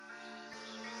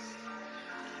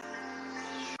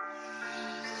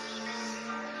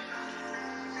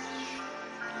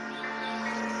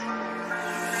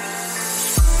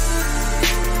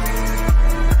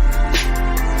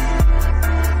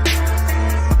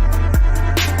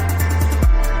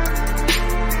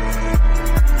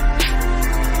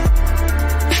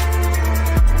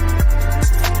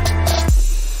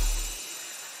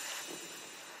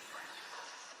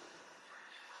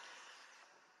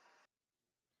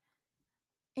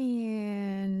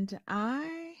And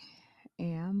I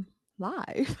am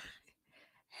live.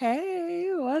 Hey,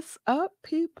 what's up,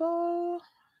 people?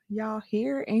 Y'all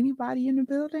here? Anybody in the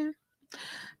building?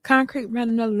 Concrete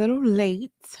running a little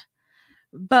late,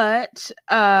 but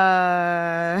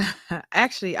actually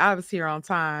I was here on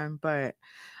time, but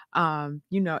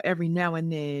every now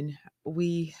and then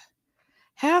we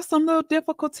have some little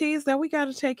difficulties that we got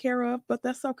to take care of, but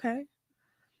that's okay.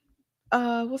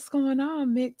 What's going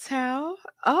on, MGTOW?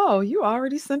 Oh, you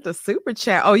already sent a super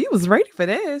chat. Oh, you was ready for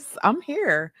this. I'm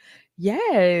here.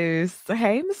 Yes.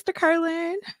 Hey, Mr.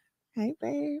 Curlin. Hey,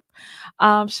 babe.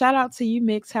 Shout out to you,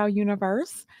 MGTOW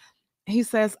Universe. He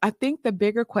says, I think the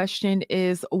bigger question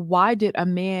is why did a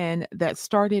man that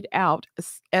started out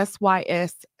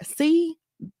SYSC,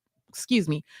 excuse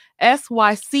me,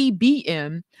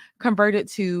 SYCBM converted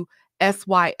to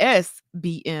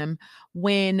SYSBM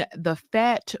when the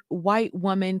fat white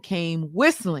woman came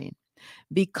whistling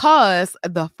because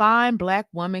the fine black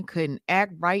woman couldn't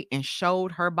act right and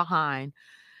showed her behind.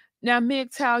 Now,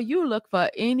 MGTOW, you look for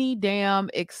any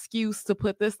damn excuse to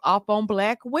put this off on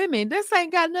black women. This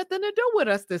ain't got nothing to do with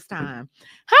us this time.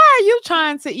 How are you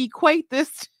trying to equate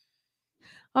this?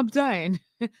 I'm done.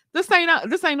 This ain't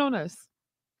on us.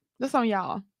 This on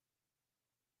y'all.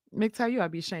 MGTOW, you ought to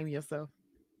be ashamed of yourself.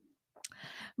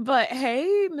 But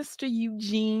hey, Mr.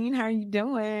 Eugene, how you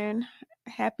doing?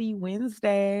 Happy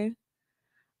Wednesday.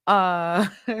 Uh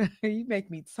you make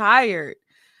me tired.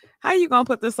 How you gonna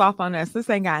put this off on us? This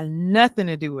ain't got nothing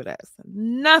to do with us.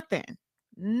 Nothing.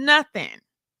 Nothing.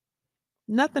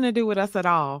 Nothing to do with us at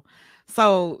all.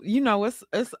 So, it's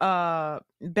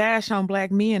bash on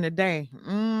black men today.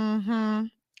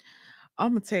 I'm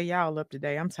gonna tear y'all up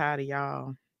today. I'm tired of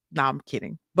y'all. No, I'm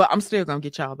kidding. But I'm still gonna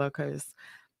get y'all though, because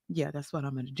yeah, that's what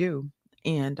I'm gonna do.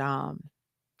 And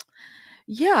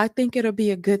yeah, I think it'll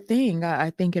be a good thing. I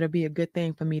think it'll be a good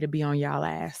thing for me to be on y'all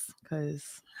ass,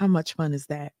 because how much fun is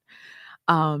that?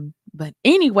 But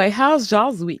anyway, how's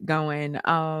y'all's week going?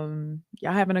 Y'all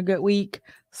having a good week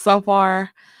so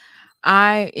far?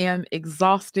 I am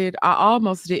exhausted. I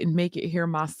almost didn't make it here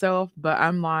myself, but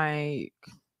I'm like,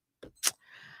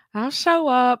 I'll show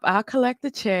up, I'll collect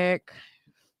the check,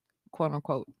 quote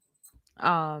unquote.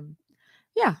 Um,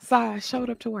 yeah, so I showed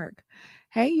up to work.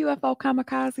 Hey, UFO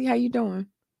Kamikaze, how you doing?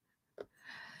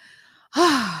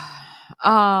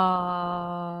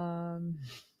 um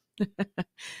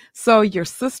So your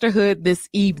sisterhood this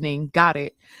evening, got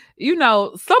it.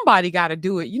 Somebody got to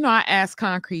do it. I asked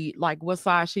Concrete like what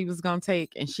side she was gonna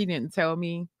take, and she didn't tell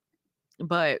me.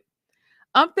 But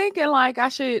I'm thinking like I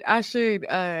should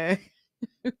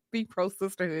be pro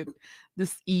sisterhood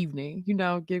this evening.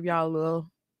 Give y'all a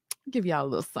little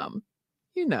something.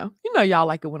 Y'all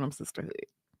like it when I'm sisterhood.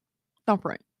 Don't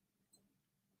front.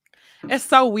 It's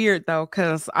so weird though,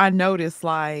 because I notice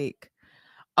like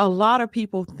a lot of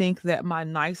people think that my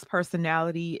nice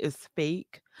personality is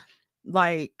fake.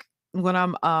 Like when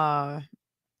I'm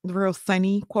real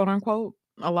sunny, quote unquote,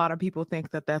 a lot of people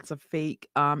think that that's a fake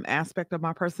aspect of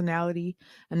my personality,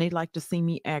 and they like to see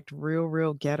me act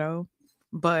real ghetto.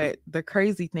 But the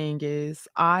crazy thing is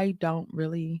I don't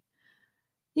really,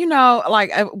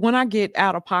 like when I get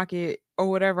out of pocket or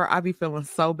whatever, I be feeling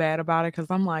so bad about it, cuz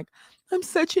I'm like, I'm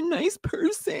such a nice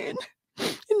person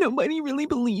and nobody really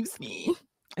believes me.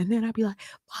 And then I'd be like,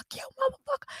 fuck you,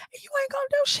 motherfucker, and you ain't gonna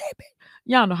do shit, bitch.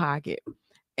 Y'all know how I get.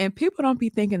 And people don't be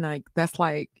thinking like that's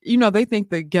like, they think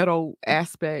the ghetto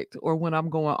aspect or when I'm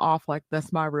going off like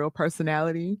that's my real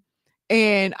personality.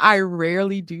 And I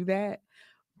rarely do that.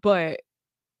 But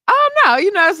I don't know,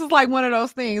 it's just like one of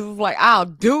those things. It's like I'll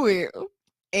do it.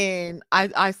 And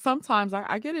I sometimes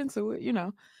I get into it,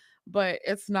 but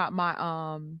it's not my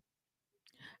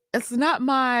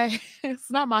it's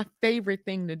not my favorite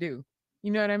thing to do.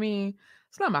 You know what I mean?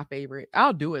 It's not my favorite.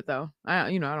 I'll do it though.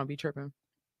 I don't be tripping.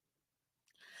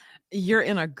 You're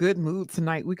in a good mood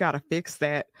tonight. We got to fix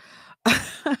that.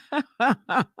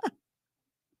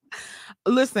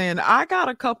 Listen, I got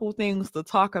a couple things to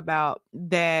talk about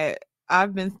that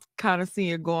I've been kind of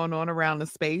seeing going on around the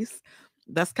space.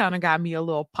 That's kind of got me a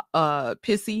little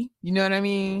pissy, you know what I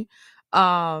mean?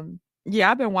 Yeah,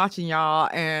 I've been watching y'all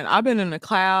and I've been in the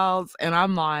clouds and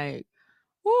I'm like,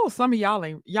 "Oh, some of y'all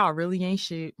really ain't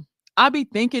shit." I be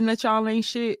thinking that y'all ain't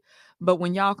shit, but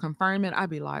when y'all confirm it, I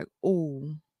be like,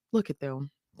 "Oh, look at them.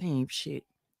 They ain't shit."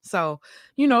 So,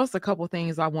 it's a couple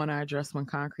things I want to address when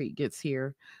Concrete gets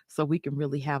here so we can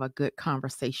really have a good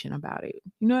conversation about it.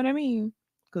 You know what I mean?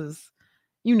 Because,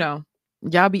 you know,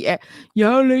 y'all be at,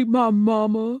 y'all ain't my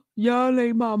mama. Y'all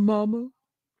ain't my mama.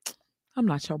 I'm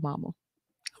not your mama.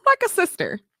 I'm like a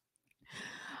sister.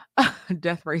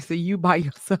 Death Racer, you by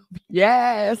yourself.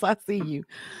 Yes, I see you.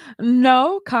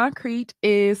 No, Concrete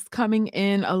is coming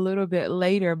in a little bit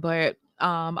later, but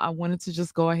I wanted to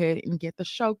just go ahead and get the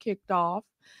show kicked off,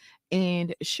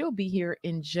 and she'll be here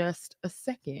in just a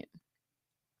second.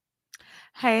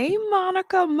 Hey,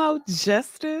 Monica Mo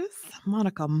Justice.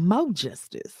 Monica Mo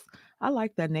Justice. I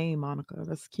like that name, Monica.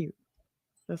 That's cute.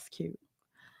 That's cute.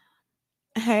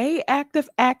 Hey, active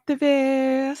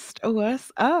activist.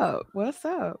 What's up? What's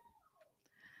up?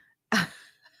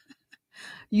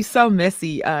 You so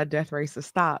messy, Death Racer.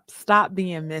 Stop. Stop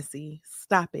being messy.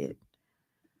 Stop it.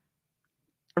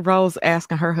 Rose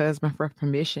asking her husband for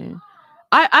permission.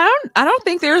 I don't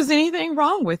think there's anything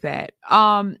wrong with that.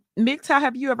 MGTOW,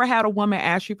 have you ever had a woman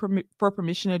ask you for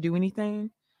permission to do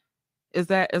anything? Is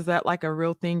that like a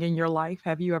real thing in your life?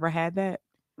 Have you ever had that?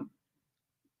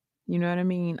 You know what I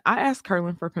mean? I ask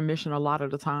Curlin for permission a lot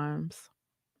of the times.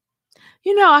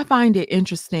 I find it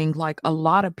interesting. Like a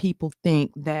lot of people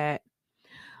think that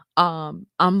I'm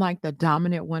like the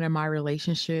dominant one in my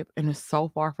relationship, and it's so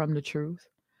far from the truth.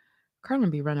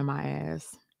 Curlin be running my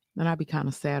ass. And I'd be kind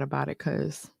of sad about it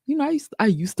because, I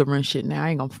used to run shit now. I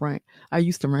ain't gonna front. I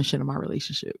used to run shit in my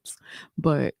relationships.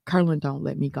 But Curlin don't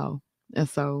let me go. And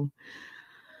so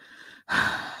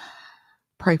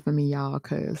pray for me, y'all,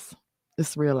 because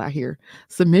it's real out here.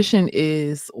 Submission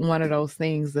is one of those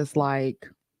things that's like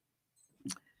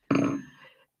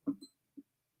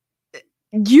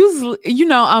usually,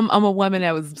 I'm a woman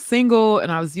that was single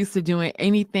and I was used to doing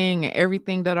anything and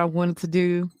everything that I wanted to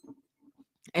do.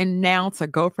 And now to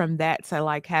go from that to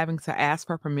like having to ask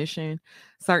for permission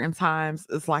certain times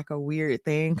is like a weird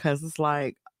thing because it's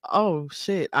like, oh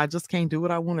shit, I just can't do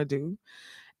what I want to do.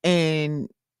 And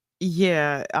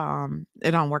yeah,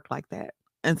 it don't work like that.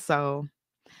 And so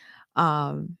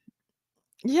um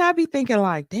yeah, I be thinking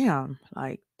like, damn,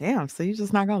 so you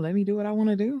just not gonna let me do what I want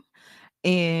to do?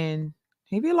 And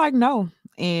he'd be like, no.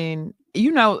 And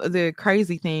the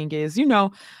crazy thing is,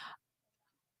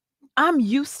 I'm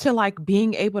used to like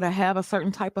being able to have a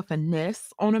certain type of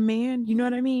finesse on a man, you know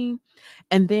what I mean?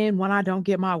 And then when I don't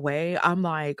get my way, I'm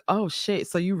like, oh shit,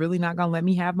 so you really not gonna let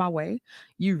me have my way?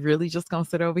 You really just gonna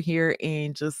sit over here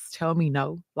and just tell me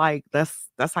no? Like that's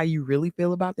how you really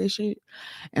feel about this shit?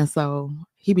 And so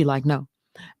he'd be like, no.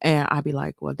 And I'd be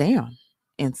like, well, damn.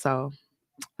 And so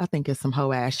I think it's some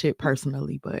hoe ass shit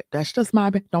personally, but that's just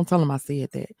don't tell him I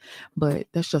said that. But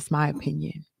that's just my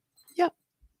opinion. Yep.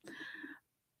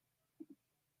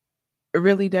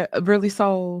 Really really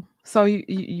so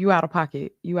you out of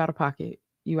pocket. You out of pocket.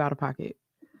 You out of pocket.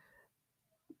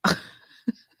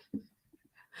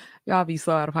 Y'all be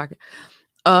so out of pocket.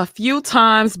 A few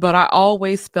times, but I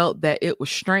always felt that it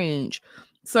was strange.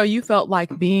 So you felt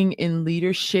like being in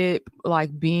leadership,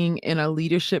 like being in a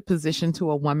leadership position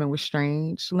to a woman was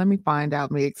strange. Let me find out,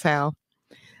 MGTOW.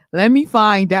 Let me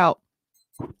find out.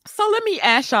 So let me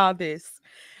ask y'all this.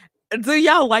 Do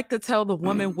y'all like to tell the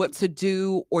woman what to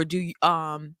do, or do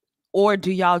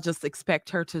y'all just expect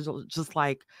her to just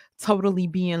like totally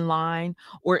be in line?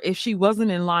 Or if she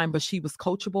wasn't in line but she was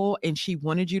coachable and she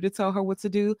wanted you to tell her what to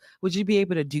do, would you be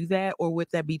able to do that, or would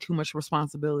that be too much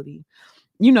responsibility?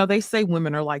 They say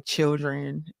women are like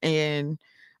children, and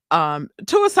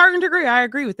to a certain degree I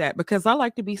agree with that because I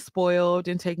like to be spoiled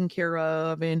and taken care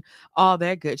of and all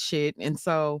that good shit. And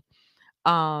so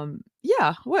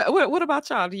yeah. What about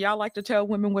y'all? Do y'all like to tell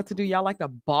women what to do? Y'all like to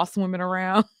boss women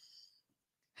around?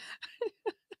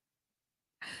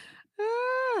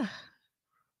 Ah,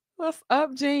 what's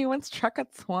up, Genuine Trucker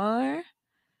Twine?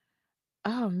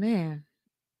 Oh man.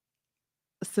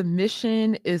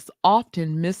 Submission is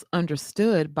often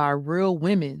misunderstood by real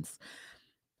women's.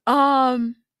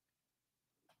 Um,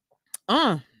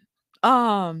 uh,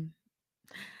 um,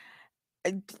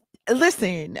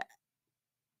 listen,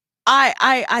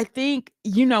 I think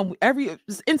every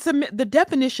in submit the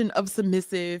definition of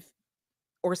submissive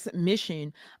or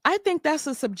submission, I think that's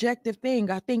a subjective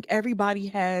thing. I think everybody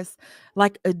has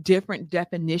like a different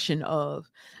definition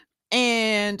of.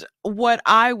 And what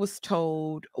I was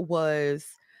told was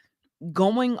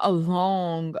going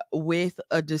along with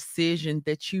a decision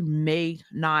that you may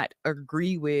not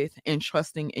agree with and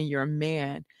trusting in your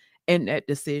man in that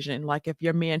decision. Like if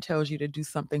your man tells you to do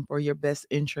something for your best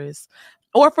interest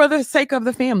or for the sake of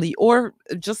the family, or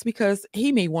just because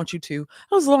he may want you to,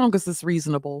 as long as it's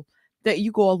reasonable, that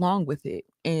you go along with it.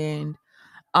 And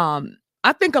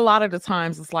I think a lot of the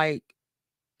times it's like,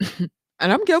 and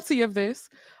I'm guilty of this.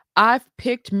 I've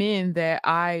picked men that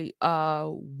I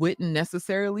wouldn't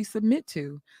necessarily submit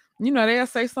to. They'll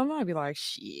say something, I'd be like,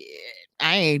 shit,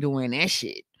 I ain't doing that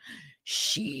shit.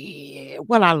 Shit,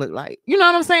 what I look like. You know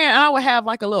what I'm saying? And I would have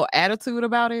like a little attitude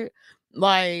about it.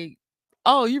 Like,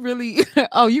 oh, you really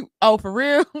oh, for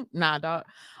real? Nah, dog.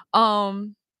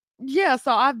 Um, yeah,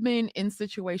 so I've been in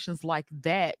situations like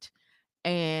that,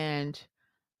 and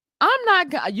I'm not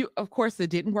go you of course, it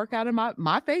didn't work out in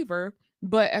my favor,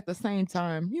 but at the same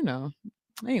time,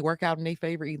 it ain't work out in their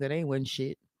favor either. They wasn't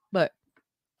shit. But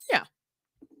yeah,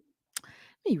 let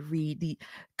me read the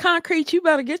concrete. You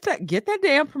better get that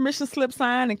damn permission slip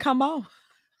signed and come on.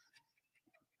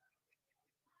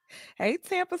 Hey,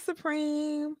 Tampa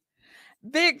Supreme.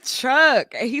 Big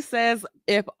Chuck. He says,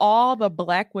 if all the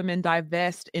black women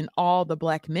divest and all the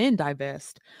black men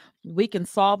divest, we can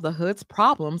solve the hood's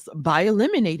problems by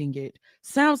eliminating it.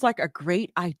 Sounds like a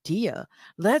great idea.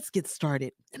 Let's get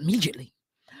started immediately.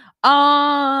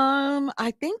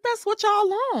 I think that's what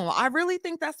y'all on. I really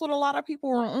think that's what a lot of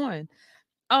people are on.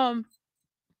 Um,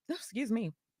 excuse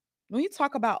me. When you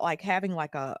talk about like having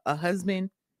like a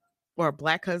husband or a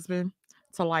black husband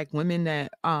to like women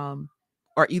that are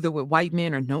either with white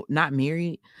men or no not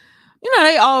married,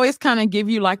 they always kind of give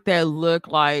you like that look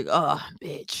like, oh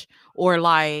bitch. Or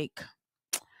like,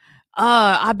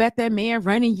 I bet that man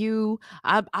running you.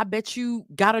 I bet you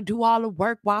gotta do all the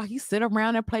work while he sit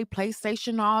around and play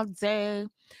PlayStation all day.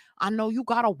 I know you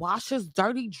gotta wash his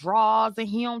dirty drawers and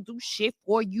he don't do shit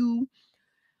for you.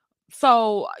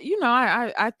 So,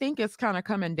 I think it's kind of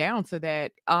coming down to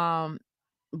that.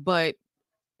 But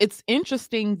it's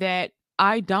interesting that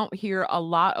I don't hear a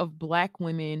lot of black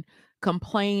women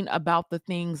complain about the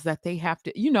things that they have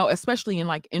to, especially in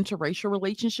like interracial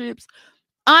relationships.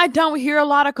 I don't hear a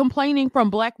lot of complaining from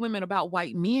black women about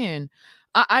white men.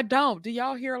 I don't. Do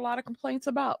y'all hear a lot of complaints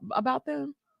about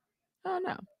them? Oh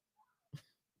no.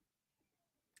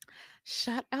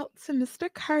 Shout out to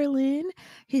Mr. Carlin.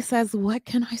 He says, "What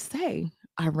can I say?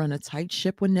 I run a tight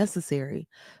ship when necessary,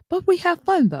 but we have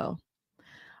fun though."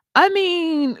 I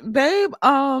mean, babe,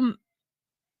 I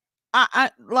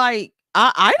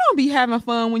don't be having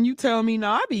fun when you tell me no.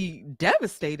 I be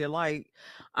devastated. Like,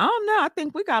 I don't know. I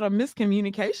think we got a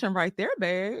miscommunication right there,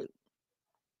 babe.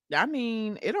 I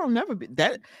mean, it don't never be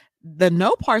that the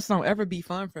no parts don't ever be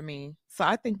fun for me. So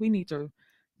I think we need to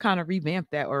kind of revamp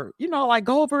that or, like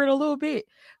go over it a little bit.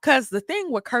 Cause the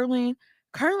thing with Curling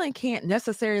can't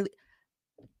necessarily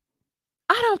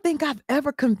I don't think I've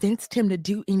ever convinced him to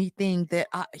do anything that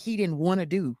he didn't want to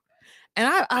do. And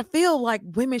I feel like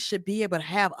women should be able to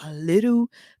have a little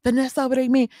finesse over their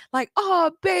men, like,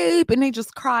 oh, babe, and they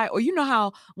just cry. Or you know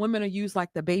how women will use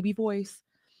like the baby voice.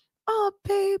 Oh,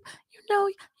 babe,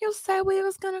 you said we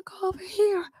was gonna go over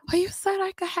here, or you said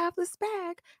I could have this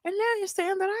bag, and now you're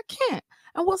saying that I can't.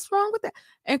 And what's wrong with that?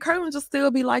 And Curtin just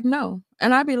still be like, no.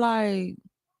 And I'd be like,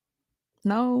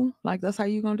 no, like that's how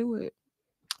you gonna do it.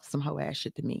 Some whole ass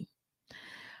shit to me.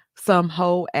 Some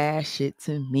whole ass shit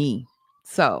to me.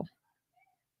 So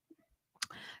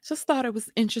just thought it was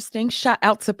interesting. Shout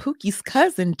out to Pookie's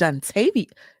cousin,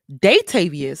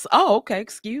 Datavius. Oh, okay.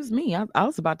 Excuse me. I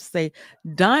was about to say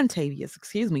Dontavius.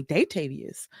 Excuse me.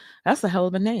 Datavius. That's a hell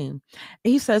of a name.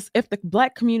 He says, if the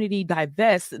black community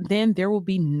divests, then there will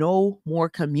be no more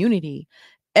community.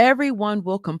 Everyone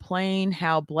will complain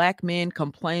how black men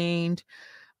complained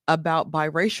about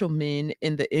biracial men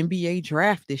in the NBA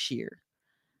draft this year.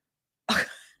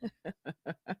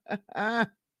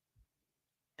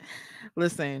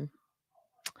 Listen,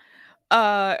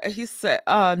 he said,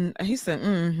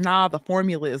 nah, the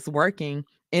formula is working,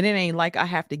 and it ain't like I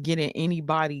have to get in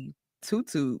anybody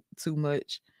too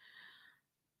much.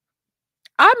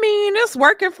 I mean, it's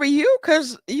working for you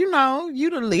because you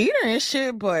the leader and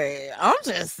shit, but I'm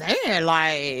just saying,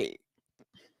 like,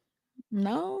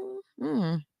 no.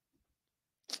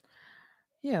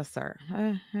 Yes, sir.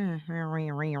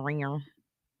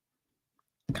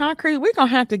 Concrete, we gonna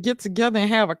have to get together and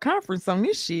have a conference on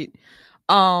this shit.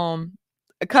 Um,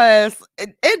 because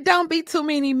it don't be too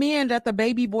many men that the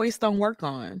baby voice don't work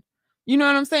on. You know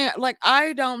what I'm saying? Like,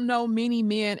 I don't know many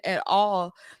men at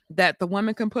all that the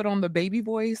woman can put on the baby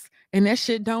voice and that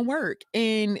shit don't work.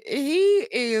 And he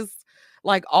is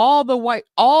like all the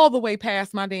way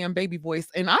past my damn baby voice.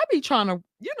 And I be trying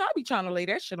to lay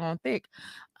that shit on thick.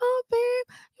 Oh,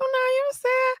 babe, you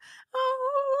said,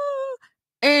 oh,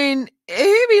 and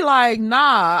he be like,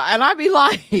 nah. And I be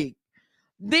like,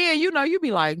 then you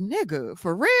be like, nigga,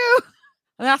 for real?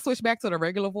 And I switch back to the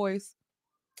regular voice.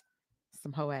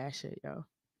 Some hoe ass shit, yo.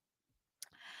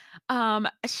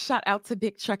 Shout out to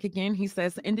Big Chuck again. He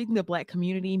says ending the black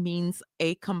community means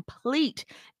a complete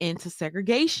end to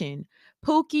segregation.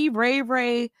 Pookie, Ray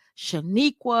Ray,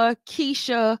 Shaniqua,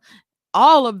 Keisha,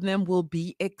 all of them will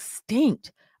be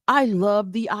extinct. I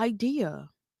love the idea.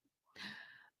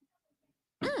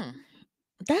 Mm,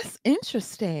 that's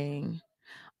interesting.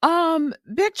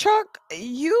 Big truck,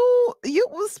 you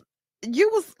was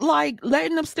like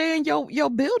letting them stay in your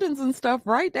buildings and stuff,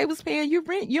 right? They was paying you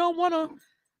rent. You don't wanna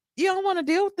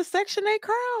deal with the Section 8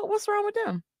 crowd. What's wrong with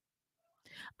them?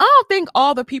 I don't think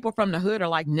all the people from the hood are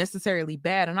like necessarily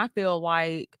bad. And I feel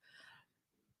like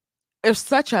it's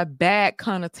such a bad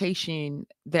connotation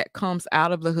that comes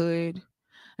out of the hood.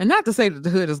 And not to say that the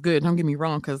hood is good, don't get me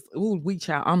wrong, because ooh, we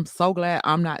child, I'm so glad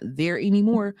I'm not there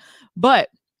anymore. But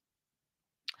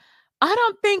I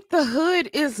don't think the hood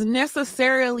is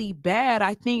necessarily bad.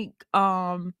 I think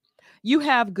you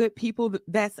have good people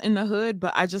that's in the hood,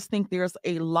 but I just think there's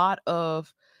a lot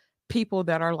of people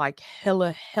that are like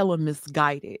hella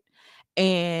misguided.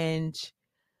 And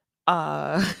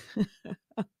uh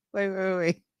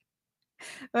wait.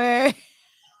 Wait.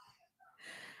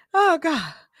 Oh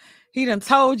God. He done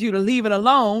told you to leave it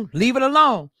alone. Leave it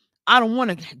alone. I don't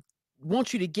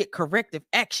want you to get corrective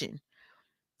action.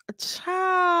 Child,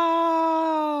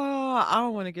 I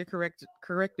don't want to get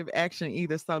corrective action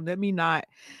either. So let me not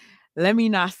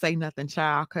say nothing,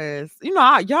 child, because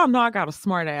y'all know I got a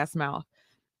smart ass mouth,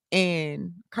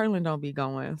 and Curlin don't be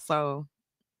going. So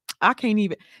I can't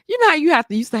even. You know how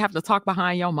used to have to talk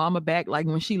behind your mama back, like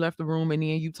when she left the room, and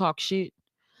then you talk shit.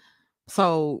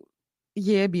 So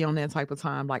yeah, it be on that type of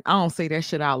time. Like I don't say that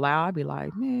shit out loud. I be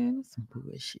like, man, that's some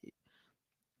bullshit,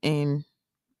 and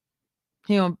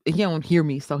he don't hear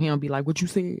me, so he don't be like, what you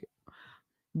said.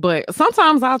 But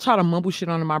sometimes I'll try to mumble shit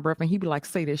under my breath, and he be like,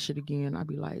 say that shit again. I'll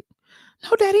be like,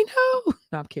 no, daddy, no.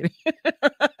 No, I'm kidding.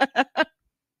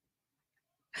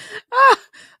 Ah,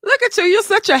 look at you. You're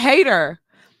such a hater.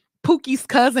 Pookie's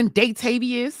cousin,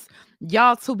 Datavius.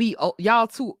 Y'all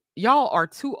are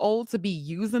too old to be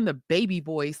using the baby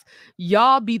voice.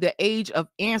 Y'all be the age of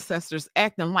ancestors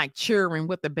acting like cheering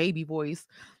with the baby voice.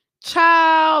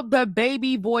 Child, the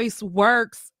baby voice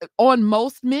works on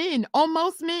most men. On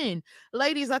most men.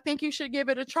 Ladies, I think you should give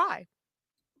it a try.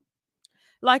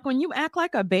 Like when you act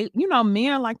like a baby,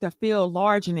 men like to feel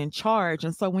large and in charge.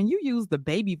 And so when you use the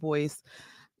baby voice,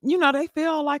 they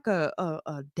feel like a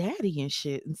daddy and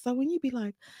shit. And so when you be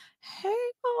like,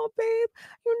 hey, oh babe,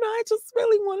 I just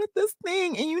really wanted this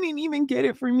thing and you didn't even get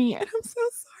it for me. And I'm so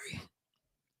sorry.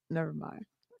 Never mind.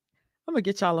 I'm gonna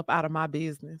get y'all up out of my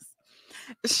business.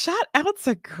 Shout out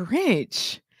to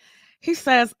Grinch. He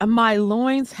says, my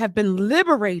loins have been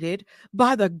liberated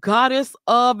by the goddess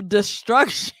of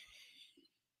destruction.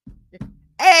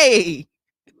 Hey,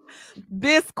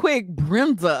 this quick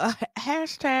Brenda.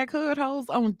 Hashtag hood hoes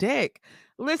on deck.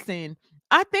 Listen,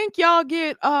 I think y'all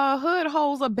get hood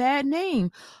hoes a bad name.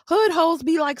 Hood hoes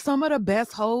be like some of the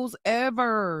best hoes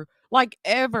ever. Like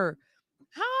ever.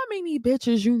 How many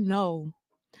bitches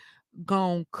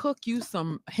gonna cook you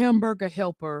some hamburger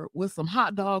helper with some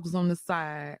hot dogs on the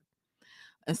side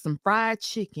and some fried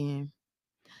chicken,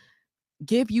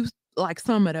 give you like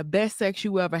some of the best sex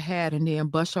you ever had, and then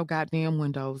bust your goddamn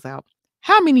windows out?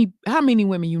 How many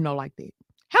women like that?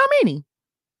 How many?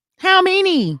 How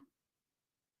many?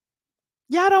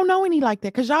 Y'all don't know any like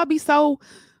that because y'all be so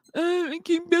I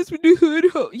keep mess with the hood.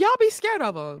 Y'all be scared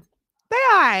of them. They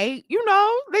alright,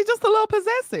 they just a little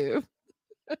possessive.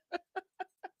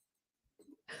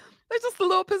 They're just a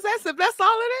little possessive. That's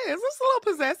all it is. It's a little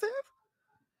possessive.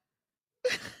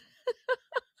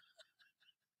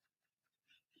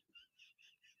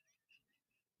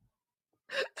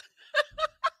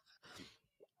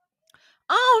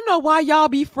 I don't know why y'all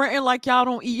be fronting like y'all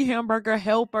don't eat hamburger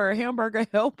helper. Hamburger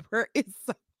helper is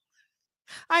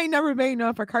I ain't never made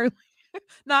none for Curly.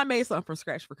 No, I made something from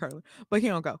scratch for Curly, but he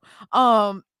don't go.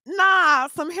 Nah,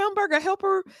 some hamburger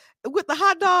helper with the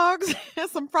hot dogs and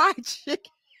some fried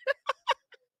chicken.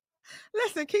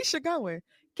 Listen, Keisha going.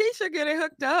 Keisha getting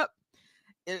hooked up.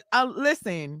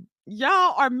 Listen,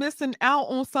 y'all are missing out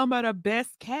on some of the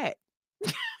best cat.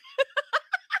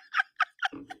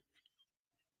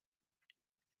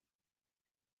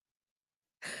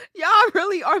 Y'all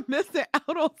really are missing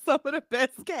out on some of the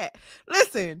best cat.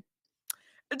 Listen,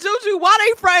 Juju, why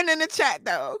they fronting in the chat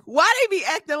though? Why they be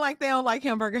acting like they don't like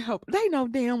hamburger helper? They know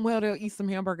damn well they'll eat some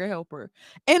hamburger helper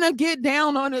and get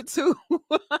down on it too.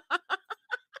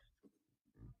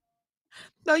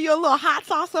 Throw your little hot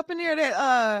sauce up in there,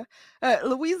 that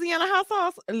Louisiana hot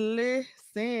sauce.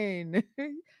 Listen,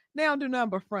 they don't do nothing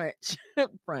but French.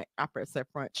 French. I first said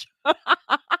French. What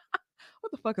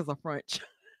the fuck is a French?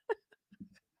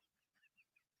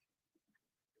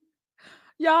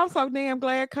 Y'all, I'm so damn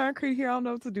glad Concrete here. I don't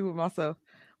know what to do with myself.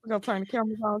 We're gonna turn the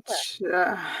cameras on.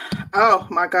 Oh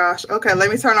my gosh. Okay, let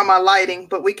me turn on my lighting,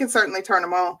 but we can certainly turn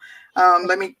them on.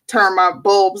 Let me turn my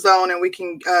bulbs on and we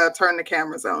can turn the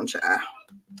cameras on, child.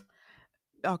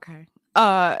 Okay.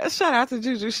 Shout out to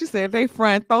Juju. She said they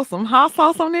front throw some hot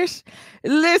sauce on this.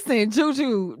 Listen,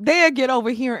 Juju, they'll get over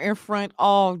here in front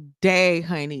all day,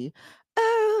 honey.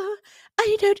 Oh,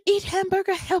 I don't eat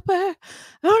hamburger helper.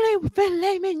 Only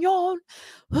filet mignon,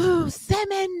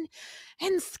 salmon,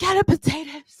 and scalloped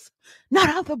potatoes. Not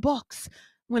out the box.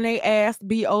 When they ass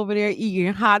be over there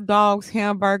eating hot dogs,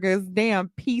 hamburgers, damn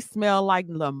pee smell like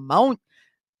lemon.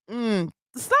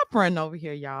 Stop running over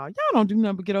here, y'all. Y'all don't do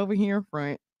nothing but get over here in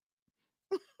front.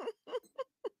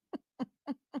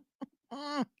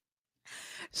 Mm.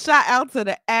 Shout out to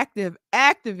the active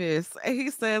activist. He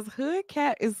says hood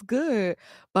cat is good,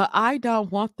 but I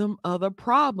don't want them other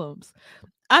problems.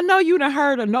 I know you done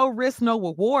heard of no risk, no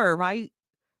reward, right?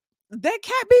 That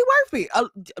cat be worth it.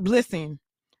 Listen,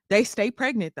 they stay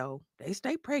pregnant though. They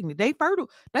stay pregnant. They fertile.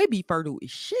 They be fertile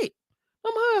as shit.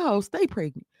 Them hood hoes stay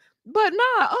pregnant. But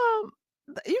nah,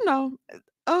 you know,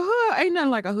 a hood ain't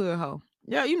nothing like a hood hoe.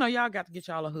 Yeah, y'all got to get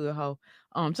y'all a hood hoe.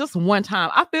 Just one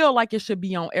time. I feel like it should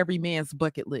be on every man's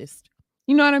bucket list.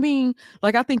 You know what I mean?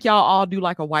 Like I think y'all all do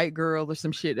like a white girl or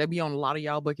some shit that be on a lot of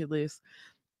y'all bucket lists,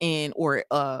 and or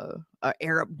a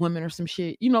Arab woman or some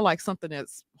shit. Like something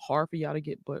that's hard for y'all to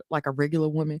get, but like a regular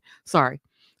woman. Sorry.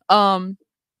 Um,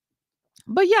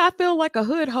 but yeah, I feel like a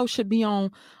hood hoe should be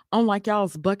on like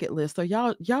y'all's bucket list. So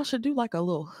y'all should do like a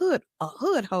hood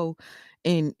hoe,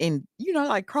 and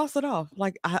like cross it off.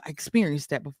 Like I experienced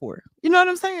that before. You know what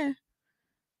I'm saying?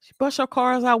 She bust your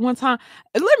cars out one time.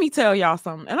 And let me tell y'all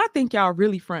something. And I think y'all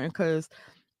really fronting because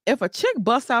if a chick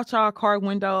busts out y'all car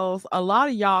windows, a lot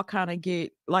of y'all kind of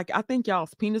get like I think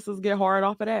y'all's penises get hard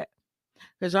off of that.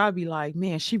 Cause y'all be like,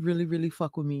 man, she really, really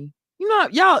fuck with me.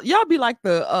 Y'all be like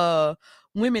the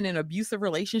women in abusive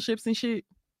relationships and shit.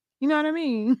 You know what I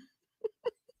mean?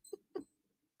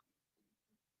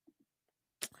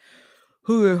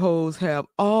 Hood hoes have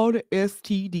all the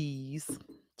STDs.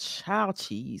 Child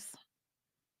cheese.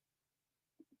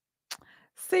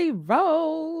 See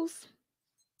Rose.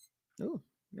 Oh,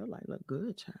 your light look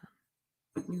good, child.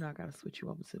 I gotta switch you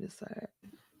over to this side.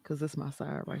 Cause this is my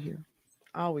side right here.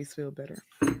 I always feel better.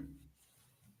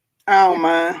 Oh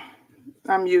man.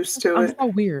 I'm used to it. I'm so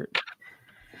weird.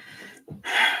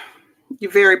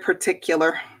 You're very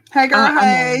particular. Hey girl,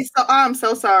 hey. So I'm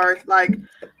so sorry. Like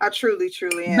I truly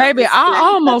am. Baby, I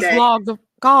almost logged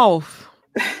off.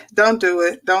 Don't do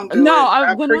it. Don't do no,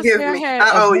 it. Forgive me.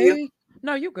 I owe you.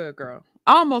 No, you good, girl.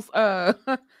 I almost I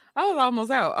was almost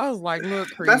out. I was like, look,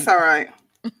 Creed. That's all right.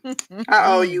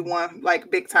 I owe you one, like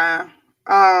big time.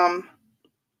 I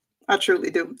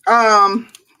truly do.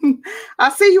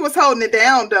 I see you was holding it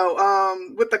down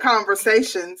though, with the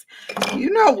conversations.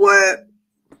 You know what?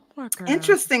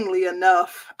 Interestingly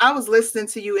enough, I was listening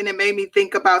to you and it made me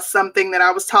think about something that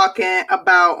I was talking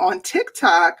about on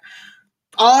TikTok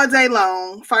all day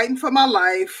long, fighting for my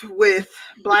life with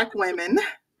Black women,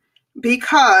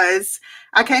 because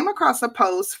I came across a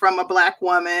post from a Black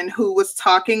woman who was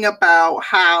talking about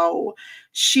how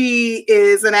she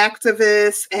is an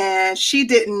activist and she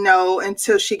didn't know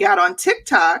until she got on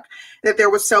TikTok that there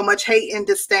was so much hate and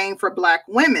disdain for Black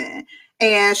women.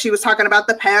 And she was talking about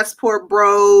the passport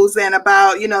bros and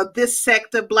about, this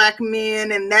sect of Black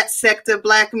men and that sect of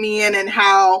Black men and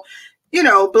how,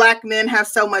 Black men have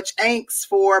so much angst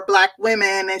for Black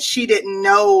women. And she didn't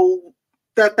know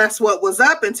that that's what was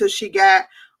up until she got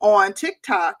on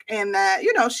TikTok, and that,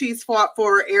 she's fought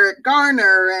for Eric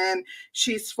Garner and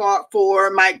she's fought for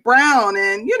Mike Brown,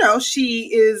 and,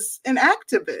 she is an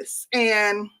activist.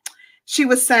 And she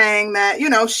was saying that,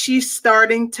 she's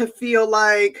starting to feel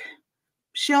like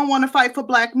she don't want to fight for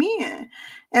Black men.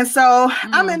 And so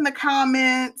I'm in the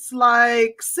comments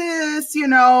like, sis,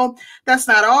 that's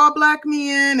not all Black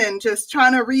men, and just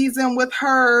trying to reason with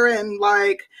her. And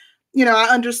like, I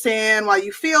understand why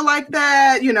you feel like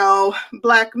that,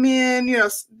 Black men,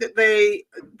 they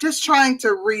just trying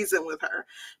to reason with her,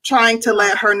 trying to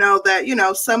let her know that,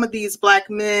 some of these Black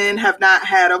men have not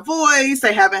had a voice.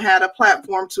 They haven't had a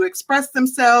platform to express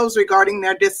themselves regarding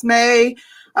their dismay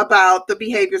about the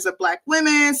behaviors of Black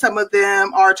women. Some of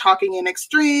them are talking in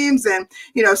extremes, and,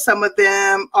 some of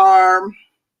them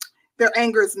their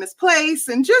anger is misplaced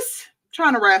and just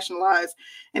trying to rationalize.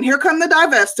 And here come the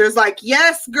divestors like,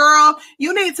 yes, girl,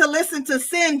 you need to listen to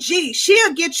Sin G.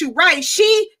 She'll get you right.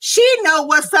 She know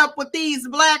what's up with these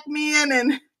Black men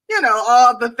and,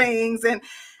 all the things. And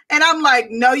I'm like,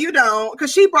 no, you don't.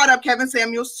 Because she brought up Kevin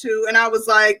Samuels too. And I was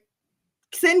like,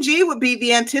 Sin G would be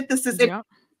the antithesis. Yep. If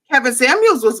Kevin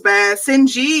Samuels was bad, Sin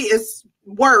G is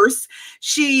worse.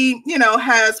 She,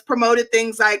 has promoted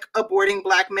things like aborting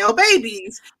Black male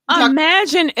babies.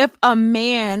 Imagine if a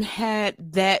man had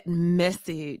that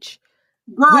message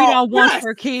We Girl, don't want yes.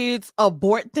 your kids,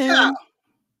 abort Yeah. them.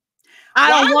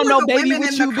 I Why don't want were no the baby women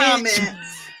with in the you, bitch. comments?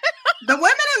 The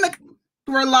women in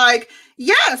the were like,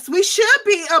 yes, we should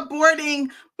be aborting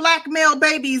black male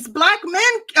babies. Black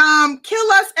men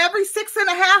kill us every 6.5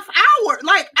 hours.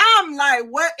 Like, I'm like,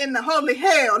 what in the holy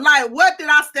hell? Like, what did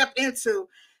I step into?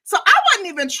 So I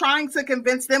wasn't even trying to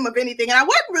convince them of anything. And I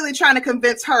wasn't really trying to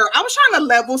convince her. I was trying to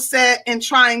level set and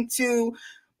trying to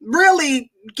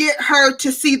really get her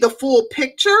to see the full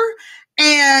picture.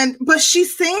 But she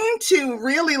seemed to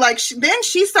really like, then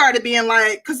she started being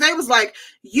like, because they was like,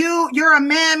 you're a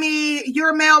mammy,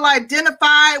 you're male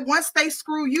identified. Once they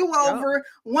screw you over,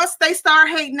 once they start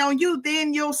hating on you,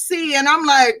 then you'll see. And I'm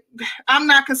like, I'm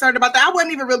not concerned about that. I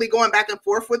wasn't even really going back and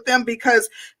forth with them because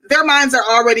their minds are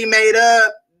already made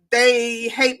up. They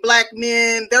hate black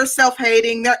men. They're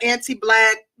self-hating. They're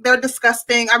anti-black. They're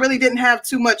disgusting. I really didn't have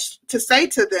too much to say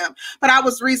to them, but I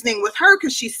was reasoning with her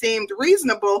because she seemed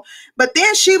reasonable. But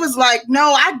then she was like,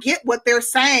 no, I get what they're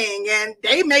saying and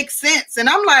they make sense. And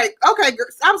I'm like, okay.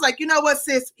 I was like, you know what,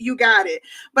 sis, you got it.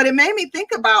 But it made me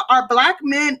think about, are black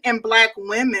men and black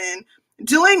women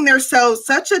doing themselves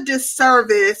such a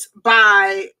disservice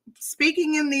by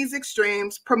speaking in these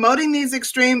extremes, promoting this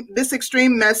extreme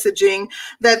messaging,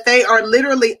 that they are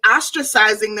literally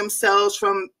ostracizing themselves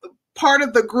from part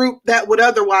of the group that would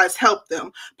otherwise help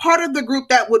them, part of the group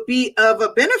that would be of a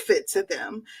benefit to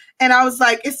them. And I was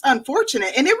like, it's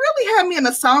unfortunate. And it really had me in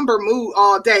a somber mood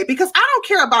all day because I don't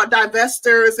care about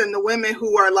divestors and the women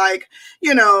who are like,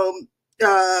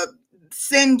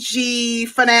 Sinji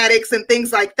fanatics and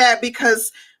things like that,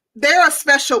 because they're a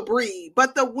special breed.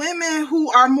 But the women who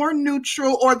are more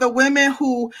neutral, or the women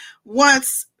who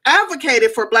once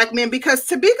advocated for black men, because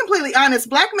to be completely honest,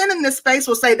 black men in this space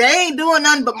will say they ain't doing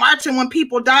nothing but marching when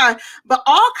people die, but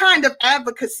all kind of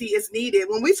advocacy is needed.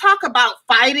 When we talk about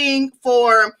fighting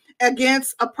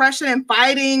against oppression and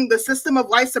fighting the system of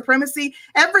white supremacy,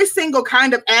 every single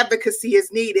kind of advocacy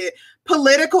is needed.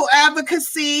 Political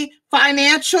advocacy,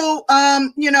 financial,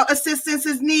 assistance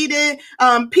is needed.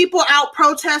 People out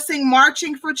protesting,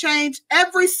 marching for change.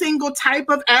 Every single type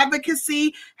of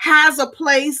advocacy has a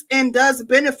place and does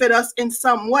benefit us in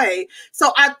some way.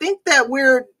 So I think that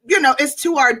it's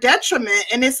to our detriment,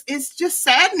 and it's just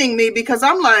saddening me because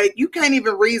I'm like, you can't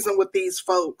even reason with these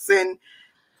folks. And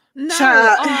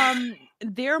no,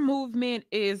 their movement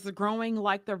is growing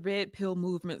like the red pill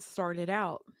movement started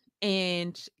out,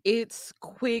 and it's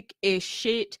quick as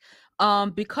shit.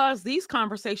 Because these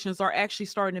conversations are actually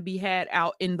starting to be had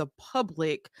out in the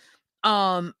public,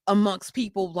 amongst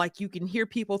people. Like, you can hear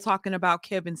people talking about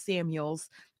Kevin Samuels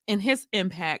and his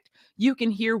impact. You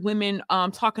can hear women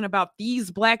talking about these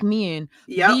black men.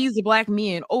 These black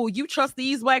men. Oh, you trust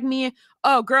these black men?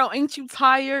 Oh, girl, ain't you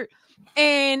tired?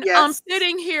 And I'm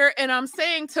sitting here and I'm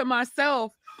saying to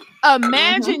myself,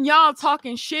 imagine y'all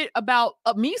talking shit about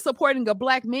me supporting a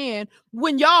black man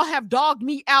when y'all have dogged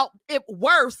me out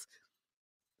worse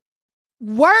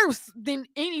than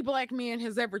any black man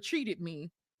has ever treated me.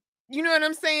 You know what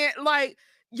I'm saying? Like,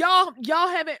 y'all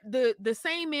haven't, the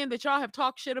same men that y'all have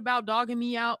talked shit about dogging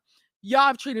me out, y'all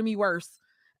have treated me worse.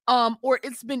 Or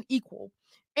it's been equal.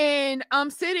 And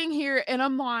I'm sitting here and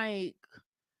I'm like,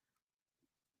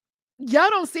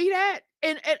 y'all don't see that?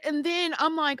 And then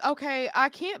I'm like, okay, I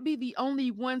can't be the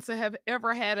only one to have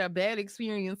ever had a bad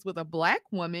experience with a black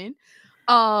woman.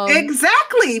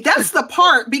 Exactly. That's the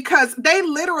part, because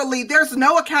there's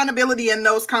no accountability in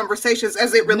those conversations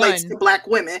as it relates to black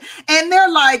women. And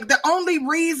they're like, the only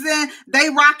reason they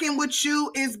rocking with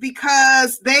you is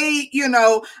because they,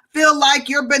 feel like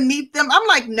you're beneath them. I'm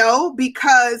like, no,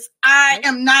 because I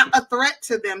am not a threat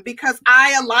to them, because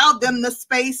I allowed them the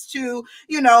space to,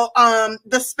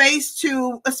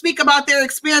 speak about their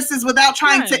experiences without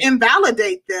trying to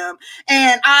invalidate them.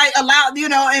 And I allowed,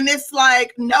 and it's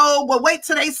like, no, well, wait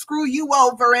till they screw you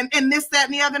over and this, that,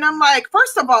 and the other. And I'm like,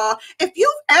 first of all, if you've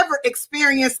ever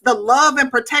experienced the love and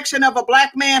protection of a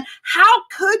black man, how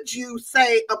could you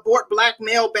say abort black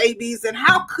male babies? And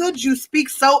how could you speak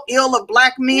so ill of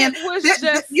black men?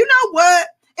 You know what?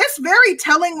 It's very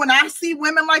telling when I see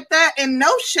women like that, and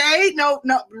no shade, no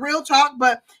real talk,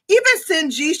 but even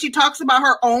Sinji, she talks about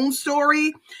her own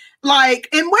story. Like,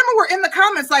 and women were in the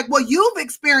comments like, well, you've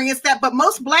experienced that, but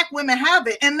most black women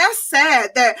haven't. And that's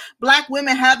sad that black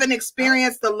women haven't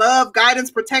experienced the love, guidance,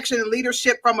 protection, and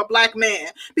leadership from a black man.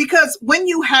 Because when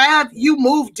you have, you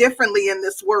move differently in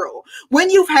this world. When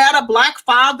you've had a black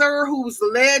father who's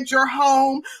led your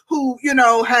home, who,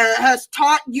 has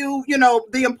taught you,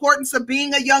 the importance of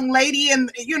being a young lady,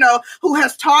 and, who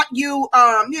has taught you,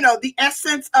 the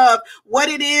essence of what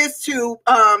it is to,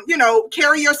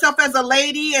 carry yourself as a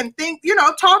lady, and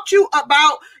and taught you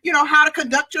about, how to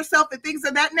conduct yourself and things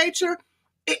of that nature,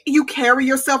 you carry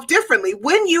yourself differently.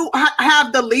 When you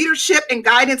have the leadership and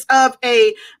guidance of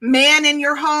a man in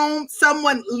your home,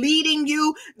 someone leading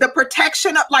you, the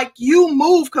protection of, like, you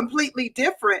move completely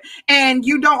different, and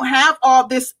you don't have all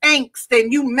this angst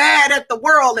and you mad at the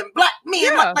world and black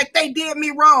men like they did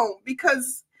me wrong,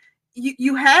 because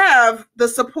you have the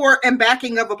support and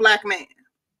backing of a black man.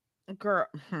 Girl.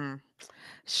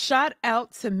 Shout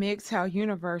out to MGTOW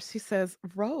Universe. He says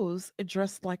Rose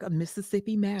dressed like a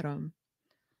Mississippi madam.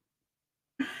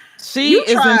 She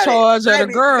is in charge of the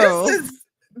girls.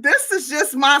 This is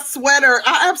just my sweater.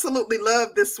 I absolutely love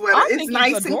this sweater. It's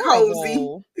nice and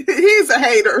cozy. He's a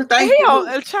hater. Thank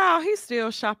you. Child, he's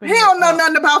still shopping. He don't know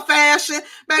nothing about fashion.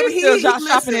 Baby, he's still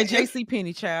shopping at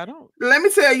JCPenney, child. Let me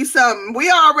tell you something. We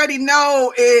already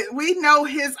know it. We know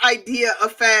his idea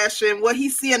of fashion, what he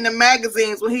see in the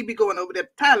magazines when he be going over there to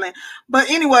Thailand. But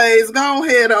anyways, go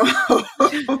ahead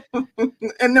on.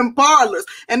 And them parlors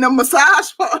and the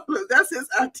massage parlors. That's his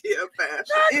idea of fashion.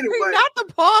 Anyway. Not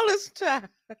the parlors, child.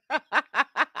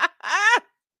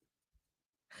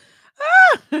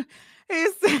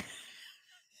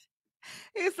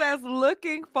 He says,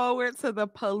 looking forward to the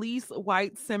police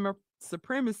white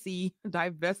supremacy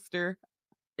divester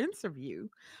interview.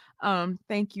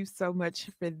 Thank you so much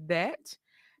for that.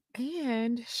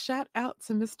 And shout out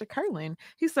to Mr. Curlin.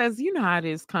 He says, you know how it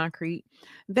is, Concrete.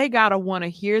 They gotta want to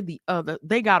hear the other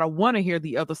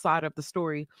side of the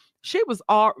story. She was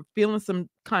all feeling some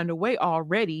kind of way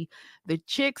already. The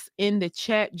chicks in the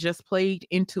chat just played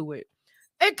into it.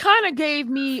 It kind of gave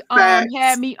me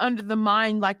had me under the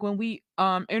mind, like when we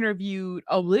interviewed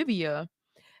Olivia,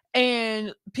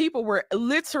 and people were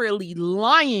literally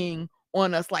lying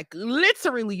on us, like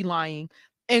literally lying,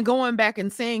 and going back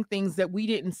and saying things that we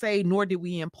didn't say, nor did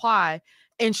we imply.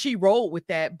 And she rolled with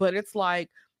that. But it's like,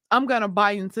 I'm going to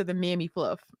buy into the mammy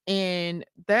fluff. And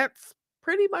that's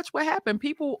pretty much what happened.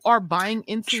 People are buying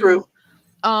into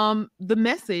the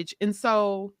message. And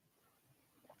so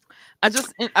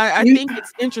I think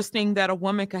it's interesting that a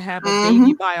woman could have a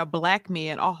baby by a black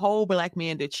man, a whole black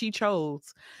man that she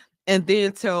chose, and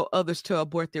then tell others to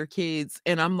abort their kids.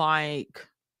 And I'm like,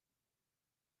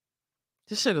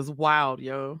 this shit is wild,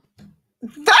 yo.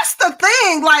 That's the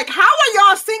thing. Like, how are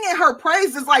y'all singing her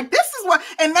praises? Like, this is what,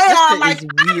 and they are like,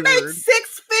 I make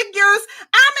 6 figures.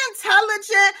 I'm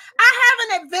intelligent. I have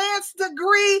an advanced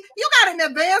degree. You got an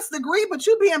advanced degree, but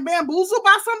you being bamboozled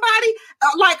by somebody.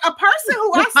 Like, a person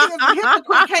who I see as a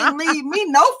hypocrite can't lead me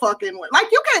no fucking where.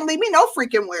 Like, you can't lead me no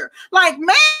freaking where. Like,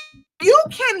 man, you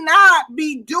cannot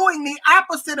be doing the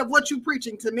opposite of what you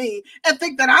preaching to me and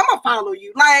think that I'm gonna follow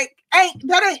you. Like,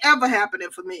 that ain't ever happening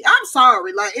for me. I'm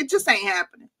sorry. Like, it just ain't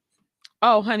happening.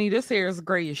 Oh, honey, this hair is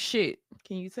gray as shit.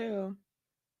 Can you tell?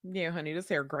 Yeah, honey, this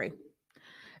hair gray.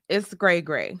 It's gray.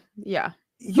 Yeah.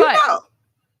 Go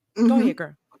ahead,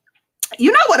 girl.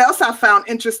 You know what else I found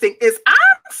interesting is I'm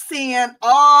seeing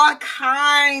all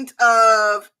kind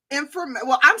of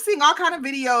I'm seeing all kind of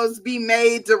videos be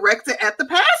made directed at the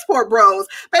Passport Bros.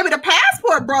 Baby, the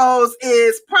Passport Bros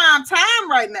is prime time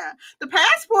right now. The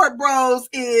Passport Bros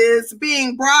is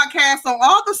being broadcast on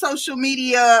all the social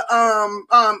media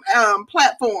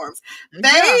platforms.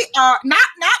 They are not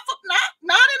in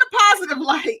a positive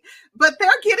light, but they're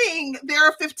getting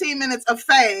their 15 minutes of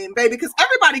fame, baby, because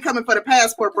everybody coming for the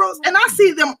Passport Bros. And I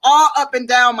see them all up and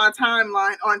down my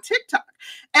timeline on TikTok.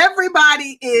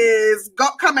 Everybody is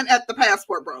coming at the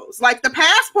Passport Bros. Like, the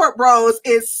Passport Bros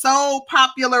is so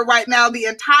popular right now. The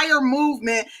entire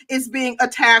movement is being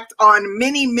attacked on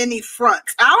many, many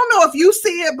fronts. I don't know if you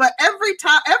see it, but every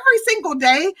single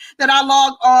day that I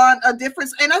log on a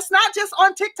difference, and it's not just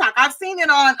on TikTok. I've seen it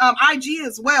on IG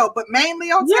as well, but mainly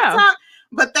on TikTok.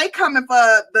 But they coming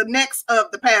for the next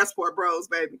of the Passport Bros,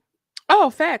 baby.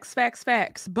 Oh, facts.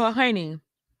 But honey,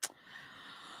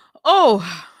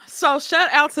 so shout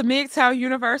out to MGTOW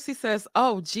University. Says,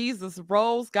 oh, Jesus,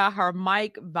 Rose got her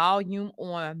mic volume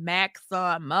on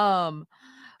maximum.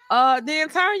 Then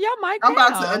turn your mic down. I'm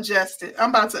about to adjust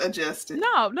it.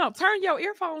 No, turn your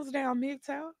earphones down,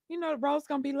 MGTOW. You know, Rose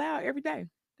gonna be loud every day.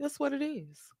 That's what it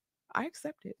is. I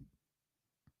accept it.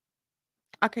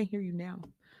 I can't hear you now.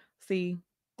 See,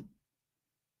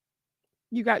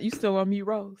 you still on mute,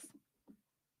 Rose?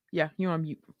 Yeah, you on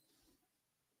mute.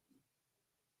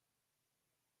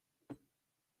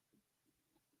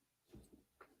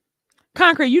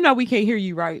 Concrete, you know we can't hear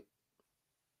you, right?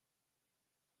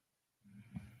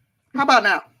 How about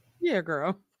now? Yeah,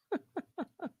 girl.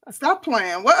 Stop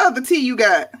playing. What other tea you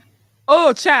got?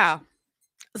 Oh, child.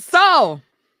 So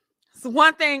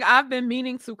one thing I've been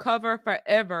meaning to cover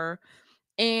forever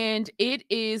and it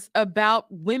is about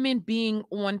women being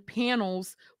on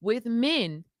panels with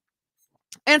men.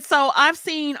 And so I've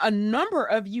seen a number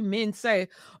of you men say,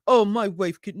 "Oh, my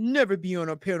wife could never be on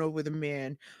a panel with a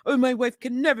man. Oh, my wife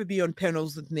could never be on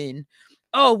panels with men.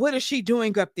 Oh, what is she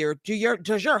doing up there?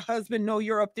 Does your husband know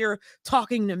you're up there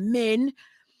talking to men?"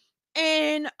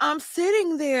 And I'm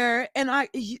sitting there, and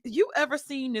you ever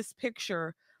seen this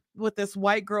picture with this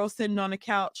white girl sitting on a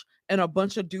couch and a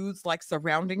bunch of dudes like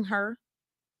surrounding her?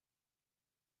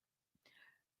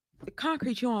 The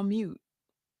concrete, you on mute.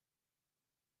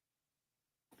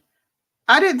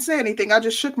 I didn't say anything. I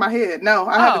just shook my head. No,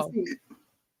 I haven't Oh, seen it.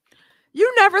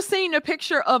 you never seen a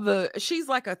picture of she's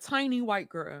like a tiny white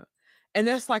girl. And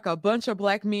there's like a bunch of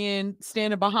black men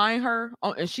standing behind her,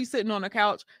 and she's sitting on a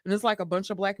couch, and there's like a bunch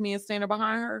of black men standing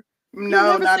behind her. You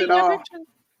No, never not at seen that all. picture?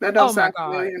 That don't Oh my sound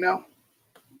God. familiar, no.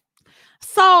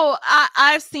 So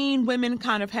I've seen women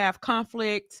kind of have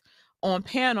conflict on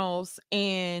panels,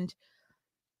 and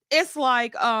it's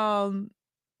like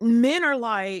men are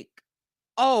like,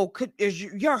 "Oh,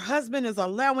 your husband is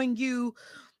allowing you."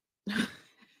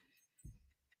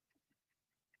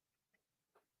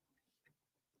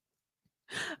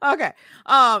 Okay.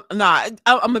 Nah,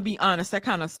 I'm gonna be honest. That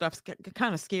kind of stuff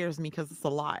kind of scares me because it's a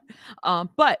lot.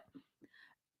 But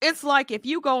it's like if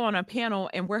you go on a panel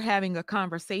and we're having a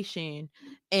conversation,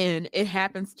 and it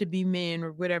happens to be men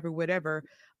or whatever, whatever.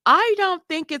 I don't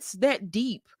think it's that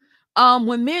deep.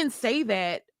 When men say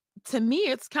that, to me,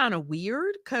 it's kind of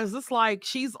weird because it's like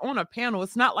she's on a panel.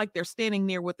 It's not like they're standing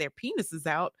there with their penises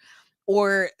out,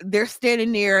 or they're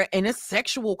standing there and it's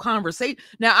sexual conversation.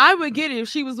 Now, I would get it if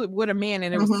she was with a man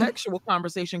and there was Mm-hmm. sexual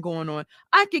conversation going on.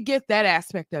 I could get that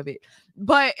aspect of it.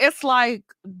 But it's like,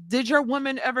 did your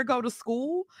woman ever go to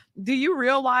school? Do you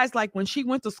realize, like, when she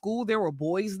went to school, there were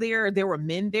boys there were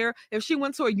men there? If she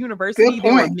went to a Good university,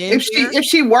 there were point. men there. If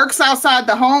she works outside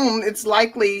the home, it's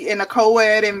likely in a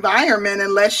co-ed environment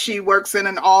unless she works in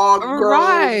an all girls.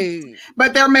 Right.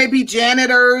 But there may be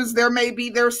janitors,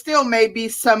 there still may be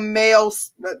some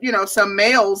males, some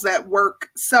males that work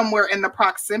somewhere in the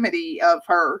proximity of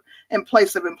her in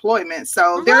place of employment.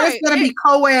 So there is Right. going to be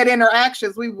co-ed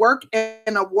interactions. We work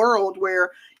in a world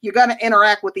where you're going to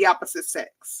interact with the opposite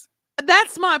sex.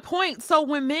 That's my point. So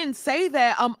when men say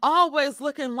that, I'm always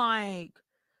looking like,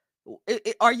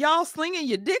 are y'all slinging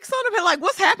your dicks on the, like,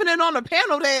 what's happening on the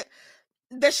panel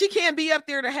that she can't be up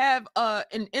there to have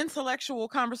an intellectual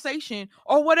conversation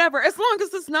or whatever, as long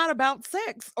as it's not about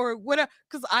sex or whatever?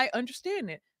 Because I understand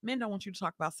it. Men don't want you to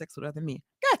talk about sex with other men.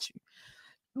 Got you.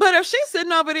 But if she's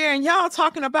sitting over there and y'all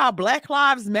talking about Black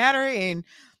Lives Matter, and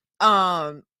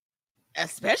um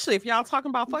especially if y'all talking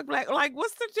about fuck black, like,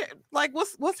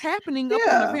 what's happening up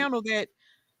on the Yeah. panel?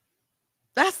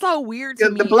 That's so weird to The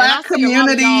me. And I black see a lot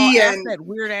of y'all community ask and that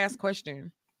weird ass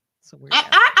question. It's a weird ass.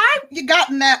 I've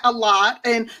gotten that a lot,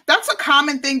 and that's a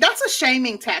common thing. That's a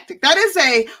shaming tactic. That is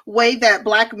a way that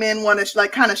black men want to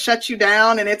like kind of shut you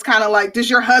down, and it's kind of like, does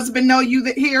your husband know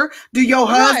you here? Do your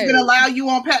husband Right. allow you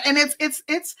on? And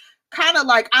it's kind of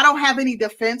like, I don't have any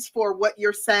defense for what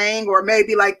you're saying, or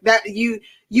maybe like that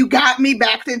you got me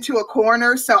backed into a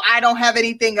corner, so I don't have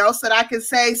anything else that I can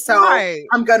say. So Right.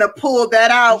 I'm gonna pull that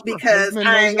Does out your because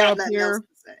husband know I ain't you're got up nothing else here?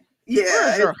 to say. Yeah, Where's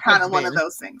it's your kind of one of husband?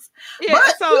 those things. Yeah,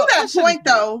 But so to that that shit is point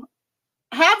weird. though,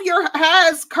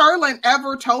 has Curlin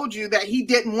ever told you that he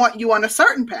didn't want you on a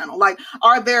certain panel? Like,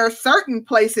 are there certain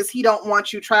places he don't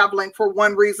want you traveling for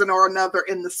one reason or another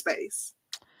in the space?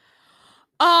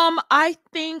 I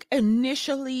think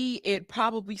initially it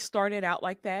probably started out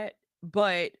like that,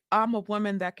 but I'm a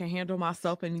woman that can handle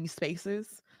myself in these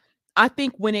spaces. I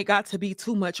think when it got to be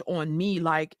too much on me,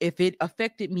 like if it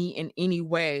affected me in any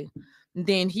way,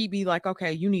 then he'd be like,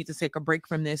 "Okay, you need to take a break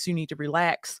from this. You need to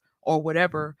relax or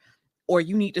whatever, or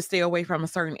you need to stay away from a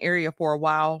certain area for a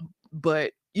while."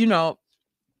 But,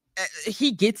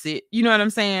 he gets it. You know what I'm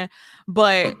saying?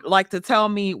 But like, to tell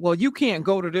me, "Well, you can't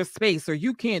go to this space or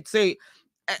you can't say,"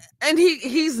 and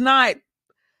he's not,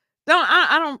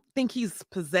 I don't think he's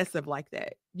possessive like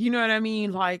that. You know what I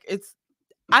mean? Like, it's,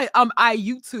 I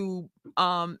YouTube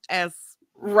as this is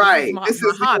Right. This my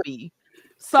is hobby.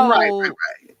 right, So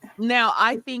now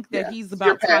I think that yeah, he's it's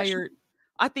your about passion. tired.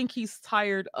 I think he's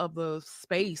tired of the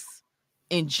space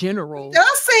in He general.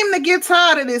 does seem to get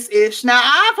tired of this ish. Now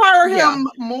I've heard Yeah. him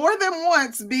more than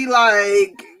once be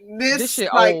like, This this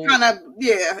shit like old. kind of,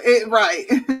 yeah, it right.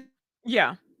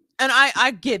 Yeah. And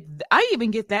I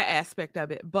even get that aspect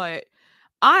of it, but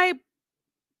I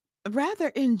rather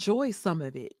enjoy some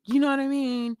of it. You know what I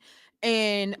mean?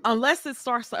 And unless it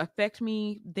starts to affect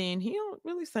me, then he don't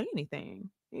really say anything.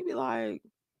 He'd be like,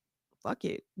 fuck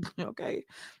it. Okay.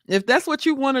 If that's what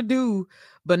you want to do,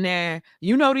 but now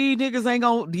you know these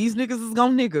niggas is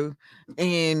gonna nigga.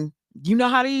 And you know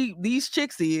how these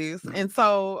chicks is. And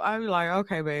so I be like,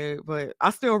 okay, babe, but I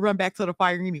still run back to the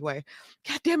fire anyway.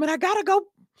 God damn it, I gotta go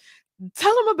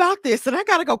tell them about this and I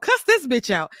gotta go cuss this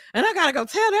bitch out and I gotta go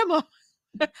tell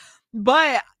them.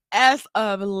 But as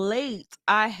of late,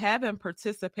 I haven't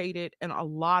participated in a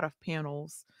lot of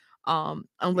panels,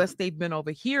 unless they've been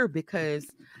over here because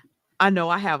I know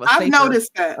I have I've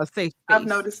noticed that. a safe I've space.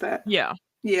 noticed that. Yeah.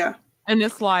 Yeah. And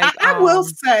it's I, like, I will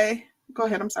say, go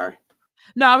ahead. I'm sorry.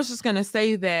 no, I was just gonna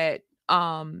say that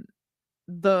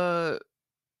the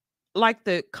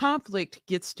the conflict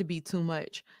gets to be too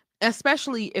much,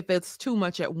 especially if it's too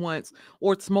much at once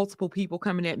or it's multiple people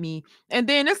coming at me. And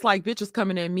then it's like bitches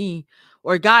coming at me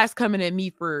or guys coming at me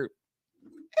for,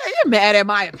 "Hey, you're mad at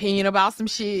my opinion about some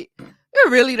shit.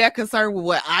 You're really that concerned with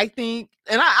what I think."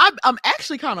 And I'm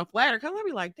actually kind of flattered because I'll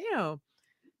be like, damn,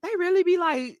 they really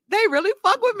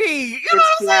fuck with me. You know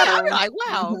It's what I'm saying? I'll be flattering. like,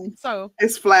 wow. So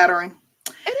It's flattering.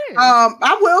 it is.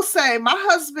 I will say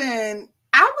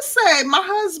I would say my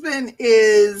husband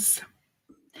is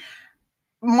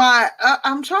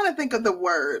I'm trying to think of the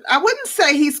word. I wouldn't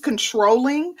say he's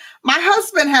controlling. My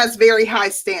husband has very high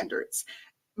standards.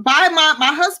 My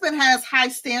husband has high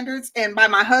standards, and by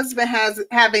my husband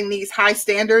having these high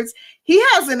standards, he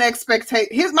has an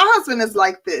expectation. My husband is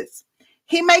like this.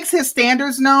 He makes his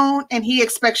standards known and he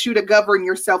expects you to govern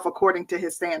yourself according to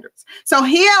his standards. So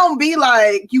he don't be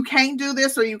like, you can't do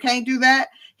this or you can't do that.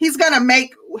 He's going to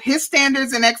make his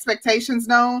standards and expectations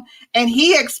known, and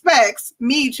he expects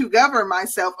me to govern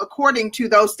myself according to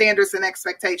those standards and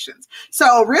expectations.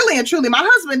 So really and truly, my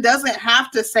husband doesn't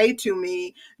have to say to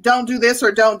me, don't do this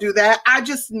or don't do that. I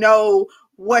just know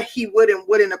what he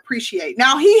wouldn't appreciate.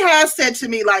 Now he has said to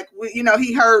me, like,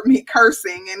 he heard me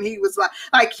cursing and he was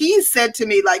like he said to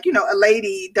me, like, a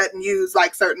lady doesn't use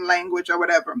like certain language or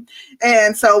whatever.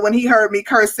 And so when he heard me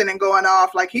cursing and going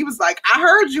off, like, he was like, I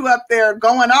heard you up there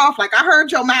going off, like I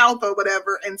heard your mouth or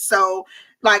whatever. And so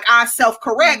like I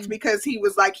self-correct because he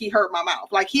was like, he hurt my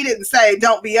mouth. Like he didn't say,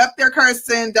 don't be up there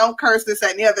cursing, don't curse, this,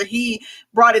 that, and the other. He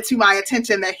brought it to my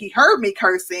attention that he heard me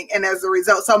cursing. And as a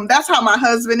result, so that's how my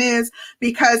husband is,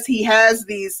 because he has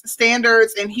these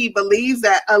standards and he believes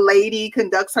that a lady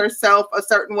conducts herself a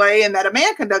certain way and that a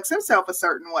man conducts himself a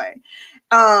certain way.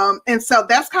 And so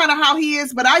that's kind of how he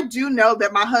is. But I do know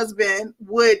that my husband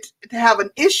would have an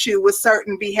issue with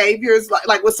certain behaviors,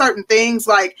 like with certain things,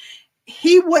 like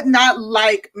he would not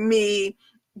like me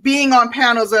being on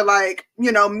panels or like,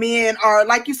 men are,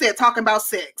 like you said, talking about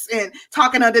sex and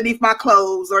talking underneath my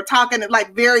clothes or talking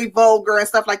like very vulgar and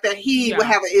stuff like that. He would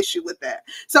have an issue with that.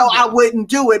 So I wouldn't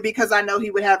do it because I know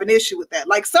he would have an issue with that.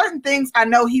 Like certain things I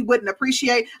know he wouldn't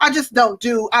appreciate. I just don't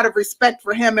do out of respect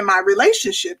for him and my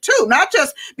relationship too. Not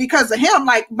just because of him,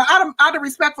 like out of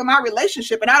respect for my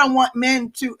relationship. And I don't want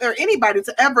men to, or anybody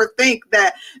to ever think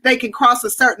that they can cross a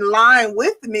certain line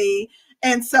with me.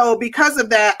 And so because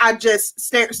of that, I just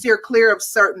steer clear of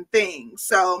certain things.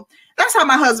 So that's how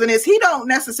my husband is. He don't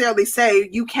necessarily say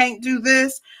you can't do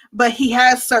this, but he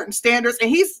has certain standards. And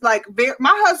he's like,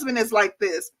 my husband is like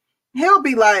this. He'll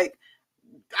be like,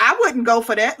 I wouldn't go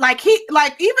for that. Like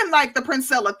even like the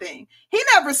Princella thing. He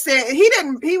never said,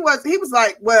 he was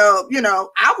like, well,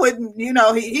 I wouldn't,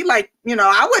 he like,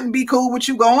 I wouldn't be cool with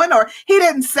you going, or he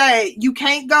didn't say you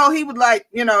can't go. He would like,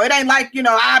 it ain't like,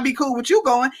 I'd be cool with you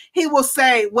going. He will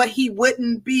say what he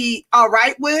wouldn't be all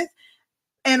right with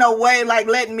in a way, like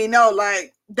letting me know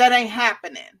like that ain't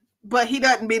happening. But he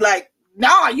doesn't be like,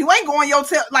 no, you ain't going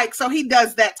like, so he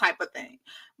does that type of thing.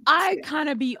 I kind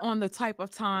of be on the type of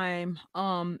time,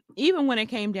 even when it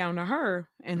came down to her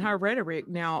and her rhetoric.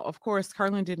 Now, of course,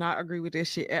 Carlin did not agree with this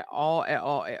shit at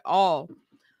all.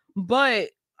 But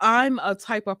I'm a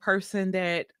type of person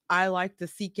that I like to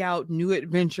seek out new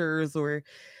adventures, or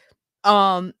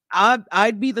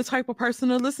I'd be the type of person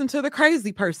to listen to the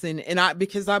crazy person, and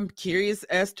because I'm curious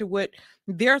as to what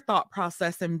their thought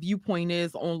process and viewpoint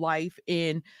is on life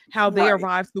and how they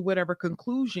arrive to whatever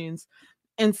conclusions.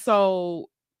 And so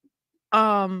if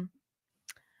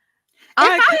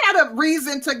I had a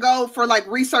reason to go for like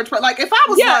research, but like if I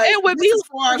was like, it would this be is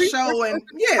for our show, and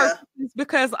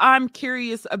because I'm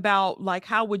curious about like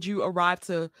how would you arrive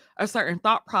to a certain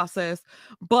thought process.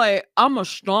 But I'm a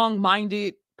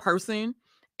strong-minded person,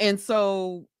 and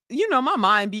so my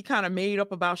mind be kind of made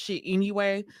up about shit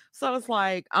anyway. So it's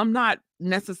like I'm not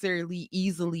necessarily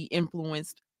easily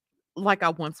influenced like I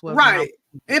once was when I was. Right.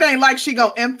 It ain't like she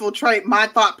gonna infiltrate my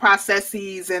thought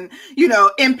processes and,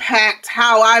 impact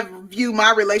how I view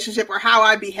my relationship or how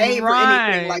I behave or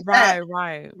anything Right, like that.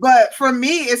 right. But for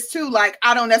me, it's too, like,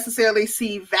 I don't necessarily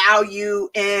see value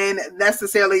in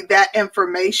necessarily that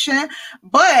information.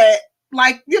 But,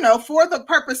 like, for the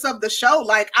purpose of the show,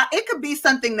 like, it could be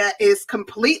something that is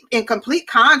in complete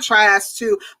contrast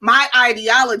to my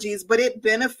ideologies, but it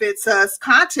benefits us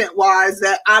content wise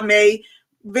that I may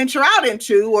venture out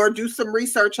into or do some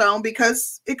research on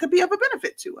because it could be of a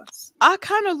benefit to us. I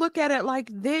kind of look at it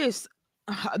like this,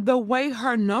 the way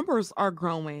her numbers are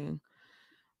growing.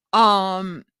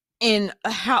 And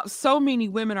how so many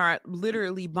women are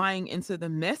literally buying into the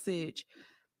message.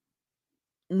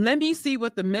 Let me see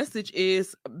what the message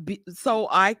is so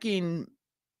I can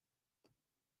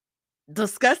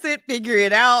discuss it, figure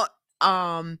it out,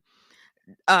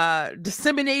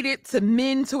 disseminate it to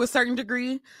men to a certain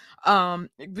degree.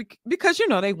 Because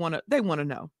they want to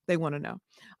know.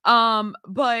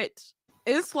 But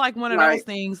it's like one of those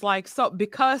things, like, so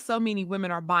because so many women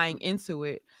are buying into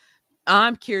it,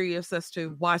 I'm curious as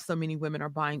to why so many women are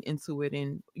buying into it,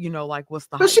 and like, what's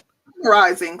the hype? She's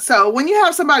polarizing. So when you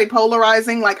have somebody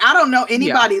polarizing, like, I don't know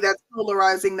anybody that's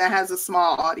polarizing that has a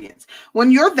small audience.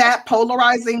 When you're that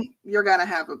polarizing, you're gonna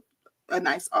have a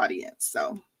nice audience.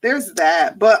 So there's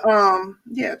that. But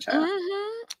yeah, child.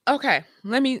 Mm-hmm. Okay,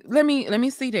 let me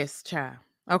see this, child.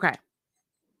 Okay,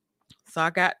 so I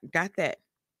got that.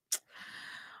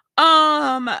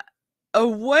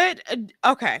 What?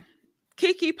 Okay.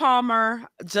 Keke Palmer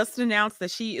just announced that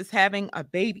she is having a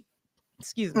baby,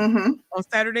 excuse me, on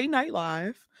Saturday Night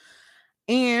Live.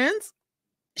 And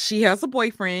she has a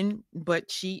boyfriend, but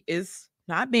she is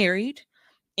not married.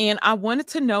 And I wanted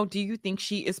to know, do you think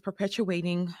she is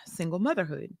perpetuating single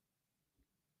motherhood?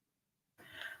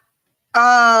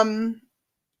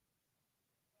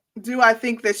 Do I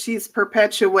think that she's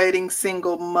perpetuating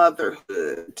single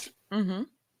motherhood? Mm-hmm.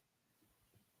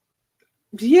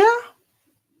 Yeah.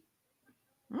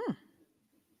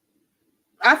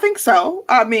 I think so.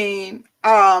 I mean,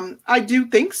 I do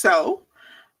think so.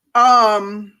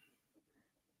 Do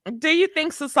you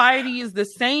think society is the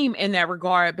same in that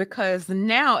regard? Because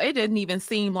now it doesn't even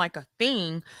seem like a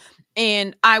thing.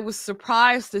 And I was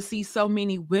surprised to see so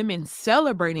many women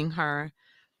celebrating her.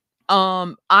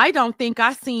 I don't think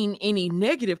I seen any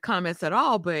negative comments at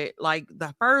all, but like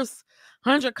the first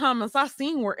 100 comments I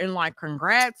seen were in like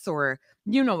congrats or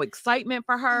excitement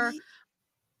for her.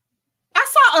 I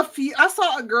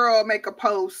saw a girl make a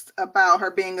post about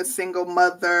her being a single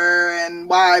mother and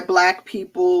why Black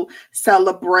people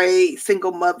celebrate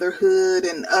single motherhood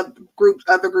and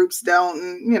other groups don't.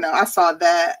 And, I saw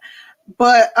that.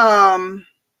 But I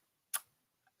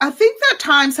think that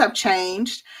times have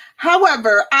changed.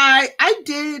 However, I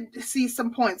did see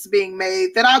some points being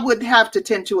made that I would have to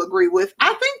tend to agree with.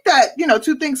 I think that,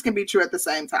 two things can be true at the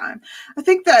same time. I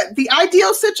think that the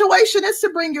ideal situation is to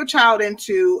bring your child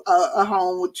into a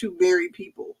home with two married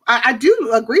people. I do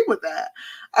agree with that.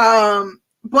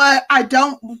 But I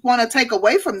don't want to take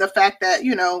away from the fact that,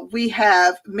 we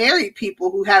have married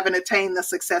people who haven't attained the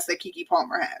success that Keke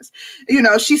Palmer has.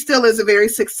 She still is a very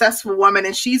successful woman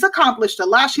and she's accomplished a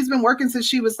lot. She's been working since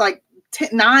she was like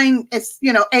 6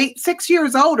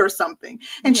 years old or something.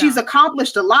 And she's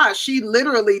accomplished a lot. She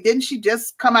literally, didn't she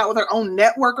just come out with her own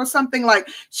network or something? Like,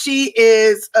 she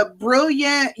is a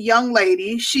brilliant young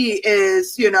lady. She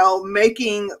is,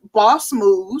 making boss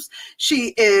moves.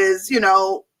 She is,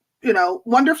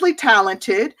 wonderfully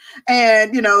talented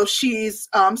and, she's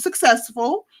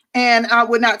successful. And I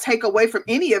would not take away from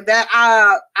any of that.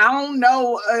 I don't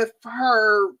know if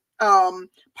her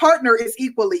partner is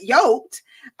equally yoked.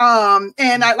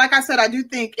 And like I said, I do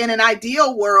think in an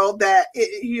ideal world that,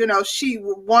 she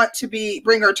would want to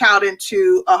bring her child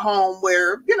into a home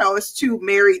where, it's two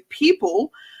married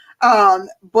people.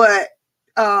 But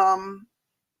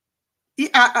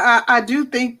I do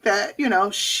think that,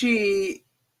 she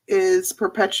is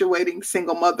perpetuating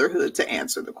single motherhood, to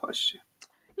answer the question.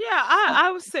 Yeah,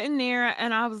 I was sitting there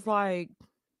and I was like,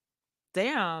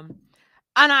 damn.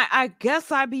 And I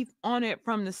guess I'd be on it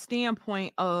from the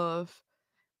standpoint of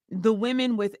the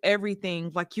women with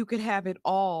everything. Like, you could have it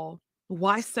all.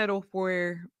 Why settle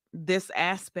for this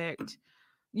aspect?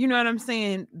 You know what I'm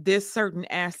saying? This certain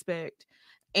aspect.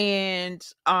 And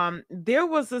there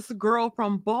was this girl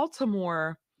from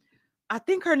Baltimore. I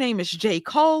think her name is J.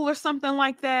 Cole or something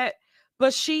like that.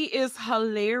 But she is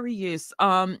hilarious.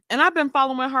 And I've been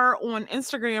following her on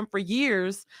Instagram for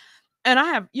years. And I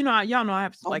have, y'all know I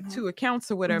have like 2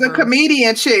 accounts or whatever. The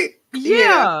comedian chick.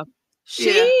 Yeah.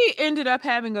 Yeah. She ended up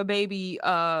having a baby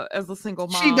as a single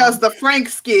She does mom. the Frank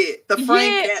skit. The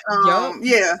Frank Yeah, yup.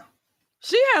 yeah.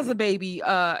 She has a baby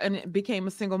and it became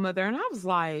a single mother, and I was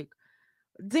like,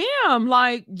 damn,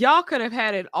 like y'all could have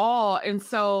had it all. And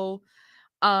so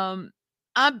um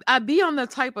I be on the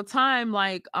type of time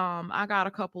like I got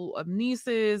a couple of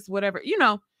nieces, whatever,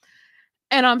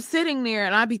 and I'm sitting there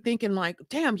and I be thinking like,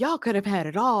 damn, y'all could have had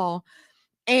it all.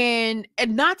 And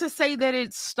not to say that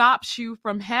it stops you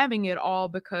from having it all,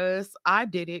 because I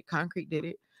did it, Concrete did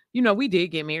it. We did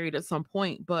get married at some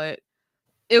point, but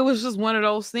it was just one of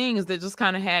those things that just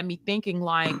kind of had me thinking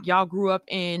like, y'all grew up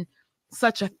in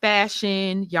such a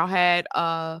fashion. Y'all had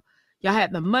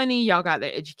the money, y'all got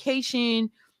the education,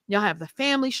 y'all have the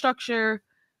family structure.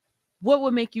 What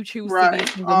would make you choose to be a Right.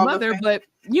 single All the mother? things. But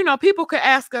people could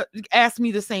ask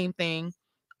me the same thing.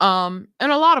 And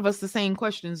a lot of us the same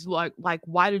questions, like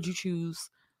why did you choose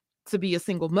to be a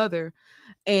single mother?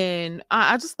 And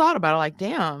I just thought about it like,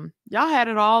 damn, y'all had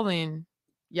it all and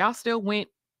y'all still went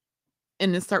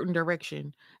in a certain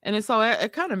direction. And so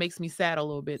it kind of makes me sad a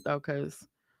little bit though, because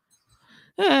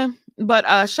yeah.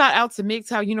 But shout out to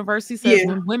MGTOW University says Yeah.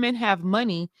 when women have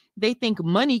money, they think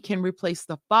money can replace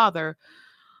the father.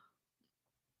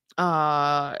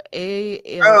 Oh,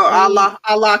 A Allah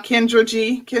Kendra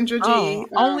G. Kendra Oh,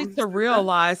 G. only to Said that.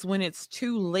 realize when it's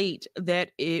too late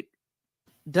that it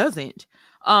doesn't.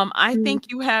 I Mm. think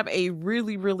you have a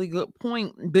really, really good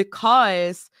point,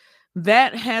 because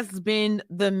that has been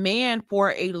the man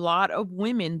for a lot of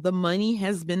women. The money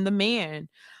has been the man.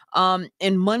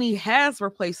 And money has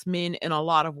replaced men in a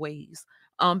lot of ways.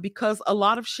 Because a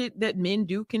lot of shit that men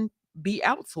do can be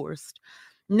outsourced.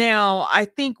 Now, I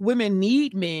think women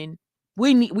need men.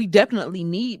 We definitely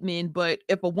need men, but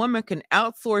if a woman can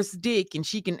outsource dick and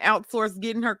she can outsource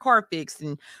getting her car fixed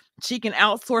and she can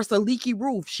outsource a leaky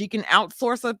roof, she can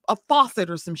outsource a faucet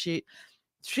or some shit,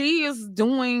 she is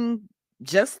doing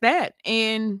just that.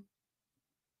 And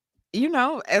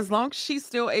as long as she's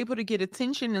still able to get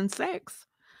attention and sex,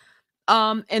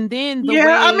 and then the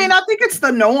Yeah, I mean, way, I think it's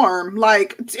the norm.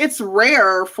 Like, it's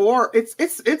rare for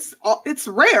it's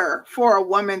rare for a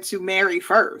woman to marry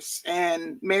first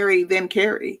and marry then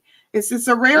carry. It's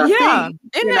a rare yeah, thing,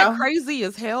 isn't you that know. crazy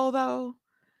as hell though,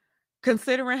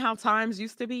 considering how times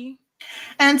used to be?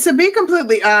 And to be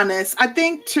completely honest, I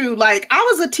think too, like, I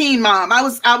was a teen mom. I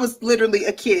was literally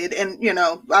a kid, and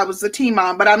I was a teen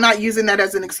mom, but I'm not using that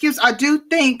as an excuse. I do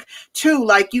think too,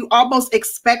 like, you almost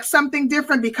expect something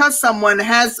different because someone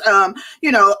has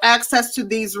access to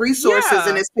these resources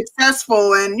and Yeah, is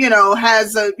successful, and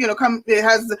has a come it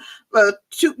has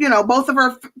two, both of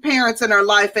her parents in her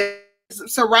life, and is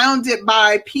surrounded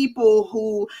by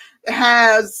people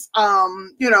has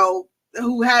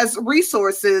who has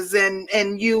resources,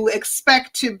 and you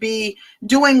expect to be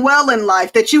doing well in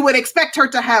life, that you would expect her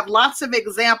to have lots of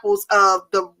examples of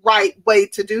the right way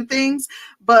to do things,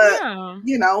 but yeah.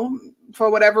 for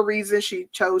whatever reason she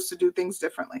chose to do things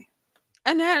differently.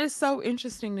 And that is so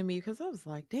interesting to me, because I was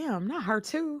like, damn, not her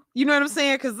too. You know what I'm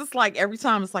saying? Because it's like every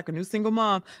time it's like a new single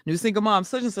mom,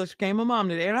 such and such became a mom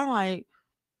today. And I'm like,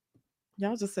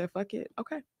 y'all just said fuck it.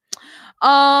 Okay.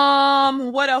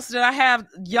 What else did I have?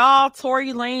 Y'all,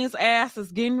 Tory Lane's ass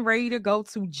is getting ready to go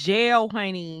to jail,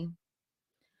 honey.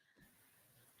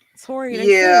 They said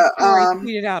Yeah. Tory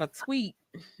tweeted out a tweet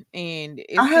and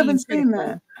it I haven't seemed seen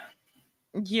that.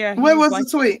 pitiful. Yeah, he What was was the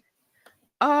like, tweet?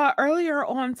 earlier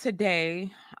on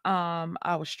today,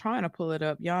 I was trying to pull it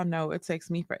up. Y'all know it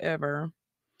takes me forever.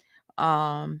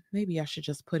 Maybe I should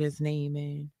just put his name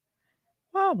in.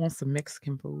 Well, I want some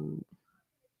Mexican food.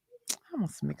 I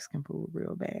want some Mexican food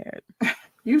real bad.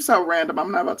 You so random.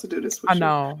 I'm not about to do this I with you.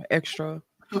 know, extra.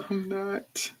 I'm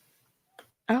not.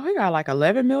 Oh, he got like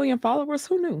 11 million followers.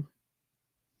 Who knew?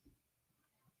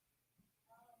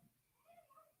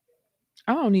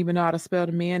 I don't even know how to spell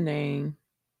the man name.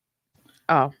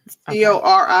 Oh, okay. Cori.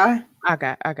 I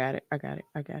got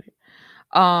it.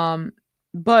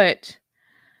 But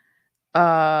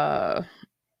uh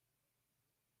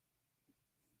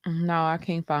no, I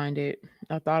can't find it.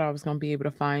 I thought I was gonna be able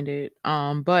to find it.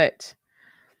 But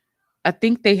I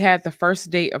think they had the first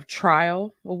date of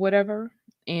trial or whatever.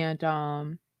 And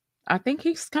I think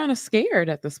he's kind of scared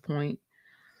at this point.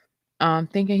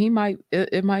 Thinking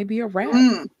it might be a wrap.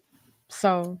 Mm.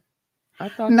 So I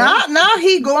thought that was Now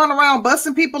he going around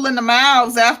busting people in the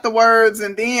mouths afterwards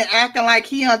and then acting like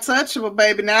he untouchable,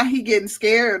 baby. Now he getting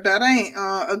scared. That ain't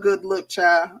a good look,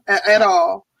 child, at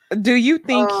all. do you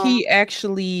think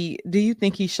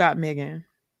Um, he shot Megan?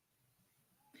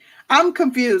 I'm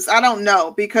confused. I don't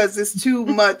know because it's too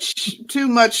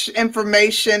much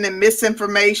information and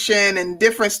misinformation and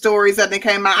different stories that they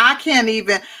came out. I can't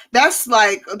even. That's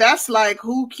like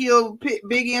who killed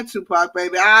Biggie and Tupac,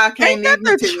 baby. I Ain't can't that even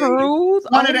the tell you. truth?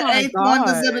 One Oh of the my eighth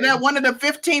wonders of God. that, one of the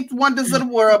 15th wonders of the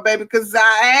world, baby. Because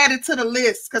I added to the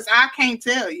list because I can't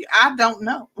tell you. I don't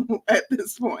know at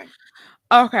this point.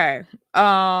 Okay.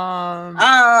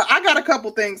 I got a couple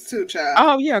things too, child.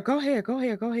 Oh yeah, go ahead,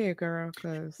 girl.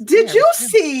 Cause Did yeah, you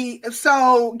see?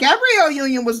 So Gabrielle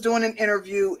Union was doing an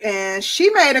interview and she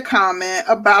made a comment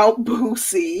about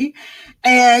Boosie.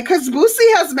 And because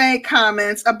Boosie has made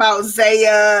comments about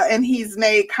Zaya and he's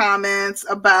made comments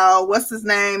about what's his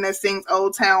name that sings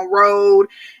Old Town Road.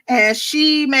 And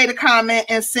she made a comment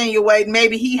insinuating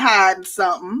maybe he hiding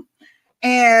something.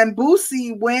 And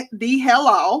Boosie went the hell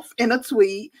off in a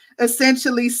tweet,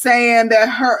 essentially saying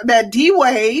that D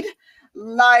Wade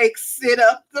like sit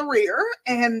up the rear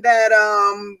and that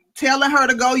telling her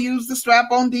to go use the strap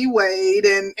on D Wade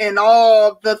and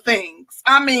all the things.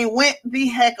 I mean, went the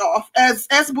heck off as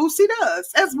Boosie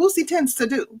does, as Boosie tends to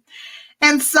do.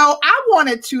 And so I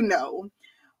wanted to know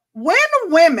when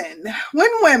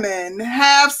women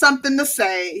have something to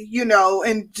say,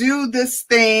 and do this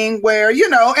thing where,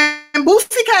 and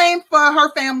Boosie came for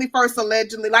her family first,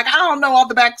 allegedly. Like, I don't know all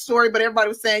the backstory, but everybody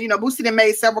was saying, Boosie then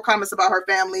made several comments about her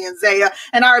family and Zaya.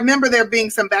 And I remember there being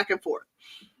some back and forth.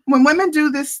 When women do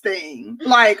this thing,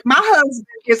 like my husband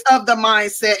is of the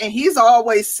mindset, and he's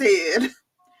always said,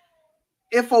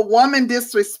 if a woman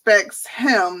disrespects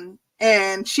him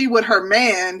and she with her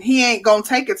man, he ain't gonna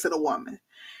take it to the woman.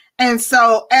 And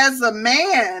so as a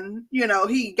man,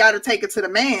 he got to take it to the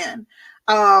man.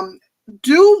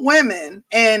 Do women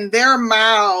and their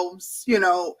mouths,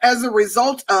 as a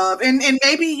result of, and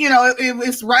maybe,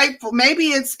 it's rightful, maybe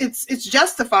it's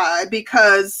justified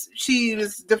because she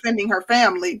was defending her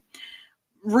family,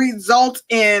 result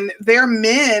in their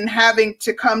men having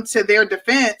to come to their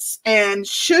defense? And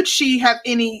should she have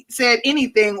said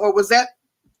anything, or was that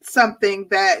something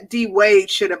that D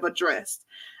Wade should have addressed?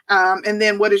 And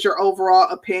then what is your overall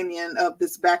opinion of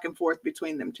this back and forth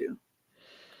between them two?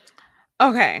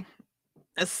 Okay.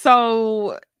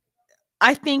 So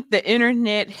I think the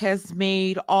internet has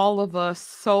made all of us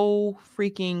so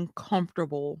freaking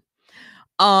comfortable.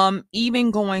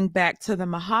 Even going back to the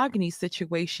Mahogany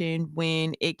situation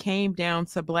when it came down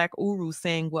to Black Uru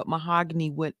saying what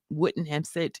Mahogany wouldn't have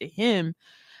said to him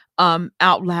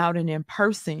out loud and in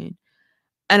person.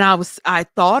 And I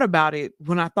thought about it.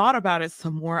 When I thought about it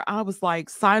some more, I was like,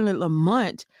 Silent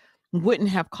Lamont wouldn't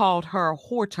have called her a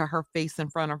whore to her face in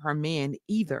front of her man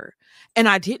either. And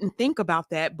I didn't think about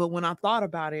that. But when I thought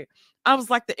about it, I was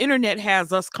like, the internet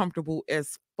has us comfortable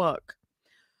as fuck.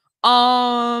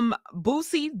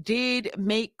 Boosie did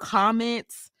make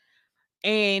comments,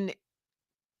 and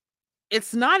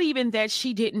it's not even that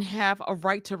she didn't have a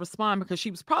right to respond because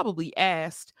she was probably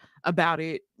asked about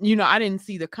it. I didn't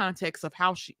see the context of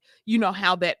how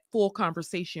how that full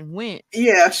conversation went.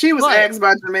 Yeah, she was But asked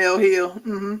by Jamel Hill.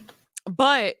 Mm-hmm.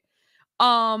 but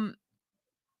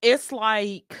it's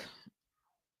like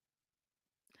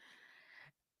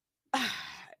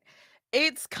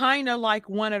it's kind of like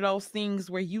one of those things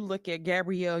where you look at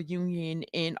Gabrielle Union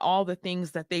and all the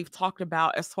things that they've talked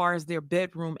about as far as their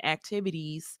bedroom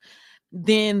activities,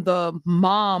 then the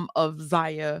mom of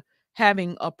Zaya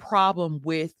having a problem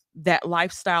with that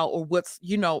lifestyle or what's,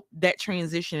 that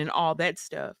transition and all that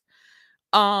stuff.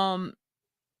 Um,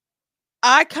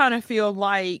 I kind of feel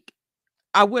like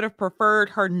I would have preferred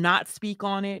her not speak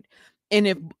on it. And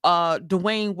if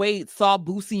Dwayne Wade saw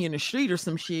Boosie in the street or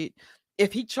some shit,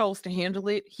 if he chose to handle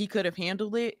it, he could have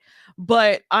handled it.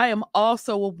 But I am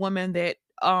also a woman that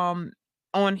on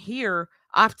here,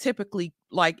 I've typically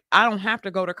like I don't have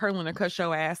to go to Curlin and cut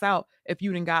your ass out if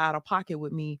you didn't got out of pocket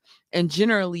with me. And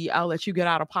generally I'll let you get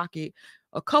out of pocket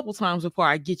a couple times before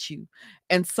I get you.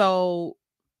 And so,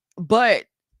 but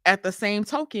at the same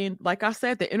token, like I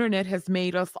said, the internet has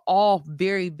made us all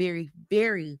very, very,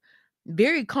 very,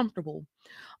 very comfortable.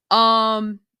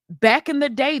 Back in the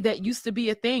day, that used to be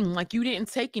a thing. Like you didn't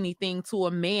take anything to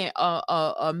a man,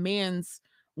 a man's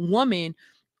woman,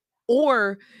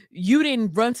 or you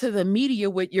didn't run to the media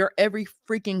with your every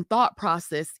freaking thought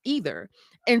process either.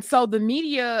 And so the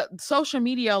media, social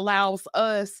media allows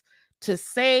us to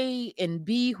say and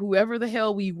be whoever the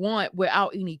hell we want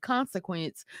without any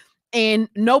consequence. And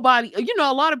nobody,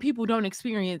 a lot of people don't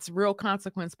experience real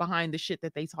consequence behind the shit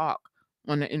that they talk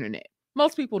on the internet.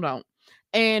 Most people don't.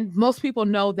 And most people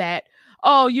know that,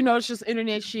 oh, it's just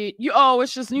internet shit.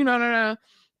 It's just, no.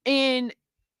 And,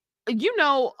 you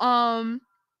know, um,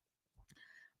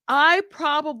 I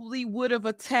probably would have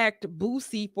attacked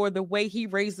Boosie for the way he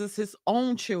raises his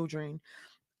own children.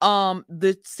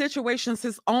 The situations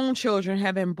his own children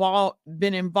have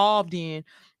been involved in.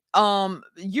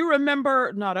 You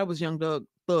remember? No, that was Young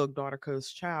Thug daughter, cause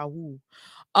child. Woo.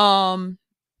 Um,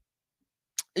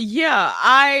 yeah,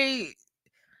 I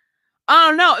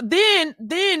don't know. Then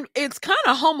it's kind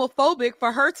of homophobic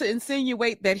for her to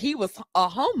insinuate that he was a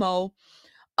homo.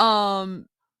 Um,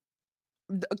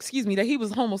 excuse me, that he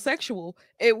was homosexual.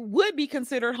 It would be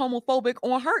considered homophobic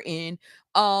on her end.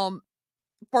 Um,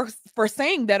 for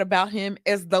saying that about him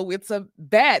as though it's a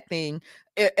bad thing.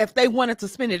 If they wanted to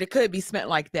spin it, it could be spent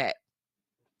like that.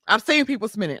 I've seen people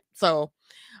spin it. So,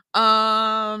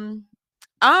 I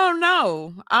don't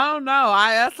know. I don't know.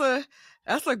 I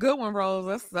that's a good one,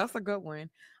 Rose. That's a good one.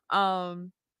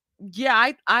 Um,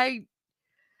 yeah,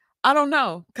 I don't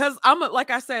know, cause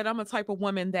like I said, I'm a type of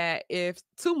woman that if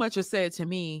too much is said to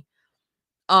me,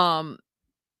 um,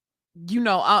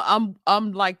 I'm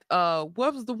like what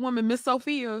was the woman, Miss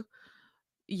Sophia?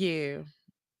 Yeah,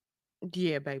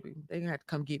 yeah, baby, they had to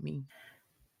come get me.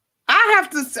 I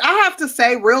have to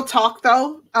say, real talk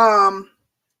though.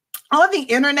 On the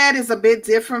internet is a bit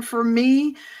different for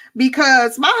me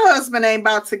because my husband ain't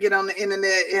about to get on the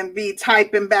internet and be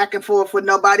typing back and forth with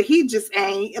nobody. He just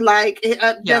ain't like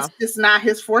Yeah, that's just not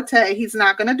his forte. He's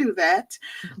not going to do that.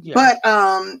 yeah, But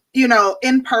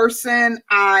in person,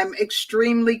 I'm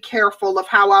extremely careful of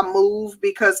how I move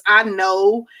because I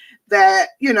know that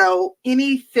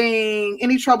any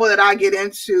trouble that I get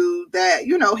into, that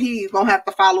he's gonna have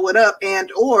to follow it up,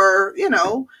 and or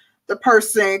the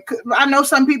person. I know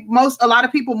some people, a lot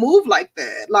of people move like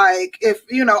that. Like if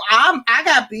I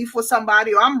got beef with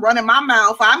somebody, or I'm running my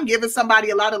mouth, I'm giving somebody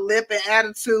a lot of lip and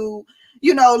attitude.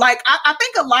 Like I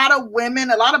think a lot of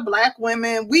women, a lot of Black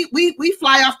women, we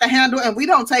fly off the handle and we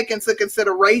don't take into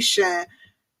consideration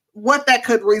what that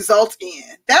could result in.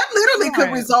 That literally could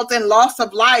right, result in loss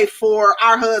of life for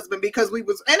our husband because we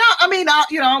was, and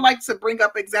I like to bring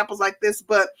up examples like this,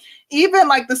 but even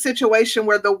like the situation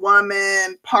where the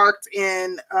woman parked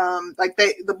in,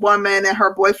 the woman and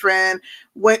her boyfriend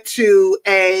went to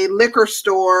a liquor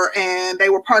store and they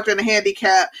were parked in a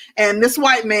handicap, and this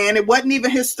white man, it wasn't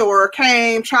even his store,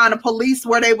 came trying to police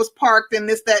where they was parked and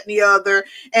this, that, and the other,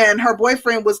 and her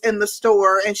boyfriend was in the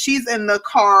store and she's in the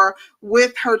car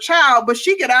with her child, but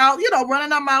she get out,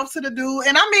 running her mouth to the dude.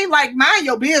 And I mean, like, mind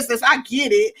your business. I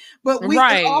get it. But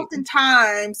right.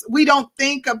 oftentimes we don't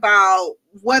think about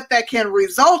what that can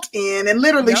result in. And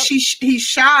literally Yep, he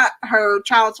shot her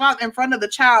child's father in front of the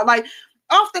child. Like,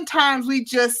 oftentimes we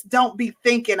just don't be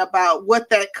thinking about what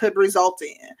that could result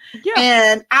in. yeah,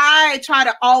 And I try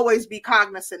to always be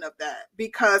cognizant of that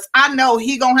because I know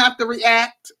he gonna have to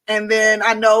react, and then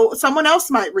I know someone else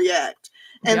might react.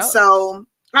 And yep. so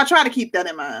I try to keep that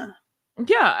in mind.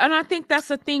 Yeah, and I think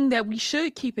that's a thing that we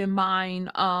should keep in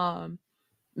mind.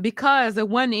 Because it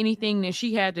wasn't anything that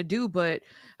she had to do, but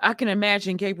I can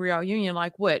imagine Gabrielle Union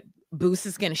like, what, Boost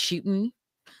is gonna shoot me?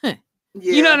 Huh.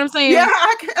 You know Yeah. what I'm Yeah, saying?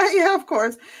 yeah, of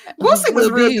course. Boosie was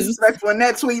Little real Boost. disrespectful in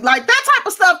that tweet. Like that type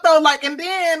of stuff though, like, and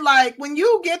then like when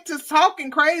you get to talking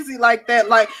crazy like that,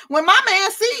 like when my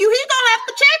man see you, he gonna have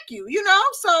to check you,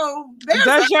 So there's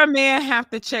Does that. your man have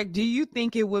to check? Do you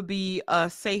think it would be a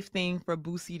safe thing for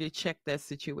Boosie to check that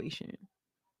situation?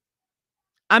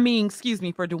 I mean, excuse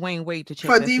me, for Dwayne Wade to check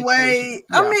For that D situation. Wade,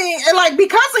 I Yeah. mean, and like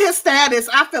because of his status,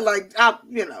 I feel like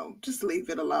just leave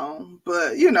it alone.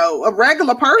 But a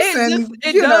regular person,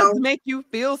 It does make you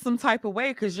feel some type of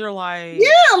way because you're like,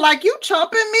 yeah, like you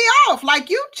chopping me off, like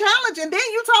you challenging. Then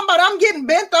you talking about I'm getting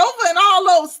bent over and all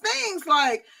those things.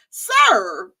 Like,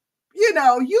 sir,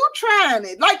 you trying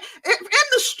it. Like if in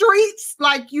the streets,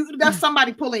 like that's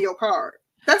somebody pulling your card.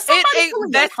 That's somebody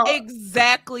pulling your that's card.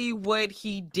 exactly what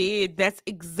he did. That's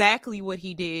exactly what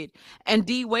he did. And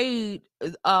D Wade,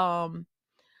 I'm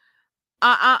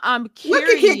Look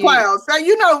at Kid curious. Clouds.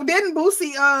 So, didn't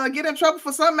Boosie get in trouble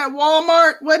for something at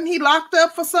Walmart? Wasn't he locked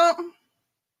up for something?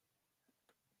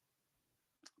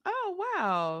 Oh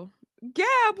wow,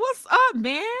 Gab, what's up,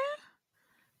 man?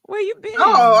 Where you Oh,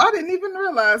 been? I didn't even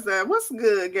realize that. What's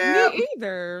good, Gab? Me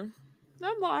either.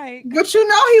 I'm like, But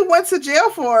he went to jail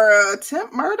for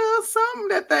attempt murder or something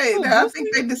oh, that I think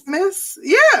Boosie. they dismissed.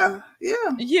 Yeah, yeah.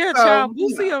 Yeah, So child,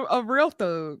 Boosie a real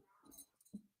thug.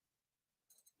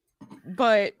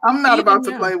 But I'm not even about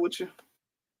to now, play with you.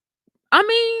 I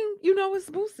mean, it's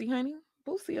Boosie, honey.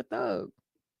 Boosie a thug.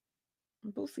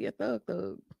 Boosie a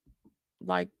thug.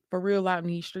 Like for real out in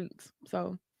these streets.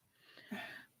 So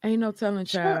Ain't no telling,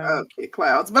 child. Okay,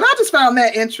 clouds. But I just found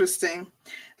that interesting.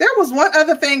 There was one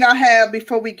other thing I have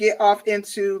before we get off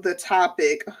into the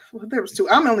topic. Well, there was two.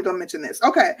 I'm only going to mention this.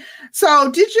 Okay.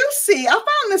 So did you see, I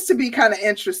found this to be kind of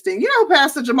interesting. You know who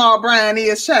Pastor Jamal Bryant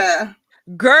is, Chad?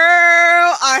 Girl,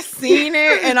 I seen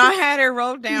it and I had it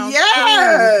wrote down.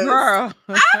 Yes. Too, girl.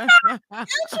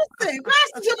 Interesting.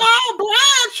 Pastor Jamal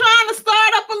Bryant trying to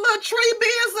start up a little tree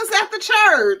business at the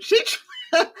church.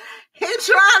 He's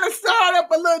trying to start up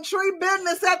a little tree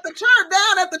business at the church,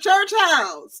 down at the church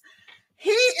house. He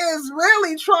is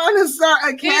really trying to start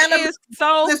a cannabis. It is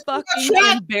so fucking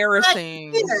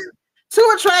embarrassing.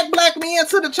 To attract black men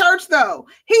to the church, though.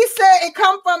 He said it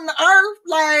come from the earth.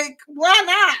 Like, why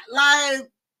not? Like,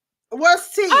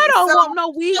 what's tea? I don't want no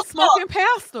weed smoking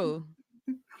pastor.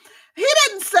 He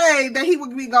didn't say that he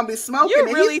would be gonna be smoking You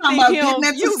it. really He's talking about getting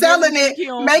into selling it,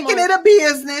 making it a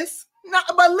business. No,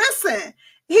 but listen,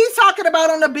 he's talking about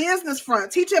on the business front,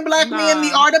 teaching black men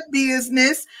the art of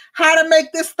business, how to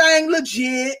make this thing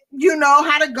legit, you know,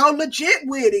 how to go legit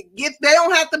with it. They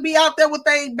don't have to be out there with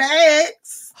their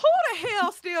bags. Who the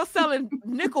hell still selling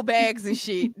nickel bags and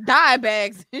shit, dye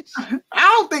bags and shit? I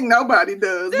don't think nobody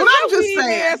does, but I'm just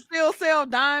saying. Still sell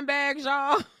dime bags,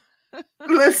 y'all.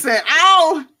 Listen,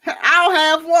 I'll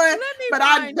have one, but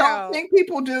I don't think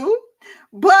people do.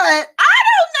 But I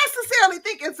don't necessarily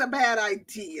think it's a bad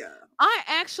idea. I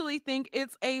actually think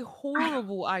it's a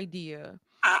horrible idea.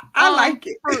 I like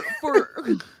it.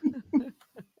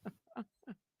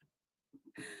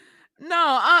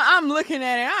 No, I'm looking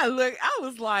at it. I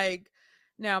was like,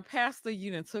 now, Pastor,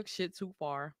 you done took shit too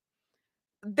far.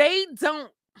 They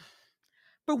don't.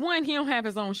 For one, he don't have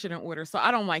his own shit in order, so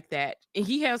I don't like that. And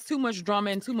he has too much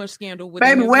drama and too much scandal with.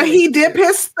 Baby, where he dip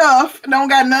his stuff don't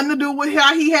got nothing to do with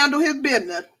how he handle his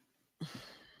business.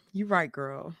 You right,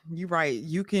 girl. You right.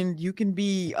 You can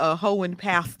be a hoeing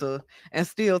pastor and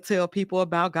still tell people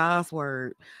about God's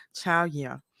word. Child,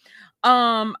 yeah.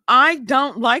 I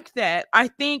don't like that. I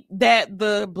think that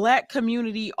the black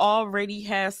community already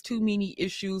has too many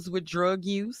issues with drug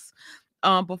use.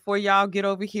 Before y'all get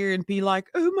over here and be like,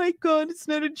 oh my God, it's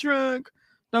not a drug.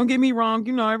 Don't get me wrong,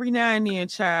 you know, every now and then,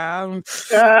 child.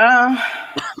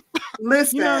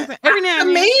 Listen, you know every now and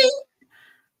then. Me,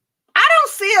 I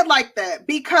don't see it like that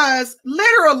because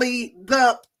literally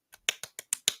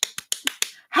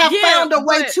have found a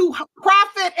way to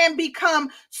profit and become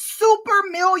super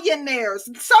millionaires.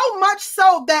 So much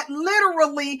so that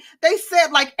literally they said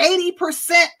like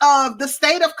 80% of the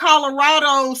state of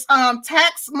Colorado's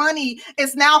tax money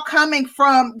is now coming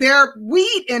from their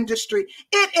weed industry.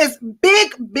 It is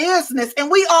big business, and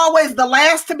we always the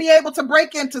last to be able to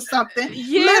break into something.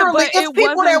 Yeah, literally, it's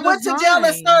people that went to jail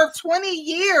and served 20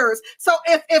 years. So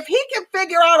if he can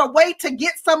figure out a way to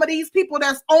get some of these people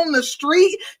that's on the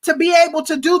street to be able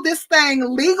to do this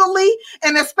thing legally,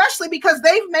 and especially because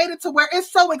they've made it to where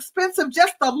it's so expensive,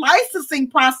 just the licensing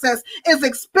process is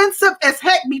expensive as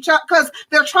heck because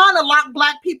they're trying to lock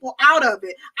black people out of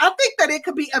it. I think that it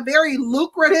could be a very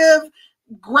lucrative,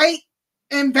 great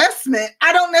investment.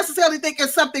 I don't necessarily think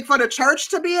it's something for the church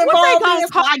to be involved in.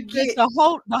 So I get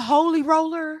the holy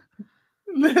roller.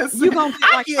 Listen, you gonna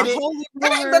get like get a it. holy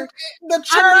roller. The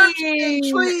church and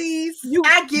trees.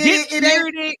 I get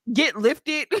it. Get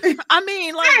lifted. I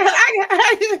mean, like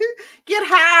I get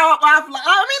high off.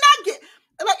 I get.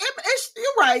 Like you're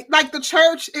right. Like the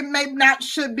church, it may not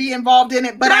should be involved in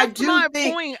it, but that's I do my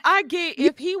think. Point. I get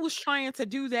if he was trying to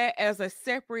do that as a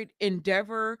separate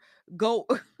endeavor. Go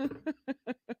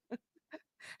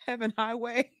Heaven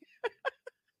Highway.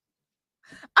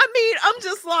 I mean, I'm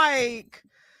just like.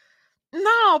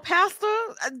 No, Pastor,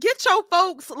 get your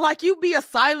folks like you be a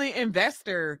silent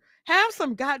investor. Have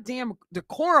some goddamn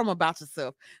decorum about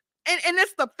yourself. And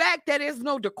it's the fact that there's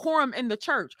no decorum in the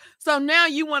church. So now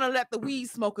you want to let the weed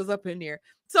smokers up in there.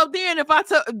 So then if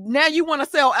now you want to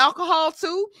sell alcohol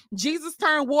too, Jesus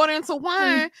turned water into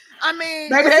wine. I mean,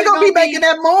 they're going to be making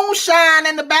that moonshine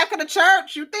in the back of the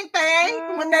church. You think they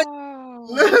ain't? When they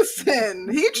listen,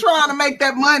 he trying to make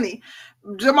that money.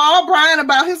 Jamal Bryant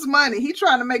about his money. He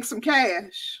trying to make some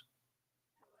cash.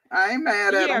 I ain't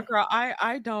mad at him. Yeah, girl.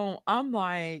 I don't. I'm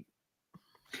like,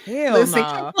 hell listen,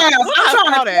 nah. I'm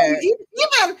trying to tell you,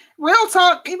 even real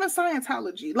talk, even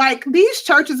Scientology. Like these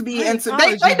churches be into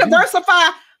they diversify.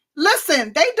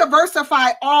 Listen, they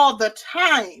diversify all the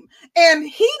time. And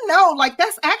he know, like,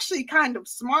 that's actually kind of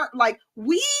smart. Like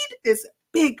weed is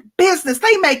big business.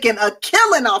 They making a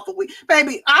killing off of weed.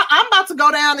 Baby, I'm about to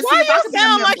go down and see if I can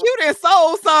sound like you done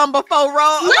sold some before,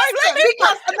 Rose. Listen,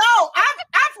 because no,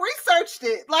 I've researched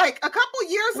it like a couple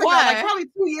years ago, like probably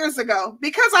 2 years ago,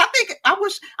 because I think I'm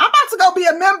about to go be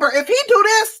a member. If he do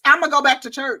this, I'm gonna go back to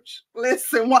church.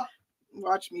 Listen,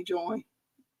 watch me join.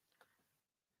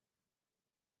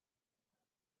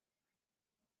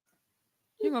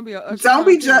 You're gonna be a usher.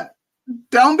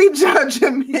 Don't be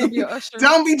judging me.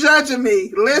 Don't be judging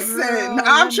me. Listen, girl,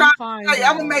 I'm trying.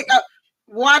 I'm gonna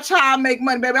watch how I make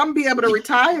money, baby. I'm gonna be able to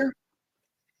retire.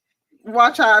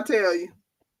 Watch how I tell you.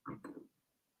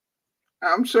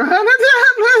 I'm trying to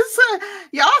listen.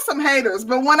 Y'all some haters,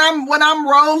 but when I'm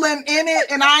rolling in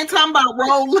it, and I ain't talking about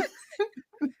rolling.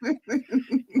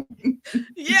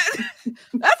 Yeah,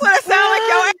 that's what it sounds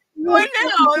like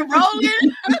y'all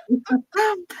rolling.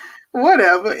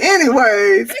 Whatever.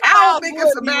 Anyways, I don't think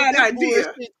it's a bad idea.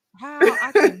 How?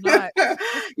 I cannot.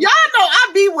 Y'all know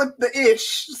I be with the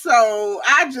ish, so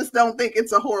I just don't think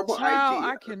it's a horrible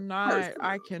idea.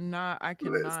 I cannot.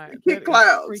 Kick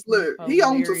clouds. Look, he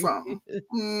owns to something.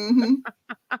 Mm-hmm.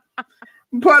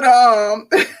 But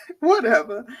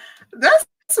whatever. That's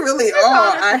really all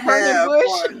I have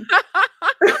on.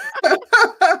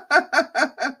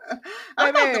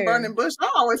 I thought the burning bush. I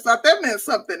always thought that meant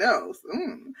something else.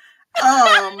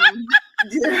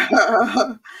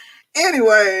 Yeah.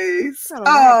 Anyways,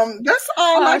 that's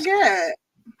all I got.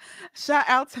 Shout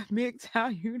out to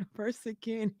MGTOW Universe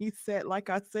again. He said, like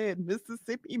I said,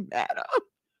 Mississippi Madam.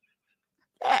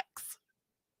 Facts.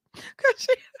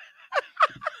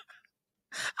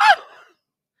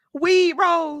 Weed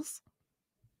Rose.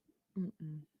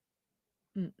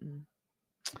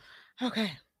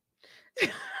 Okay.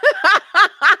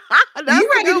 That's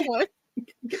a good one.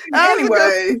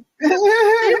 Anyway,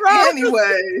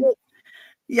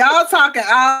 y'all talking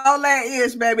all that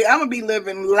ish, baby. I'm gonna be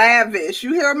living lavish.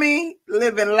 You hear me?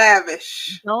 Living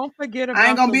lavish. Don't forget about. I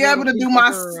ain't gonna be able to do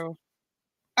my.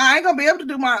 I ain't gonna be able to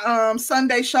do my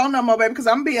Sunday show no more, baby, because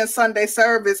I'm being Sunday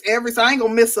service so I ain't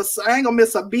gonna miss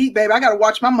a beat, baby. I gotta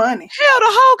watch my money. Hell, the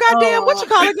whole goddamn what you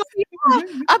call it?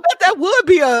 I bet that would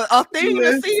be a thing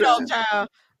to see, though, child.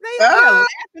 They are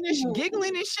laughing and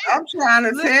giggling and shit. I'm trying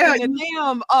to tell you.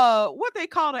 Damn, what they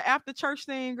call the after church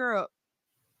thing, girl?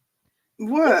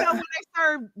 What? You know when they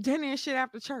serve dinner and shit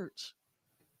after church?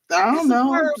 I don't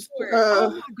know.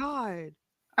 Oh my god.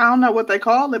 I don't know what they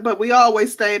call it, but we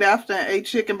always stayed after and ate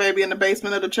chicken, baby, in the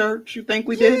basement of the church. You think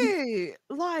we did? Yeah,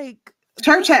 like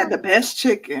church had the best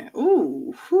chicken.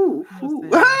 Ooh,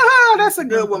 that's a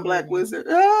good one, Black Wizard.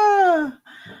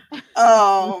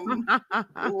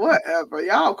 Whatever.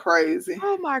 Y'all crazy.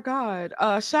 Oh my God.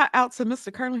 Shout out to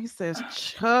Mr. Colonel. He says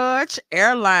Church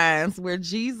Airlines, where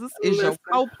Jesus is your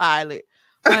co-pilot.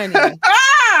 Honey.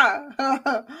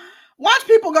 Watch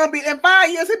people gonna be in 5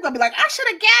 years. People gonna be like, I should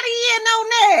have got in on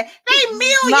that. They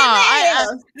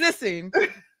millionaires. Listen.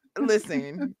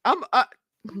 Listen.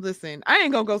 I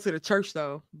ain't gonna go to the church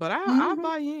though, but I'll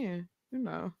buy in. You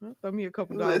know, throw me a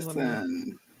couple dollars on that.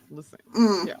 Listen.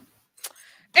 Yeah.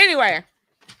 Anyway,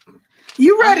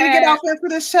 you ready to get off into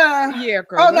this show? Yeah,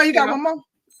 girl. Oh no, you got one more.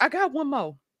 I got one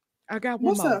more.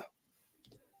 What's up?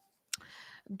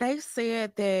 They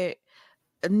said that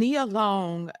Nia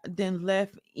Long then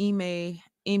left Emi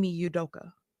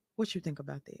Udoka. What you think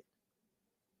about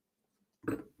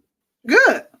that?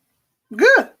 Good.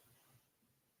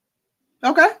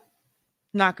 Okay.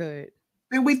 Not good.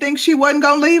 Did we think she wasn't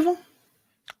gonna leave him?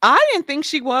 I didn't think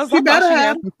she was. I thought she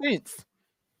had some sense.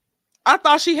 I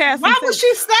thought she had some Why sense. would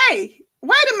she stay?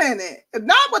 Wait a minute.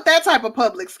 Not with that type of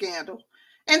public scandal.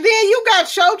 And then you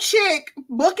got your chick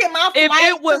booking my flight. If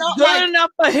it was good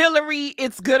enough for Hillary,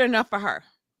 it's good enough for her.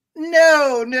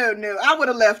 No. I would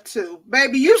have left too.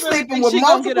 Baby, you sleeping with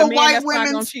multiple white women.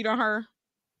 Not gonna cheat on her.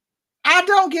 I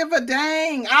don't give a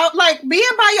dang. Like being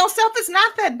by yourself is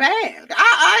not that bad.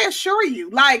 I assure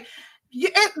you. Like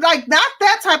not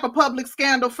that type of public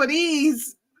scandal for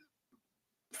these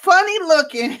funny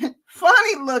looking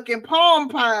Palm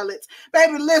Pilots.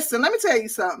 Baby, listen, let me tell you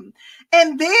something.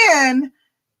 And then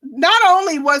not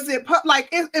only was it like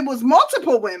it was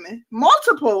multiple women,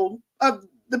 multiple of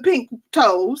the pink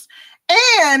toes,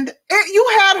 and you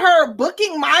had her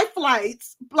booking my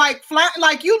flights, like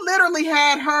you literally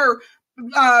had her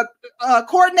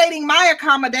coordinating my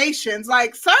accommodations,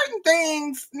 like certain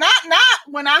things, not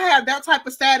when I have that type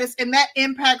of status and that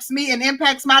impacts me and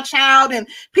impacts my child and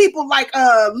people like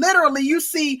literally you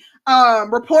see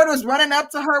reporters running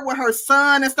up to her with her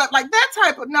son and stuff like that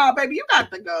type of, no, baby, you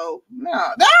got to go. No, I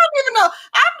don't even know.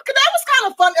 That was kind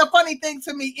of a funny thing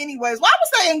to me anyways. Why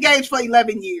was they engaged for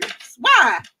 11 years?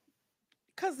 Why?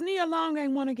 Cause Nia Long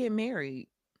ain't want to get married.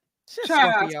 She's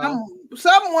Child, Scorpio.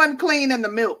 someone clean in the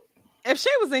milk. If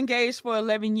she was engaged for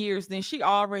 11 years, then she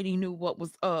already knew what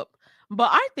was up.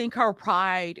 But I think her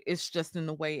pride is just in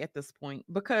the way at this point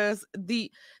because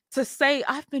the to say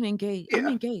I've been engaged, Yeah.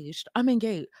 I'm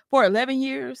engaged for 11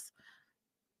 years.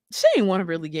 She didn't want to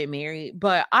really get married,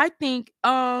 but I think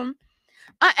I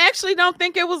actually don't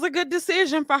think it was a good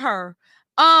decision for her.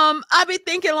 I be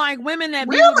thinking like women that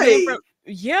be with men for Really?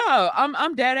 yeah,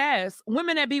 I'm dead ass.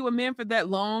 Women that be with men for that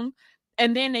long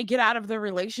and then they get out of the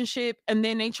relationship and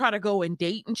then they try to go and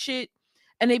date and shit.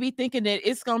 And they be thinking that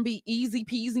it's gonna be easy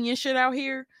peasy and shit out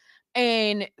here.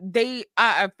 And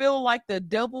I feel like the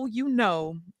devil you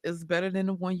know is better than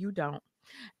the one you don't.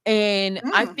 And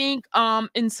I Mm. think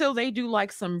until they do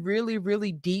like some really,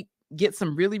 really deep get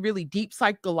some really, really deep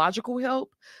psychological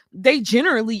help, they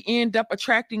generally end up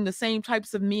attracting the same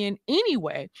types of men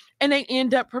anyway. And they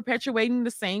end up perpetuating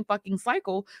the same fucking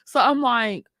cycle. So I'm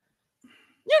like,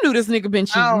 you knew this nigga been I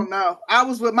cheating. don't know. I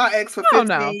was with my ex for I don't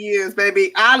 15 know. years,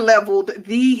 baby. I leveled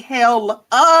the hell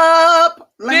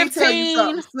up. Let me tell you 15.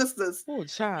 something, sisters. Oh,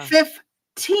 child.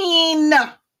 15.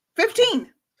 15.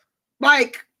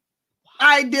 Like,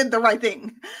 I did the right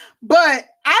thing. But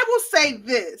I will say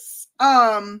this.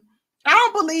 I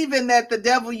don't believe in that the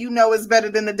devil you know is better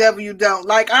than the devil you don't.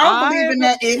 Like, I don't believe in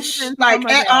that ish, like,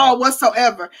 at all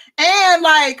whatsoever. And,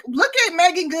 like, look at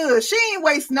Megan Good. She ain't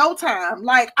waste no time.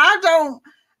 Like,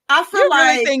 I feel You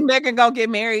really like think Megan gonna get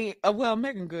married? Well,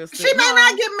 Megan Good said she may no.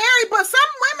 not get married, but some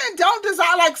women don't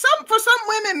desire, like, for some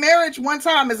women, marriage one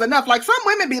time is enough. Like, some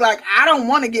women be like, I don't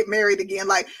want to get married again.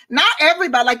 Like, not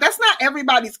everybody, like, that's not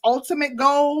everybody's ultimate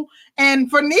goal. And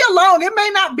for Nia Long, it may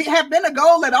not have been a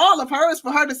goal at all of hers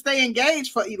for her to stay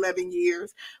engaged for 11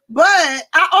 years. But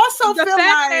I also feel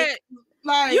like,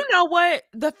 you know what?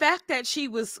 The fact that she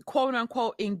was quote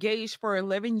unquote engaged for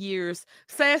 11 years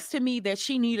says to me that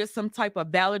she needed some type of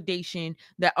validation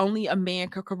that only a man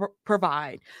could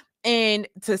provide. And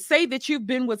to say that you've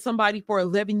been with somebody for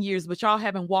 11 years, but y'all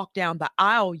haven't walked down the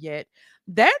aisle yet,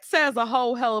 that says a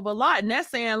whole hell of a lot. And that's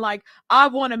saying, like, I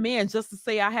want a man just to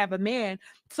say I have a man.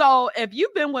 So if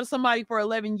you've been with somebody for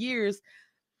 11 years,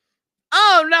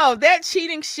 oh no, that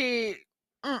cheating shit.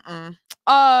 Shout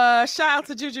out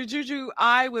to Juju. Juju,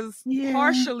 I was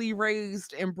partially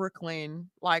raised in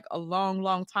Brooklyn, like a long,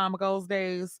 long time ago those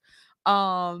days.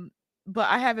 But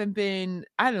I haven't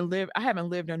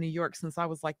lived in New York since I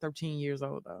was like 13 years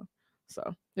old though.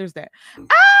 So there's that.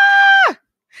 Ah!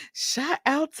 Shout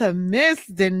out to Miss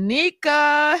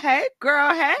Danica. Hey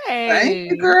girl, hey.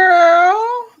 Thank you, girl.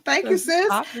 Thank you, sis.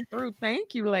 Through.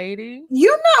 Thank you, lady.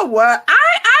 You know what? I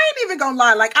ain't even gonna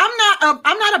lie. Like, I'm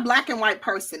not a black and white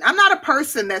person. I'm not a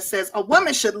person that says a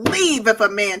woman should leave if a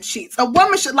man cheats. A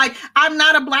woman should, like, I'm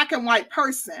not a black and white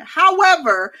person.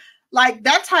 However, like,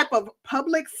 that type of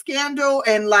public scandal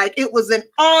and, like, it was an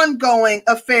ongoing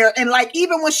affair. And, like,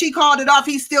 even when she called it off,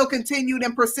 he still continued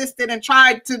and persisted and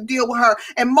tried to deal with her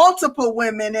and multiple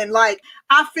women. And, like,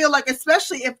 I feel like,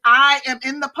 especially if I am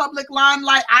in the public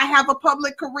limelight, I have a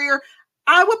public career,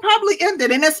 I would probably end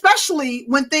it. And especially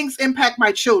when things impact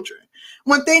my children.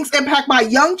 When things impact my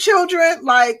young children,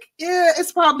 like, yeah,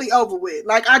 it's probably over with.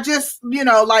 Like, I just,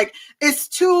 like, it's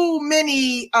too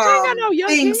many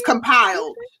things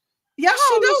compiled. Yes,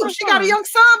 she do. She got a young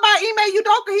son by Ime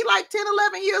Udoka. He like 10,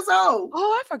 11 years old.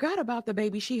 Oh, I forgot about the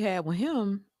baby she had with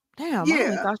him. Damn, I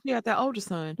only thought she had that older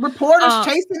son. Reporters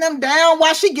chasing them down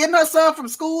while she getting her son from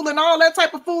school and all that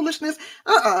type of foolishness.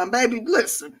 Baby,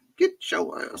 listen. Get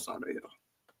your ass out of here.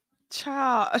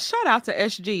 Child, shout out to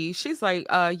SG. She's like,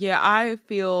 yeah, I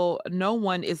feel no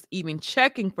one is even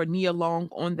checking for Nia Long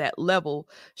on that level.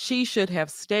 She should have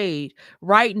stayed.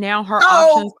 Right now, her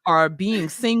options are being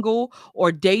single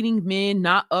or dating men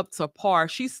not up to par.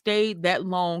 She stayed that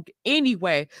long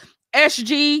anyway.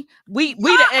 SG, we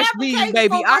the SG,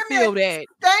 baby. I feel that.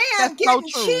 Damn, getting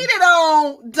cheated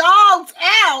on, dogs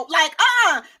out. Like,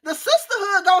 the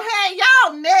sisterhood gonna have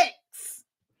y'all next.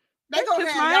 They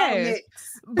gonna have y'all next.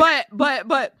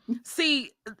 But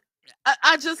see,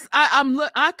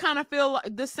 I kind of feel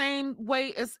like the same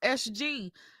way as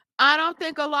SG. I don't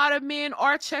think a lot of men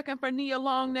are checking for Nia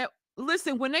Long. That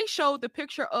listen, when they showed the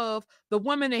picture of the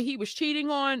woman that he was cheating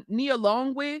on Nia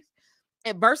Long with,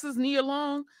 and versus Nia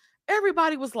Long,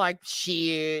 everybody was like,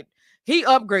 shit. He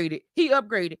upgraded.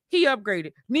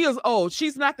 Nia's old.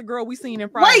 She's not the girl we seen in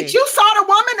Friday. Wait, you saw the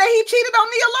woman that he cheated on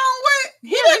Nia Long with?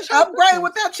 He didn't upgrade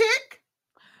with that chick?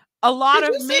 A lot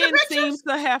of men seem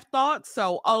to have thought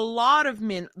so. A lot of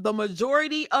men, the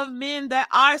majority of men that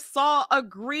I saw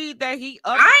agreed that he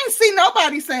upgraded. I ain't see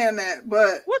nobody saying that,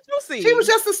 but what you see? She was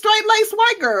just a straight-laced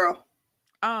white girl.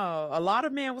 Oh, a lot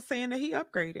of men were saying that he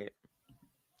upgraded.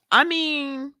 I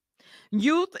mean,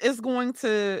 youth is going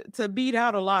to beat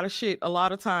out a lot of shit a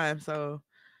lot of times. So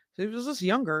he was just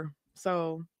younger.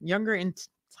 So younger and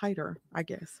tighter, I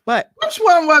guess. But Which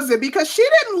one was it? Because she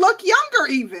didn't look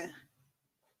younger even.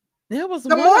 there was The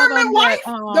one of them Mormon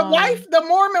that wife, the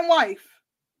Mormon wife.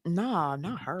 nah,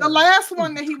 not her. The last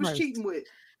one that Jesus he was Christ. cheating with.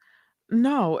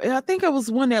 No, I think it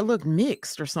was one that looked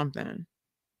mixed or something.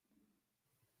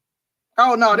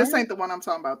 Oh no, this Right? ain't the one I'm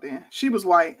talking about then. She was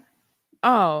white.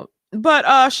 Oh,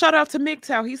 but shout out to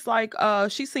MGTOW. He's like,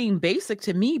 she seemed basic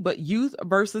to me, but youth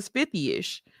versus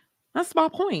 50-ish. That's my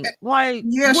point. Like,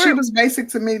 Yeah, she we're was basic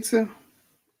to me too.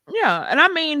 yeah, and I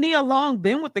mean Nia Long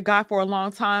been with the guy for a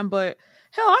long time, but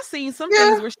hell, I seen some Yeah,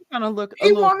 things where she kind of look a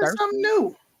he little wanted something thirsty.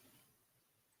 new.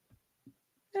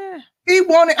 Yeah. He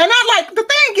wanted, and I like the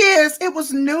thing is, it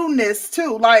was newness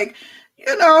too. Like, he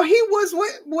was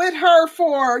with her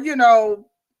for, oh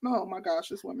my gosh,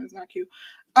 this woman is not cute.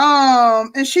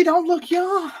 And she don't look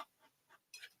young.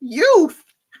 Youth.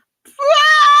 This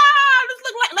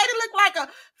lady look like a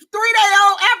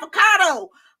 3-day-old avocado.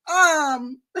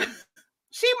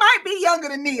 She might be younger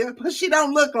than Nia, but she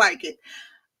don't look like it.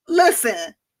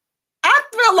 Listen, I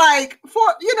feel like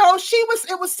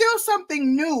it was still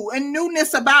something new and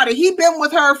newness about it. He been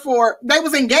with her they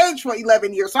was engaged for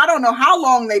 11 years. So I don't know how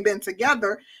long they've been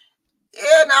together. He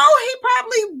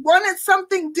probably wanted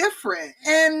something different.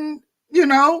 And,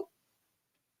 yeah.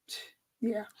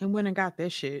 He went and got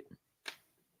that shit.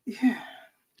 Yeah.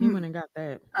 He went and got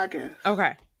that. I guess.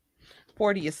 Okay.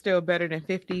 40 is still better than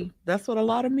 50. That's what a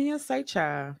lot of men say,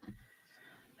 child.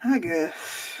 I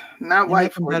guess. Not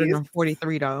white 40. Better than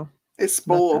 43 though. It's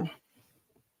spoiled.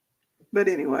 But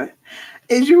anyway,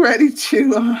 is you ready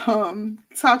to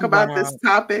talk about this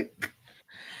topic?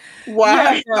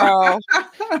 Why? Yeah,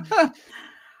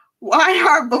 Why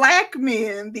are Black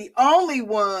men the only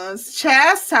ones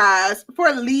chastised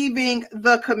for leaving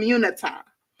the community?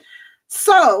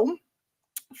 So,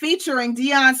 featuring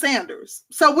Deion Sanders.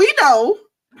 So we know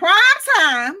prime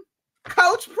time,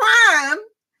 Coach Prime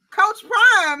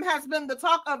has been the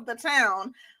talk of the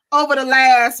town over the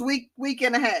last week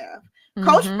and a half.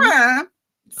 Coach Prime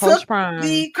took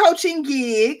the coaching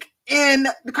gig in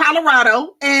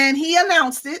Colorado, and he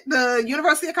announced it, the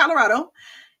University of Colorado.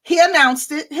 He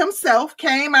announced it himself,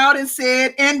 came out and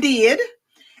said, and did.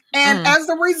 And as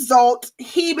a result,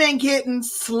 he been getting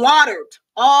slaughtered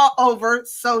all over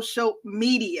social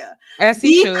media.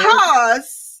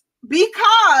 Because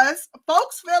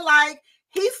folks feel like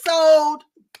he sold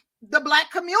the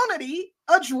Black community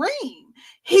a dream.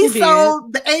 He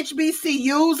sold the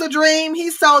HBCUs a dream. He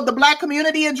sold the Black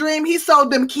community a dream. He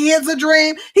sold them kids a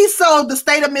dream. He sold the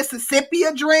state of Mississippi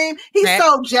a dream. He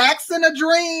sold Jackson a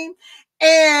dream.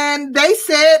 And they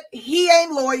said he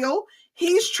ain't loyal.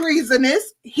 He's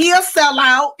treasonous. He a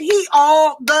sellout. He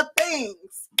all the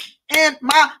things. And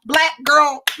my Black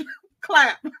girl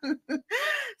clap.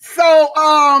 So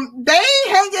they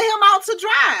hanging him out to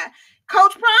dry.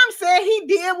 Coach Prime said he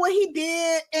did what he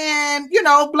did. And,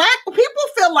 Black people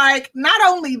feel like not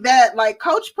only that, like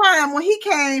Coach Prime, when he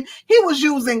came, he was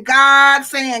using God,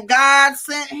 saying God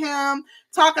sent him,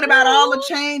 talking about all the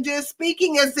changes,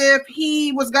 speaking as if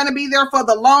he was going to be there for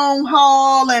the long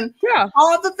haul and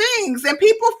all the things. And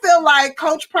people feel like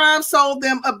Coach Prime sold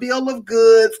them a bill of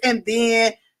goods and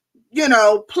then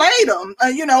played them,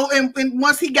 and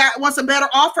once a better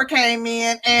offer came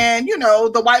in, and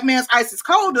the white man's ice is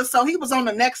colder, so he was on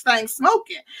the next thing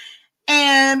smoking.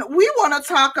 And we want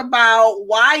to talk about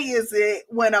why is it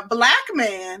when a black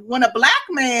man, when the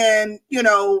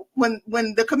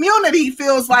community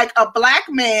feels like a Black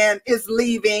man is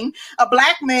leaving, a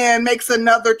Black man makes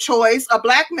another choice, a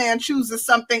Black man chooses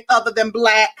something other than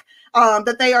Black,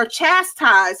 that they are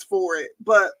chastised for it.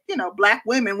 But Black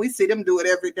women, we see them do it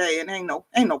every day, and ain't no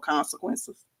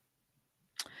consequences.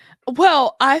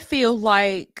 Well, I feel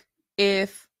like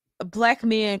if Black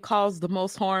men cause the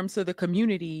most harm to the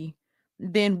community,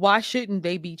 then why shouldn't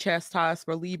they be chastised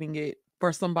for leaving it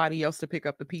for somebody else to pick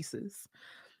up the pieces?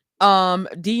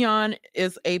 Deion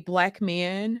is a Black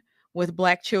man with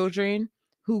Black children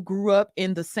who grew up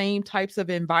in the same types of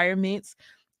environments.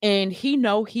 And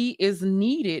he is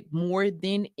needed more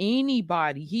than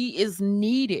anybody. He is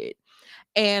needed.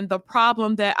 And the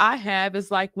problem that I have is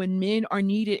like when men are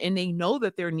needed and they know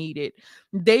that they're needed,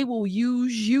 they will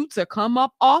use you to come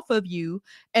up off of you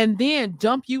and then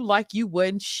dump you like you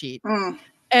wasn't shit. And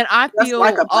I feel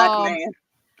like a Black man.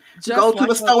 Go to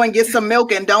the store and get some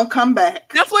milk and don't come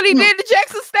back. That's what he did to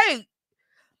Jackson State.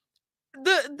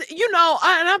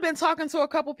 I've been talking to a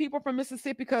couple people from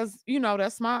Mississippi because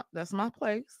that's my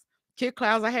place. Kid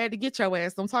Clouds, I had to get your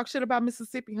ass. Don't talk shit about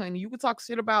Mississippi, honey. You can talk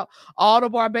shit about all the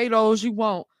Barbados you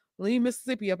want. Leave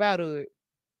Mississippi about it.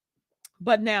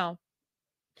 But now,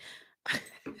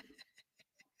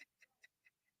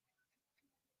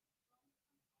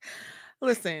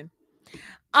 listen,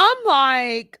 I'm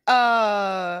like,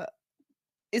 so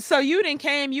you didn't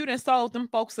came, you didn't sold them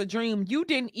folks a dream. You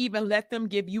didn't even let them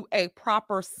give you a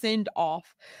proper send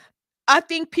off. I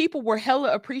think people were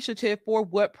hella appreciative for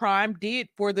what Prime did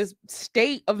for the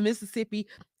state of Mississippi,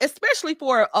 especially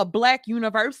for a Black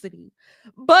university.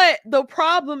 But the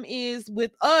problem is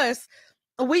with us,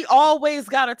 we always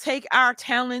got to take our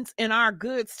talents and our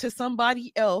goods to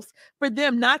somebody else for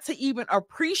them not to even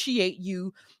appreciate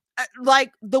you.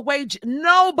 Like the way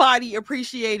nobody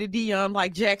appreciated Deion,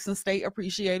 like Jackson State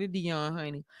appreciated Deion,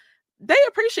 honey. They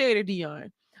appreciated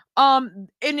Deion. And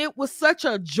it was such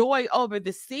a joy over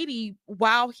the city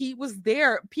while he was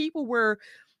there. People were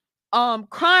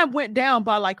crime went down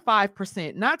by like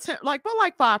 5%, not 10, like but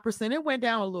like 5%. It went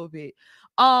down a little bit.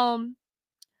 Um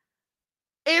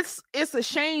it's a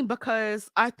shame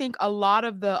because I think a lot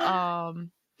of the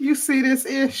You see this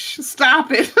ish?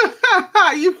 Stop it.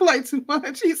 You play too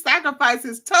much. He sacrificed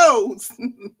his toes.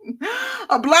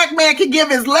 A Black man can give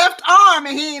his left arm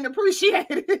and he ain't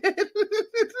appreciated it.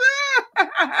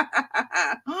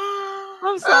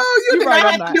 I'm sorry. Oh, you did right,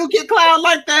 not have to do Kid Cloud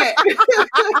like that.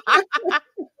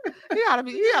 You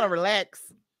gotta relax.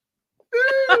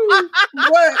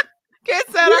 What? Kid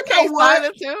said I can't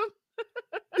silence him.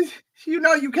 You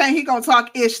know you can't. He gonna talk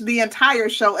ish the entire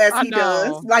show as he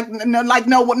does, like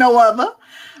no other.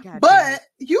 But I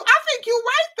think you're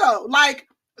right though. Like,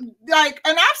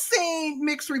 and I've seen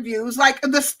mixed reviews. Like the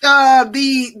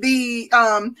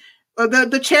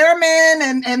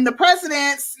chairman and the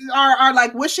presidents are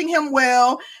like wishing him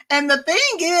well. And the thing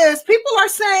is, people are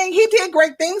saying he did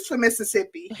great things for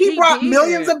Mississippi. He brought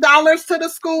millions of dollars to the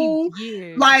school.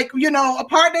 Like, a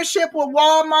partnership with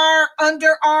Walmart,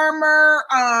 Under Armour.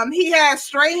 He has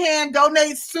Strahan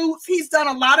donate suits. He's done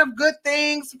a lot of good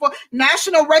things for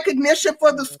national recognition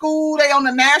for the school. They on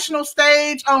the national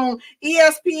stage, on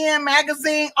ESPN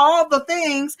magazine, all the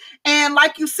things. And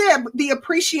like you said, the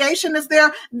appreciation is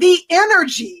there. The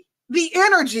energy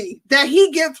that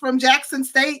he gets from Jackson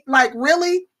State, like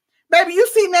really, baby, you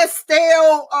seen that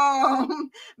stale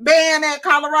band at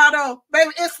Colorado,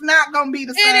 baby, it's not gonna be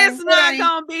the same. It is not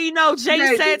gonna be no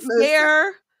J sets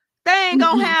there. They ain't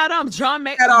gonna have them drum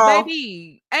at all.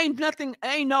 Baby,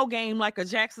 ain't no game like a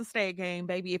Jackson State game,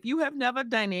 baby. If you have never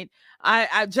done it,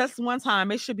 I just one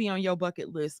time, it should be on your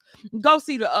bucket list. Go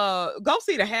see the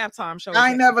halftime show. I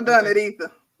ain't never done it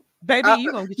either. Baby,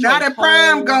 you gonna get now that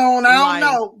Prime gone, I don't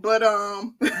know, but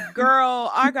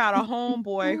girl, I got a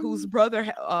homeboy whose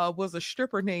brother was a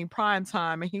stripper named Prime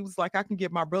Time, and he was like, I can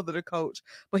get my brother to coach,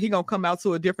 but he gonna come out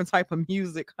to a different type of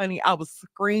music, honey. I was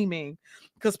screaming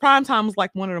because Prime Time was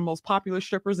like one of the most popular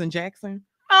strippers in Jackson.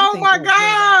 Oh my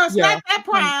gosh, not that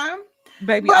Prime,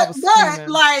 baby. I was screaming.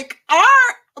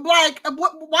 Why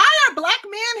are Black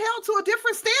men held to a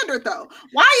different standard though?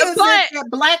 Why is it that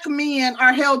Black men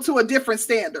are held to a different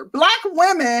standard? Black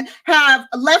women have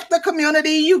left the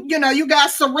community. You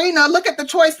got Serena. Look at the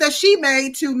choice that she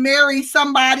made to marry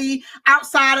somebody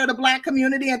outside of the Black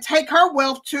community and take her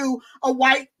wealth to a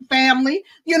white family.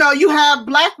 You have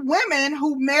Black women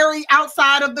who marry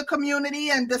outside of the community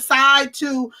and decide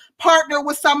to partner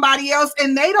with somebody else,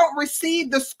 and they don't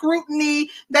receive the scrutiny.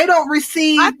 They don't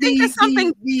receive it's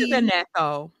something bigger than that,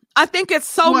 though. I think it's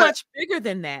so much bigger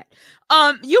than that.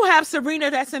 You have Serena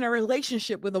that's in a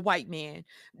relationship with a white man.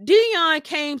 Deion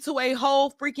came to a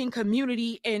whole freaking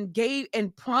community and gave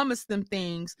and promised them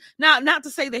things. Now, not to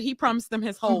say that he promised them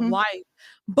his whole life,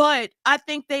 but I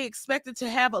think they expected to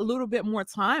have a little bit more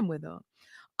time with him.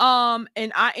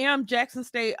 And I am Jackson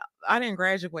State. I didn't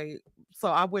graduate, so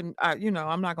I wouldn't.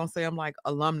 I'm not gonna say I'm like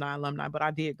alumni, but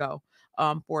I did go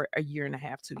for a year and a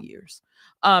half, 2 years.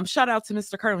 Shout out to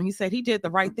Mr. Curlin. He said he did the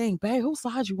right thing. Babe, whose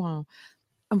side you on?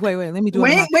 Wait, let me do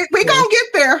it. We gonna get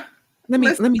there. Let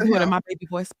me do it in my baby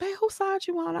voice. Babe, whose side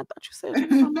you on? I thought you said you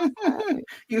was on my side.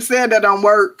 You said that don't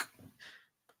work.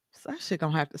 So that shit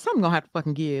something gonna have to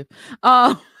fucking give.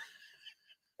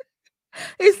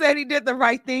 He said he did the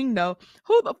right thing, though.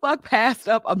 Who the fuck passed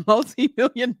up a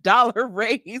multi-million-dollar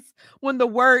raise when the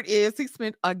word is he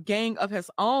spent a gang of his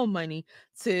own money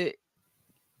to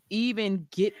even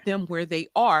get them where they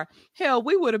are? Hell,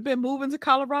 we would have been moving to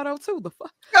Colorado too. The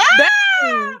fuck,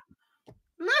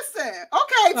 Listen,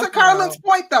 okay, to Fuck Carlin's around.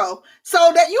 point though,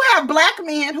 so that you have black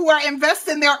men who are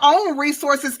investing their own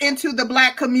resources into the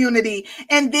black community,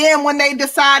 and then when they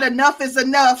decide enough is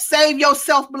enough, save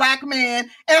yourself, black man,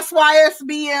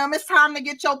 SYSBM, it's time to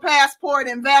get your passport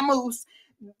and vamoose.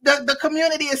 The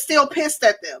community is still pissed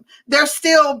at them. They're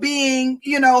still being,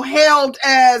 held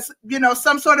as,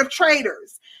 some sort of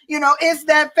traitors. Is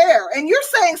that fair? And you're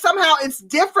saying somehow it's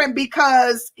different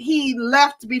because he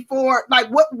left before. Like,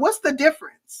 what's the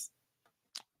difference?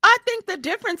 I think the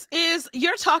difference is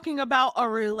you're talking about a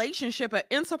relationship, an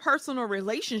interpersonal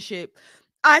relationship.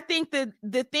 I think that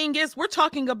the thing is we're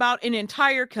talking about an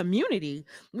entire community.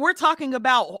 We're talking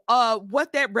about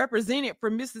what that represented for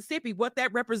Mississippi, what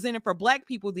that represented for black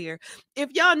people there.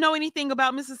 If y'all know anything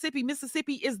about Mississippi,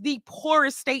 Mississippi is the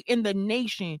poorest state in the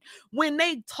nation. When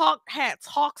they had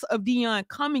talks of Deion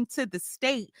coming to the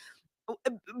state,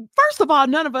 first of all,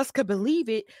 none of us could believe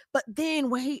it. But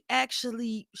then when he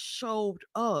actually showed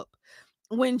up,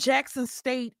 when Jackson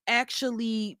State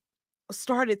actually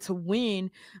started to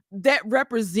win, that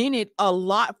represented a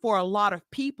lot for a lot of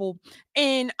people.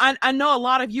 And I know a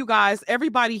lot of you guys,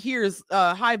 everybody here is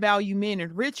high value men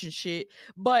and rich and shit,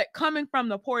 but coming from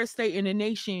the poorest state in the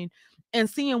nation and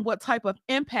seeing what type of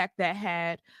impact that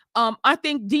had, I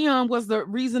think Dion was the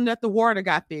reason that the water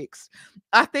got fixed.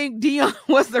 I think Dion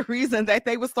was the reason that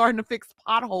they were starting to fix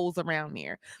potholes around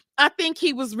there. I think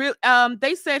he was real.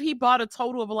 They said he bought a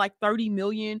total of like 30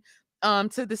 million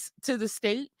to the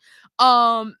state.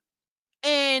 Um,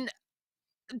 and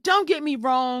don't get me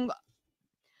wrong,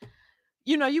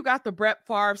 you got the Brett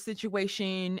Favre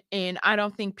situation, and I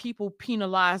don't think people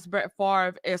penalize Brett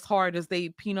Favre as hard as they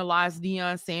penalize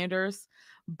Deion Sanders,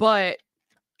 but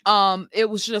it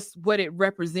was just what it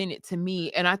represented to me,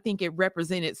 and I think it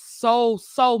represented so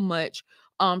much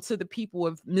to the people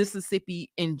of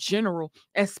Mississippi in general,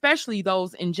 especially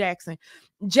those in Jackson.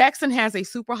 Jackson has a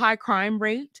super high crime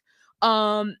rate.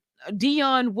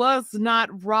 Dion was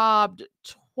not robbed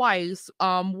twice.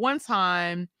 One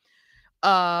time,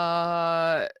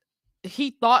 uh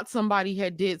he thought somebody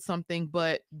had did something,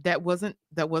 but that wasn't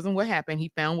what happened.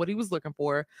 He found what he was looking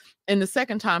for. And the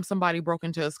second time, somebody broke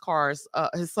into his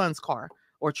son's car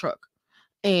or truck,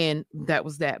 and that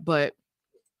was that. But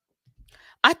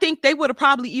I think they would have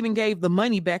probably even gave the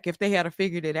money back if they had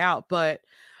figured it out. But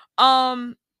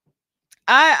um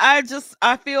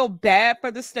I feel bad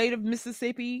for the state of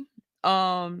Mississippi.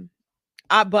 um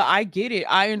but I get it.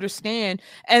 I understand.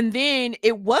 And then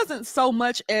it wasn't so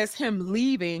much as him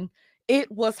leaving,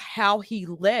 it was how he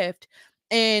left.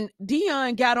 And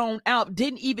Dion got on out,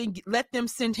 didn't even let them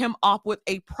send him off with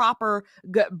a proper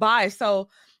goodbye. So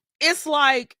it's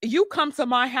like, you come to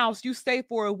my house, you stay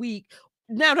for a week.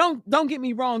 Now don't get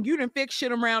me wrong, you didn't fix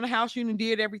shit around the house, you done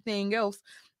did everything else.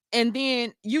 And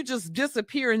then you just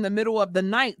disappear in the middle of the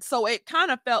night. So it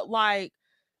kind of felt like,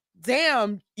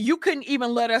 damn, you couldn't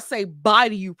even let us say bye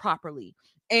to you properly.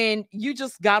 And you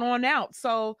just got on out.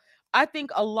 So I think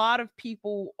a lot of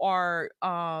people are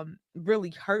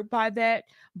really hurt by that.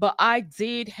 But I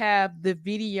did have the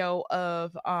video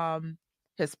of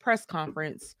his press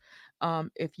conference.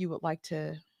 If you would like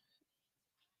to,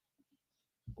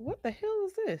 what the hell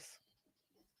is this?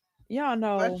 Y'all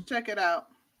Let's know, check it out.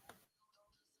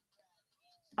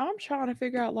 I'm trying to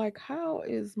figure out like how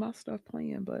is my stuff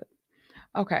playing, but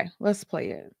okay, let's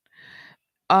play it.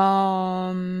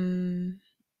 Um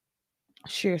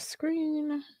Share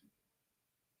screen.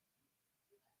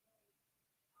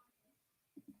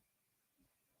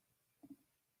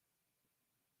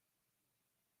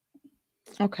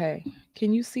 Okay.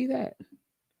 Can you see that?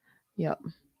 Yep.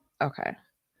 Okay.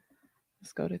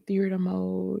 Let's go to theater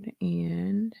mode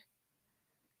and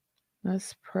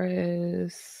let's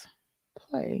press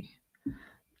play.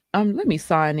 Let me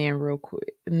sign in real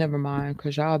quick. Never mind,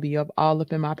 cause y'all be up all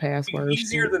up in my passwords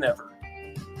Easier too. than ever.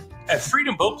 At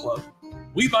Freedom Boat Club,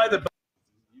 we buy the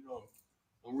You know,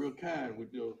 I'm real kind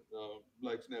with your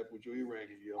black snap with your earring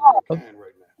in you. I'm real kind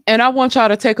right now. And I want y'all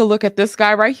to take a look at this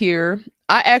guy right here.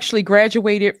 I actually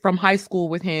graduated from high school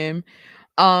with him.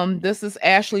 This is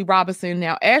Ashley Robinson.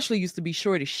 Now, Ashley used to be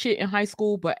short as shit in high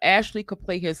school, but Ashley could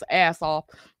play his ass off.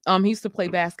 He used to play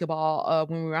basketball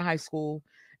when we were in high school,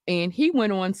 and he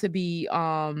went on to be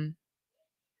a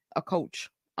coach.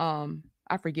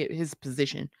 I forget his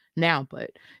position now,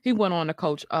 but he went on to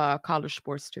coach college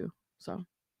sports too. So I'm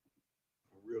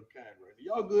real kind right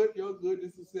now. Y'all good? Y'all good?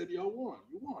 This is said y'all won.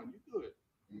 You won. You good.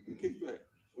 We kick back.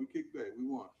 We kick back. We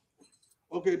won.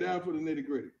 Okay, down for the nitty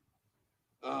gritty.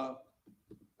 Uh,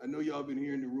 I know y'all been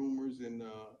hearing the rumors and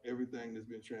everything that's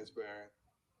been transpiring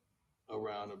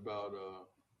around about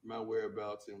my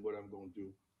whereabouts and what I'm gonna do.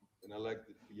 And I like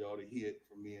for y'all to hear it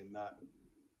from me and not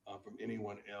from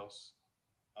anyone else.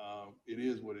 It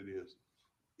is what it is.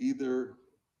 Either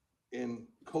in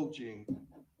coaching,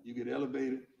 you get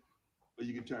elevated or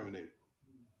you get terminated.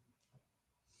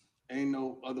 Ain't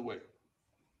no other way.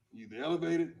 You either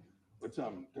elevated or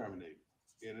terminated.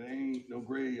 And it ain't no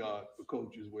graveyard for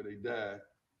coaches where they die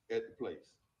at the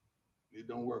place. It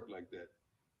don't work like that.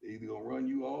 They either gonna run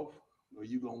you off or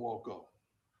you gonna walk off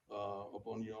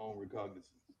upon your own recognizance.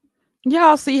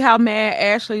 Y'all see how mad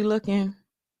Ashley looking?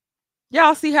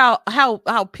 Y'all see how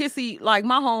pissy, like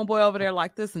my homeboy over there,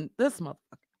 like this and this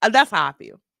motherfucker. That's how I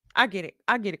feel. I get it,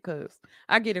 cuz.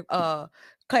 I get it,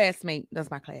 classmate.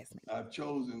 That's my classmate. I've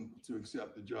chosen to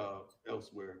accept the job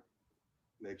elsewhere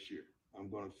next year. I'm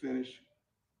gonna finish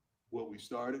what we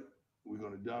started. We're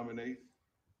gonna dominate.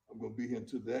 I'm gonna be here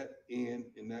to that end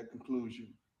and that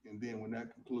conclusion. And then when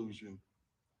that conclusion,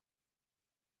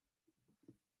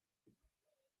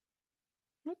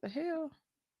 What the hell?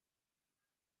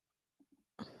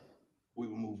 we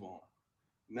will move on.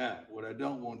 Now, what I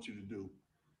don't want you to do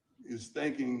is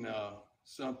thinking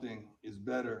something is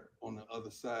better on the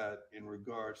other side in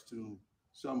regards to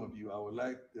some of you. I would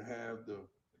like to have the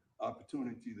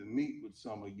opportunity to meet with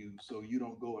some of you so you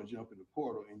don't go and jump in the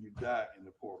portal and you die in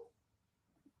the portal.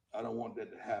 I don't want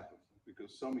that to happen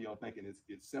because some of y'all thinking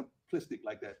it's simplistic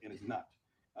like that, and it's not.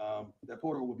 That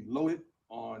portal will be loaded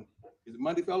on, is it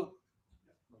Monday, fella?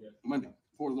 Yeah. Monday,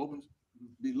 portal opens,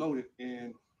 be loaded,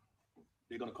 and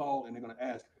they're gonna call and they're gonna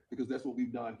ask, because that's what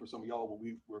we've done for some of y'all when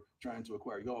we were trying to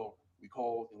acquire y'all. We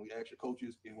called and we asked your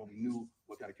coaches, and when we knew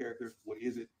what kind of character, what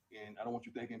is it, and I don't want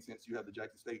you thinking since you have the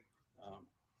Jackson State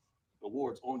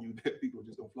awards on you that people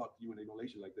just don't flock to you and they don't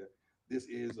lace you like that. This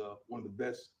is one of the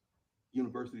best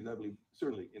universities, I believe,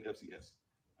 certainly in FCS,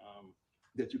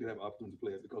 that you can have an opportunity to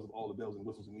play at because of all the bells and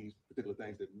whistles and these particular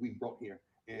things that we brought here.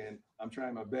 And I'm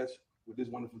trying my best with this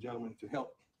wonderful gentleman to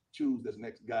help choose this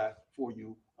next guy for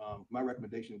you. My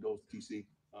recommendation goes to TC.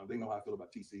 They know how I feel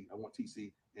about TC. I want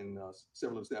TC, and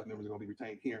several of the staff members are going to be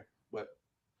retained here, but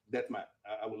that's mine.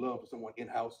 I would love for someone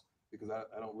in-house because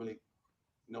I don't really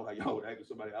know how y'all would act with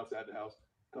somebody outside the house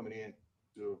coming in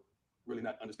to really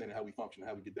not understanding how we function and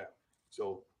how we get down.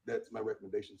 So that's my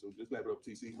recommendation. So just clap it up,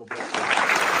 TC. I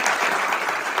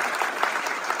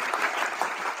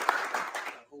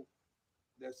hope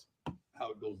that's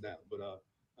how it goes down, but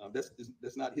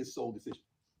that's not his sole decision.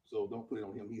 So don't put it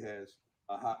on him. He has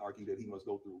a hierarchy that he must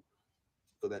go through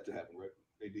for that to happen, right?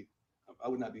 AD, I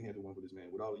would not be handling one for this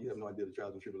man. With all, you have no idea the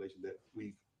trials and tribulations that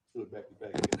we stood back to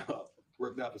back and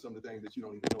worked out for some of the things that you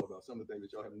don't even know about, some of the things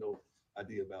that y'all have no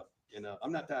idea about. And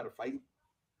I'm not tired of fighting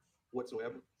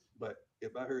whatsoever, but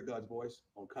if I heard God's voice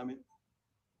on coming,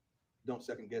 don't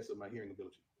second guess of my hearing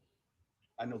ability.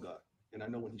 I know God, and I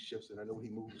know when he shifts, and I know when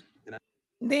he moves. And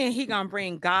then he gonna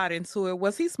bring God into it.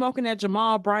 Was he smoking that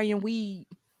Jamal Bryant weed?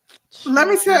 Let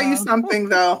me tell you something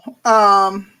though.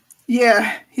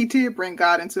 Yeah, he did bring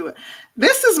God into it.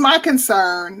 This is my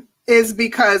concern, is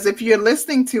because if you're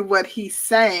listening to what he's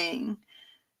saying,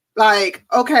 like,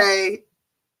 okay,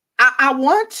 I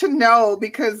want to know,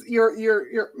 because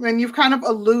you're and you've kind of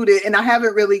alluded, and I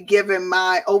haven't really given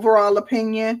my overall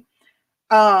opinion.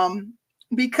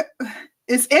 Because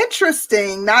it's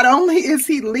interesting. Not only is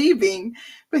he leaving,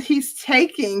 but he's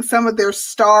taking some of their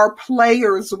star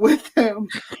players with him.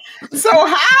 So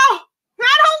how?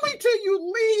 Not only do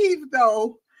you leave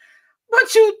though,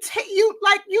 but you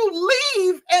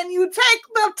leave and you take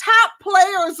the top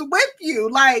players with you.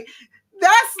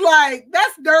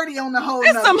 That's dirty on the whole.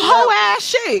 It's some whole ass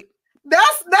shit.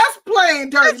 That's playing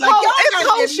dirty. It's like whole, y'all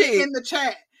gotta get shit in the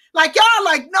chat. Like y'all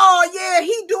like, no, yeah,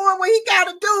 he doing what he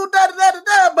gotta do, da da da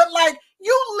da. But like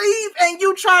you leave and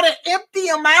you try to empty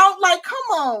him out. Like,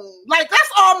 come on. Like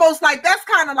that's almost like that's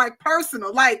kind of like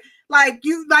personal. Like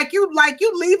you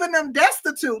leaving them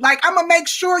destitute. Like I'm gonna make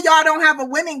sure y'all don't have a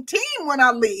winning team when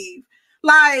I leave.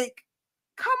 Like,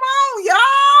 come on, y'all.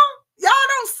 Y'all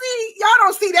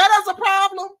don't see that as a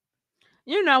problem.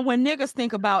 You know, when niggas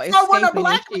think about escaping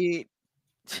and shit,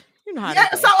 you know how yeah,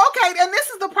 so okay, and this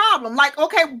is the problem. Like,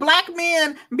 okay, black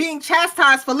men being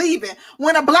chastised for leaving.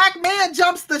 When a black man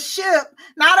jumps the ship,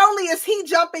 not only is he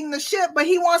jumping the ship, but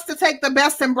he wants to take the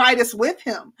best and brightest with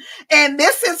him. And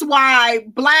this is why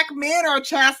black men are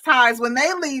chastised when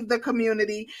they leave the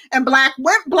community. And black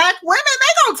women,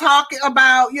 they gonna talk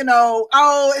about, you know,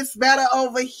 oh, it's better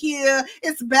over here.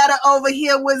 It's better over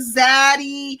here with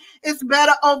Zaddy. It's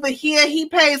better over here. He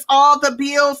pays all the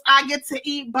bills. I get to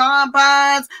eat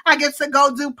bonbons. I get to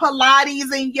go do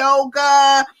Pilates and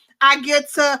yoga. I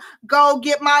get to go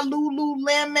get my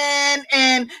Lululemon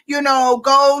and, you know,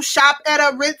 go shop at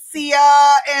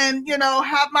Aritzia and, you know,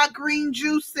 have my green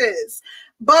juices.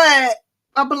 But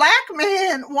a black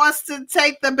man wants to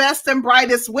take the best and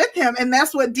brightest with him, and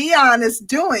that's what Deion is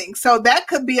doing. So that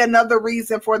could be another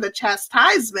reason for the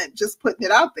chastisement, just putting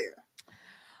it out there.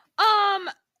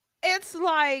 It's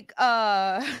like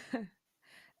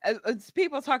it's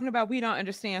people talking about we don't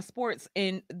understand sports,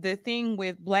 and the thing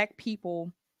with black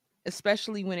people,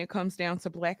 especially when it comes down to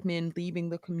black men leaving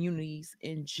the communities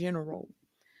in general,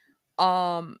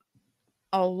 um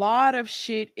a lot of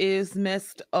shit is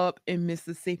messed up in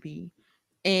Mississippi.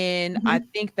 And I Mm-hmm.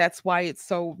 think that's why it's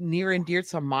so near and dear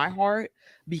to my heart,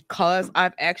 because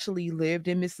I've actually lived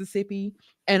in Mississippi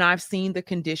and I've seen the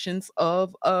conditions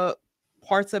of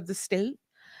parts of the state.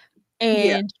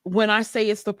 Yeah. And when I say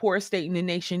it's the poorest state in the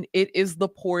nation, it is the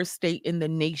poorest state in the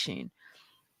nation.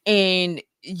 And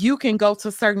you can go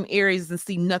to certain areas and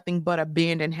see nothing but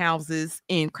abandoned houses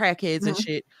and crackheads and Mm-hmm.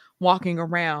 shit walking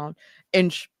around,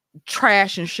 and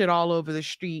trash and shit all over the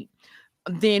street.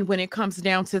 Then when it comes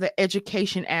down to the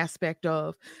education aspect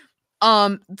of,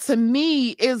 to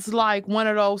me is like one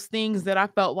of those things that I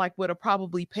felt like would have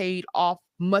probably paid off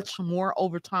much more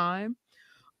over time.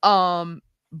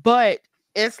 But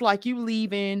it's like you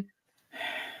leaving,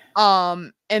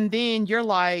 and then you're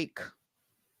like,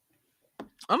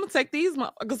 I'm gonna take these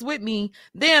motherfuckers with me.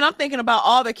 Then I'm thinking about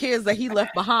all the kids that he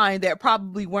left behind that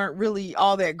probably weren't really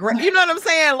all that great. You know what I'm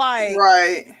saying? Like,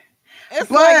 Right.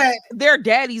 it's like But their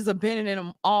daddies abandoning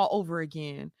them all over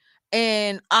again.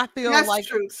 And I feel that's like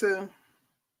true too.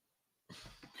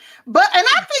 But and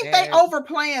I think they bad.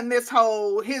 overplaying this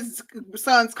whole his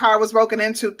son's car was broken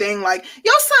into thing. Like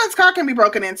your son's car can be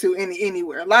broken into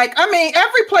anywhere. Like I mean,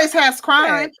 every place has crime.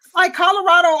 Facts. Like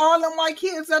Colorado, all them white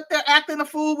kids up there acting a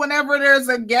fool whenever there's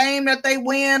a game that they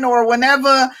win or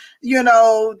whenever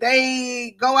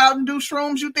they go out and do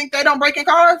shrooms. You think they don't break in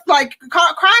cars? Like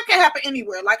crime can happen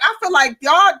anywhere. Like I feel like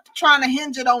y'all trying to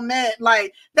hinge it on that.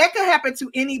 Like that could happen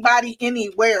to anybody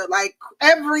anywhere. Like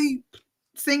every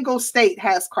single state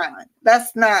has crime.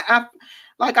 That's not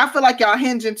I feel like y'all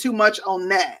hinging too much on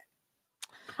that.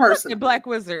 Personally. Black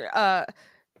Wizard,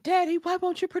 Daddy, why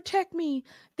won't you protect me?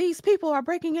 These people are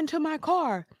breaking into my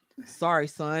car. Sorry,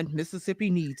 son.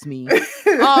 Mississippi needs me.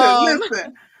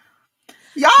 Listen.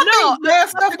 Y'all think bad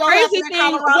stuff don't happen in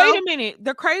Colorado? Wait a minute.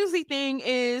 The crazy thing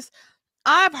is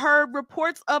I've heard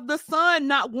reports of the son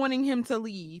not wanting him to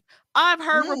leave. I've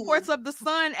heard reports of the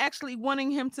son actually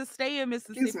wanting him to stay in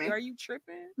Mississippi. Are you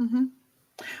tripping? Mm-hmm.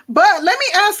 But let me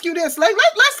ask you this.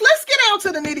 Let's get down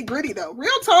to the nitty gritty though.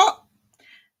 Real talk.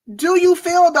 Do you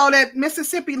feel though that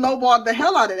Mississippi lowballed the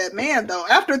hell out of that man though?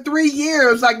 After 3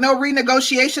 years, like no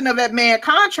renegotiation of that man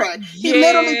contract. He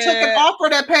literally took an offer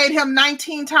that paid him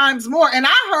 19 times more. And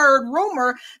I heard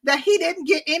rumor that he didn't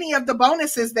get any of the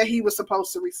bonuses that he was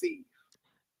supposed to receive.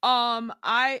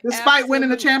 Despite winning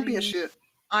the championship.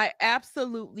 I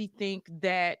absolutely think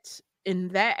that in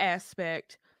that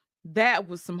aspect, that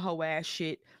was some hoe ass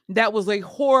shit. That was a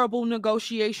horrible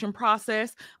negotiation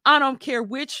process. I don't care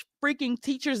which freaking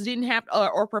teachers didn't have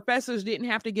or professors didn't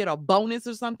have to get a bonus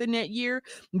or something that year,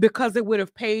 because it would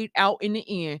have paid out in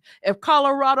the end. If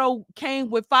Colorado came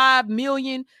with 5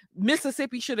 million,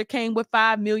 Mississippi should have came with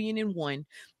 5 million and one.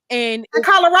 And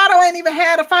Colorado ain't even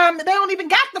had a 5 million. They don't even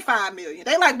got the 5 million.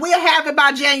 They like, we'll have it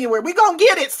by January. We're gonna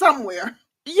get it somewhere.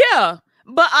 Yeah.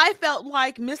 But I felt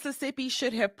like Mississippi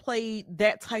should have played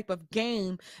that type of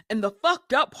game. And the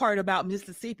fucked up part about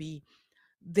Mississippi,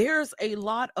 there's a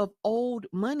lot of old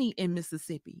money in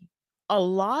Mississippi. A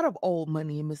lot of old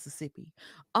money in Mississippi.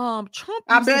 Trump.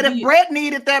 I bet if Brett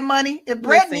needed that money,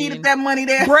 needed that money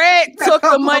there. Brett took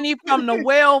the money from the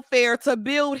welfare to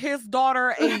build his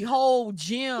daughter a whole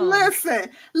gym. Listen,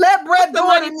 let Brett the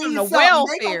money from the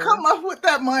welfare. They gonna come up with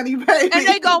that money, baby. And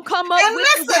they gonna come up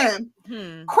with listen.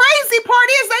 Crazy part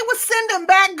is they were sending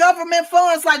back government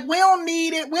funds like we don't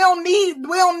need it. We don't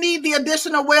need the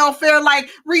additional welfare, like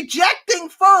rejecting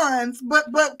funds, but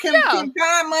can find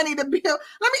money to build.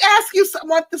 Let me ask you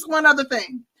one other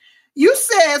thing. You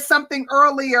said something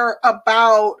earlier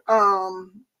about how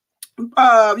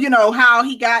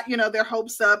he got their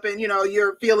hopes up and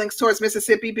your feelings towards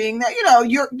Mississippi being that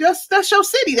that's your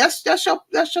city, that's your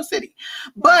city.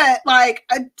 But like,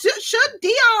 should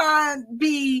Deion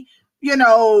be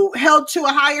held to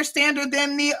a higher standard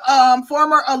than the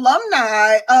former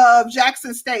alumni of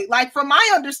Jackson State? Like, from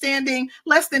my understanding,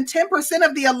 less than 10%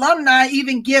 of the alumni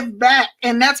even give back.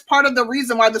 And that's part of the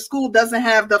reason why the school doesn't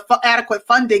have the adequate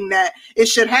funding that it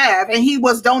should have. And he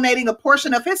was donating a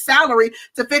portion of his salary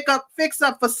to fix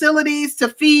up facilities, to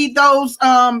feed those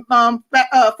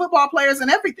football players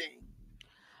and everything.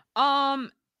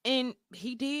 And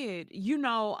he did.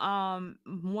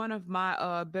 One of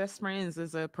my best friends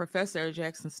is a professor at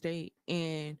Jackson State,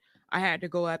 and I had to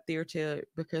go up there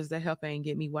because the help ain't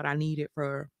get me what I needed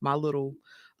for my little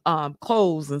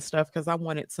clothes and stuff, because I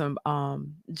wanted some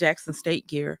Jackson State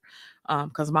gear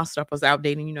because my stuff was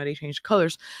outdated. You know, they changed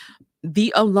colors.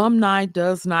 The alumni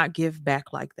does not give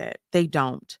back like that. They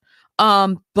don't.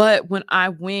 But when I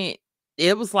went,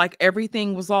 it was like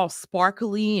everything was all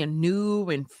sparkly and new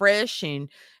and fresh, and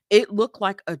it looked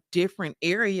like a different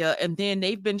area. And then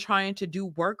they've been trying to do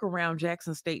work around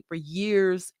Jackson State for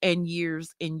years and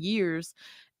years and years,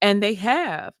 and they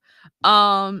have.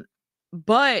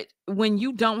 But when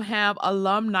you don't have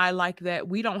alumni like that,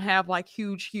 we don't have like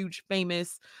huge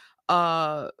famous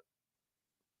I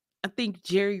think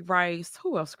Jerry Rice.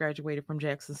 Who else graduated from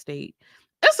Jackson State?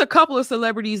 It's a couple of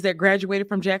celebrities that graduated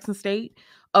from Jackson State,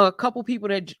 a couple people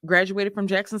that graduated from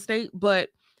Jackson State, but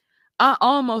I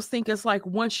almost think it's like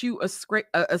once you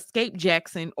escape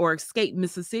Jackson or escape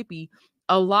Mississippi,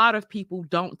 a lot of people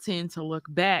don't tend to look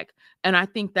back. And I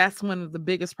think that's one of the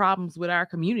biggest problems with our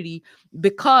community,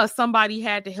 because somebody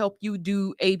had to help you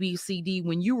do ABCD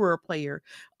when you were a player.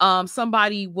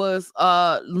 Somebody was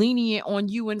lenient on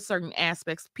you in certain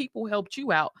aspects. People helped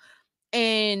you out.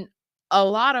 And a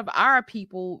lot of our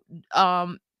people,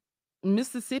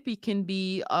 Mississippi can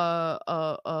be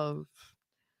honey,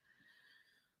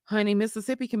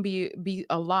 Mississippi can be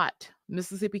a lot.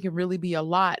 Mississippi can really be a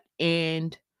lot.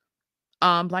 And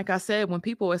like I said, when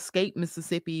people escape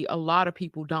Mississippi, a lot of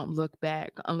people don't look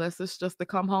back unless it's just to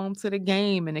come home to the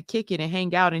game and to kick it and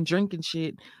hang out and drink and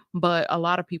shit. But a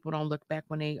lot of people don't look back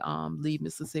when they leave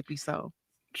Mississippi. So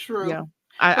true. Yeah.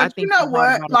 I But you think know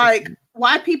what? Like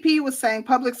YPP was saying,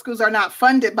 public schools are not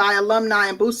funded by alumni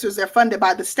and boosters; they're funded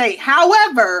by the state.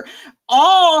 However,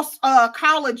 all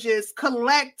colleges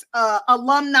collect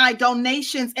alumni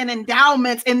donations and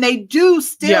endowments, and they do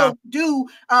still do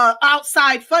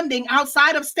outside funding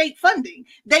outside of state funding.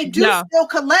 They do still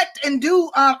collect and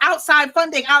do outside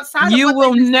funding outside. You of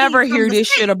will never hear this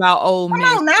shit about Ole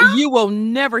Miss. You will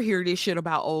never hear this shit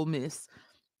about Ole Miss.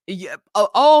 Yeah,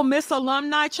 Ole Miss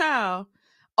alumni child.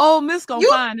 Ole Miss gonna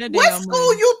find that what damn school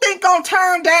money. You think gonna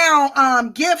turn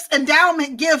down gifts,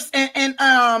 endowment gifts, and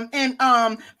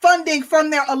funding from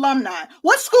their alumni?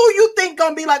 What school you think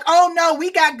gonna be like, oh no,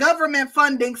 we got government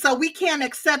funding, so we can't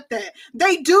accept that?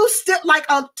 They do still, like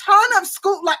a ton of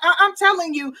school. Like I'm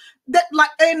telling you that, like,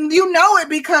 and you know it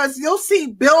because you'll see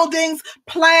buildings,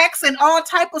 plaques, and all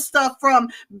type of stuff from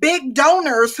big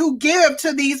donors who give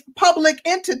to these public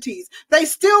entities. They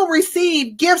still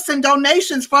receive gifts and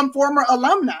donations from former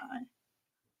alumni.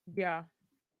 Yeah.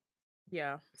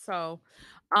 So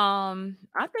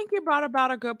I think you brought about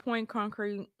a good point,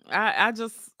 Concrete. I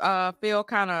just feel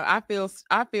I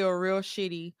feel real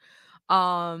shitty.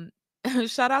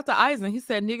 Shout out to Eisen. He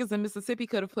said niggas in Mississippi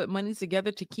could have put money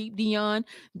together to keep Deion.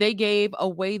 They gave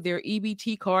away their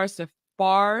EBT cards to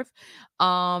Favre.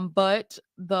 But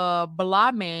the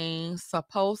blah man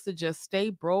supposed to just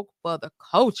stay broke for the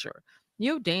culture.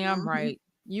 You damn right.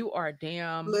 You are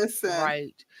damn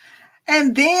right.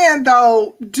 And then,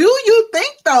 though, do you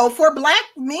think, though, for black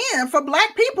men, for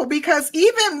black people, because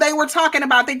even they were talking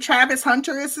about, I think Travis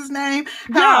Hunter is his name,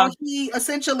 how he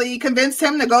essentially convinced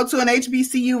him to go to an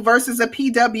HBCU versus a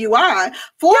PWI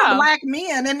for black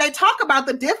men. And they talk about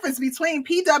the difference between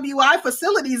PWI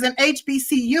facilities and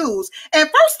HBCUs. And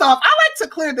first off, I like to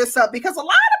clear this up because a lot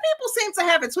of people seem to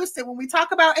have it twisted when we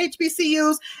talk about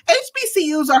HBCUs.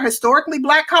 HBCUs are historically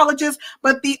black colleges,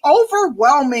 but the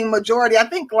overwhelming majority, I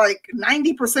think like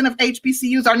 90% of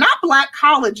HBCUs are not black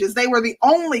colleges. They were the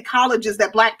only colleges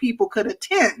that black people could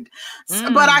attend.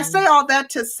 But I say all that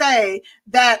to say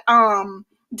that,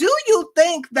 do you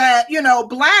think that,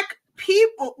 black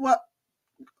people,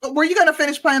 were you going to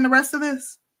finish playing the rest of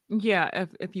this? Yeah,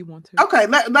 if you want to. Okay,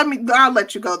 I'll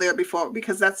let you go there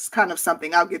because that's kind of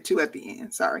something I'll get to at the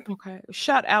end. Sorry. Okay.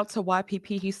 Shout out to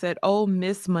YPP. He said, Ole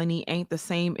Miss money ain't the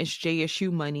same as JSU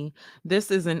money.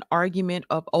 This is an argument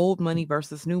of old money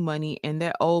versus new money, and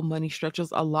that old money stretches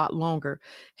a lot longer.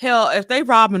 Hell, if they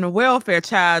robbing a welfare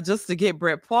child just to get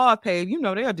Brett Favre paid,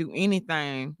 they'll do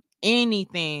anything.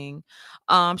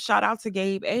 Shout out to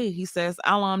Gabe A. He says,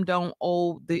 alum don't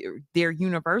owe their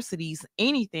universities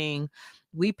anything.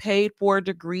 We paid for a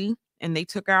degree and they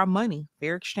took our money.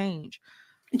 Fair exchange.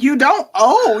 You don't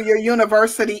owe your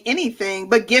university anything,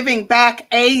 but giving back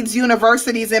aids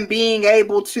universities and being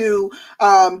able to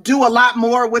do a lot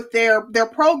more with their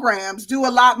programs, do a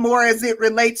lot more as it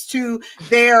relates to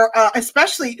their,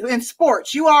 especially in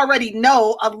sports. You already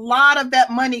know a lot of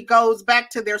that money goes back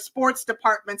to their sports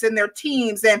departments and their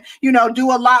teams, and,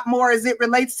 do a lot more as it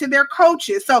relates to their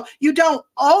coaches. So you don't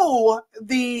owe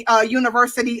the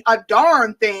university a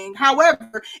darn thing.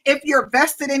 However, if you're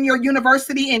vested in your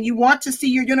university and you want to see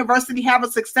your your university have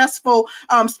a successful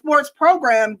sports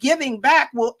program, giving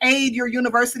back will aid your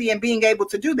university in being able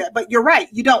to do that. But you're right,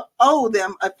 you don't owe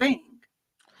them a thing.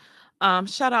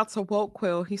 Shout out to Woke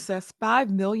Quill. He says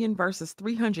 5 million versus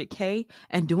 300K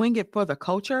and doing it for the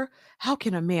culture. How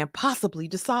can a man possibly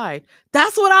decide?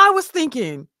 That's what I was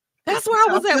thinking. That's where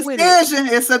I was at with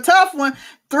it. It's a tough one.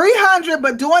 300,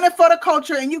 but doing it for the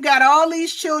culture, and you got all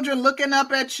these children looking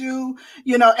up at you,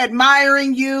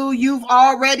 admiring you. You've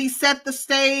already set the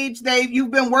stage.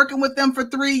 You've been working with them for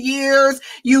 3 years.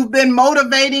 You've been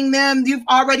motivating them. You've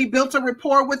already built a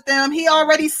rapport with them. He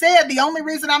already said the only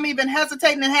reason I'm even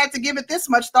hesitating and had to give it this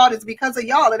much thought is because of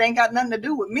y'all. It ain't got nothing to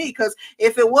do with me, because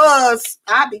if it was,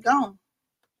 I'd be gone.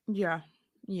 Yeah.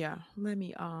 Let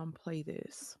me play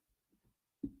this.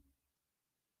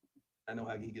 I know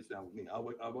how he gets down with me.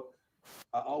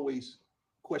 I always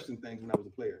question things when I was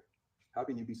a player. How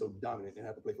can you be so dominant and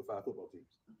have to play for 5 football teams?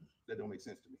 That don't make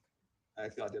sense to me. I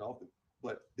ask God that often.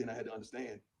 But then I had to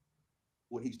understand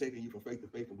when he's taking you from faith to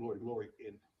faith, from glory to glory,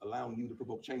 and allowing you to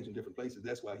provoke change in different places.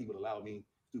 That's why he would allow me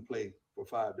to play for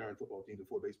 5 darn football teams and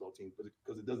 4 baseball teams,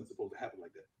 because it doesn't supposed to happen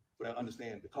like that. But I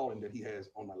understand the calling that he has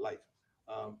on my life.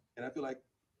 And I feel like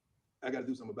I got to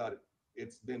do something about it.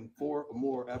 It's been 4 or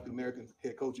more African-American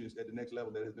head coaches at the next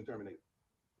level that has been terminated.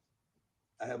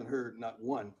 I haven't heard not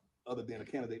one other than a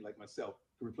candidate like myself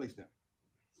to replace them.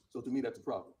 So to me, that's a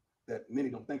problem that many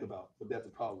don't think about, but that's a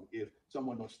problem. If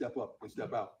someone don't step up and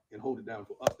step out and hold it down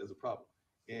for us, there's a problem.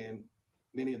 And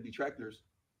many of the detractors,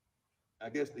 I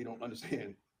guess they don't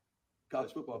understand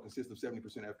college football consists of 70%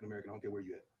 African-American. I don't care where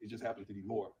you're at. It just happens to be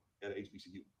more at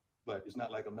HBCU. But it's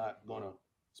not like I'm not going to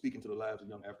speak into the lives of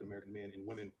young African-American men and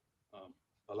women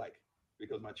alike,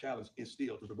 because my challenge is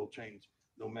still to provoke change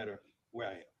no matter where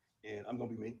I am. And I'm going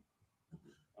to be me.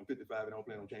 I'm 55 and I don't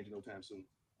plan on changing no time soon.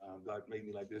 God made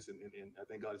me like this, and I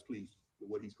think God is pleased with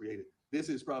what he's created. This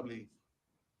is probably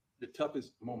the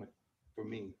toughest moment for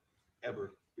me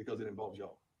ever, because it involves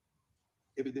y'all.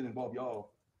 If it didn't involve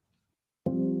y'all,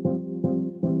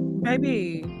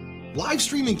 Baby, live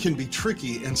streaming can be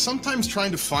tricky, and sometimes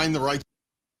trying to find the right.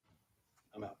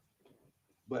 I'm out.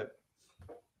 But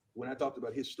when I talked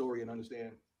about his story and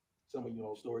understand some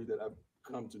of stories that I've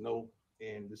come to know,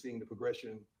 and seeing the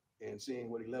progression and seeing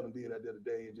what 11 did the other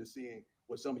day, and just seeing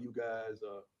what some of you guys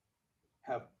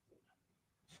have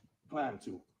climbed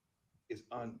to, is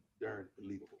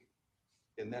unbelievable.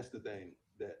 And that's the thing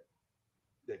that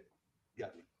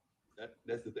got me.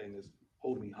 That's the thing that's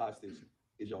holding me hostage,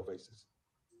 is y'all faces.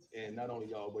 And not only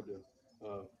y'all, but the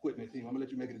equipment team. I'm gonna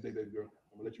let you make it today, baby girl.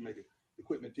 I'm gonna let you make it. The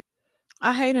equipment team.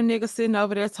 I hate a nigga sitting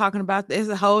over there talking about this,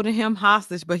 holding him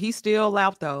hostage, but he's still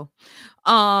out though.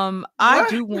 I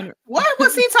do want to. What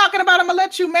was he talking about? I'm gonna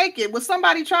let you make it. Was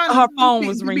somebody trying? Her phone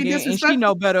was ringing, and she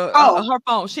know better. Her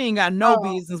phone. She ain't got no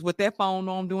business with that phone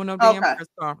on doing no damn press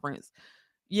conference.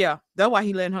 Yeah, that's why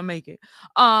he letting her make it.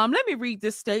 Let me read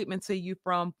this statement to you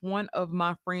from one of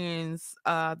my friends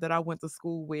that I went to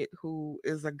school with, who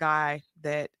is a guy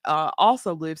that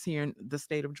also lives here in the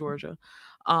state of Georgia.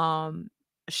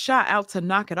 Shout out to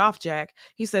Knock It Off Jack.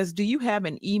 He says, do you have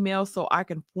an email so I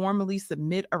can formally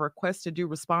submit a request to do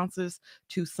responses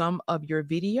to some of your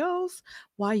videos?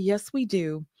 Why, yes, we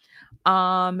do.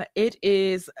 It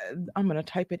is, I'm going to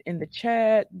type it in the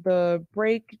chat, the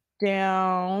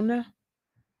breakdown.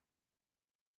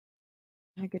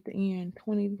 I get the end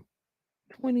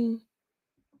 2020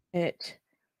 at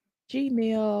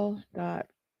gmail.com.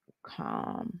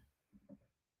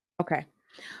 Okay.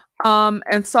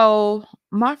 And so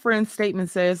my friend's statement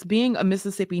says, being a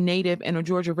Mississippi native and a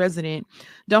Georgia resident,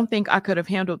 don't think I could have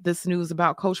handled this news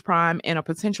about Coach Prime and a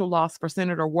potential loss for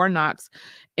Senator Warnock's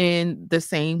in the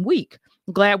same week.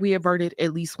 Glad we averted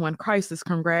at least one crisis.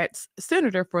 Congrats,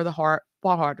 Senator, for the hard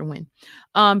to win.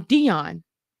 Deion,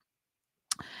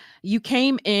 you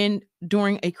came in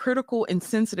during a critical and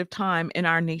sensitive time in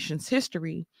our nation's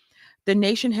history. The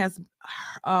nation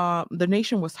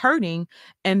was hurting,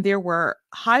 and there were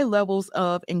high levels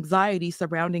of anxiety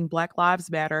surrounding Black Lives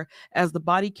Matter as the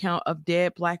body count of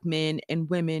dead Black men and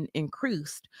women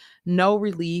increased. No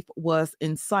relief was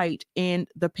in sight, and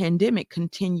the pandemic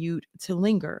continued to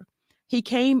linger. He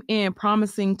came in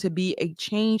promising to be a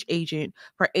change agent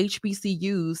for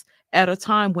HBCUs at a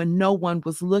time when no one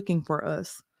was looking for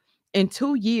us. In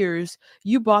 2 years,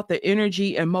 you brought the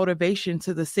energy and motivation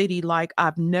to the city like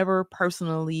I've never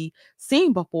personally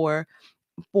seen before.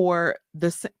 For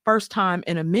the first time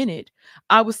in a minute,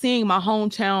 I was seeing my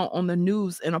hometown on the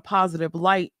news in a positive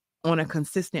light on a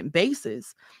consistent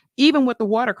basis. Even with the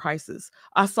water crisis,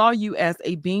 I saw you as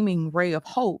a beaming ray of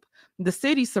hope. The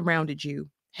city surrounded you.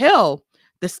 Hell,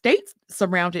 the state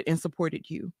surrounded and supported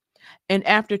you. And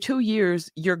after 2 years,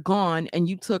 you're gone and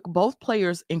you took both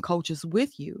players and coaches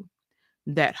with you.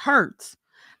 That hurts.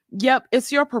 Yep,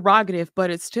 it's your prerogative, but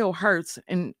it still hurts.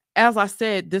 And as I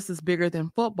said, this is bigger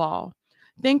than football.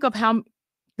 Think of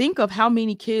how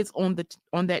many kids on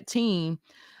that team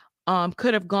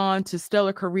could have gone to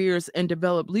stellar careers and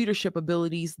developed leadership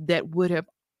abilities that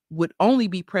would only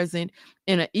be present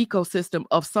in an ecosystem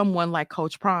of someone like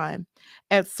Coach Prime.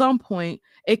 At some point,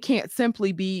 it can't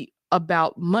simply be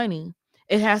about money.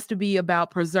 It has to be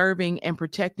about preserving and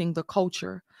protecting the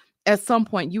culture. At some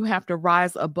point, you have to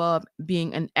rise above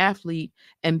being an athlete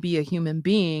and be a human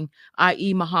being,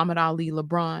 i.e., Muhammad Ali,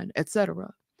 LeBron,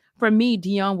 etc. For me,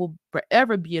 Deion will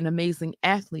forever be an amazing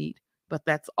athlete, but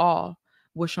that's all.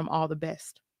 Wish him all the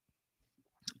best.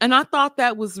 And I thought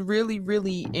that was really,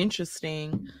 really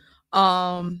interesting,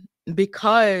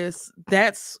 because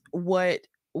that's what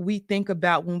we think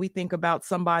about when we think about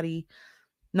somebody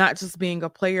not just being a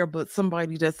player, but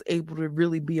somebody that's able to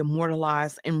really be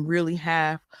immortalized and really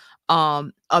have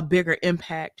a bigger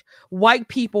impact. White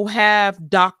people have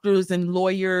doctors and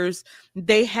lawyers,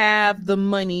 they have the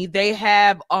money, they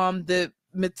have the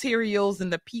materials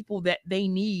and the people that they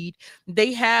need,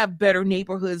 they have better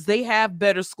neighborhoods, they have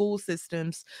better school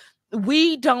systems.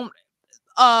 We don't.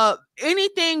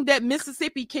 Anything that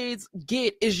Mississippi kids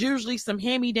get is usually some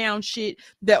hand-me-down shit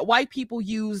that white people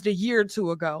used a year or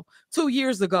two ago, 2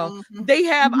 years ago. They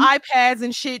have iPads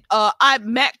and shit,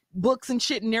 MacBooks and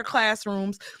shit in their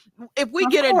classrooms. If we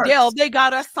get a Dell, they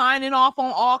got us signing off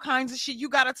on all kinds of shit. You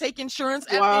got to take insurance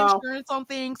on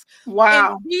things.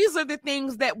 Wow. And these are the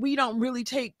things that we don't really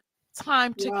take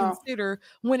time to consider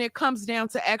when it comes down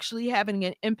to actually having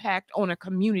an impact on a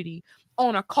community,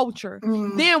 on a culture.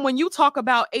 Then when you talk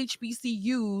about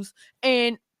HBCUs,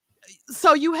 and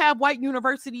so you have white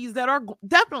universities that are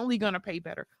definitely going to pay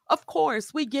better. Of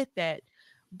course, we get that.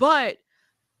 But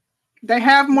they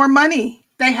have more money.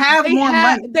 They have more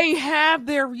money. They have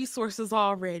their resources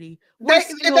already.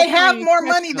 They have more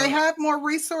money. They have more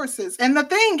resources. And the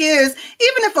thing is,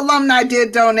 even if alumni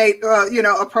did donate,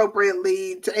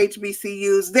 appropriately to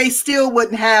HBCUs, they still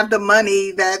wouldn't have the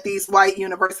money that these white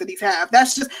universities have.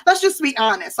 Let's just be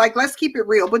honest. Like, let's keep it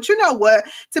real. But you know what?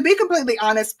 To be completely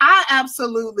honest, I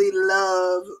absolutely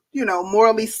love,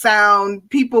 morally sound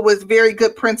people with very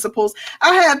good principles.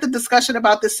 I had the discussion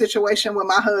about this situation with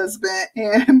my husband,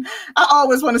 and I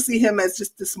always want to see him as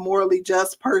just this morally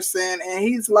just person. And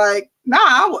he's like,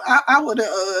 nah, I would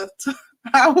have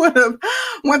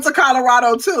went to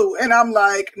Colorado too. And I'm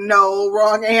like, no,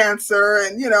 wrong answer.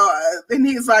 And, and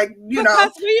he's like,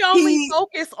 because we only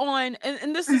focus on,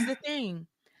 and this is the thing.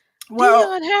 Well,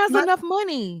 Deion has enough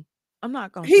money. I'm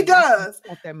not going to. He does.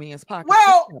 That man's pocket.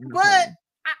 Well, but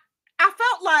I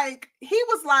felt like he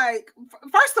was like,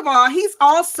 first of all, he's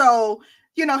also,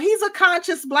 he's a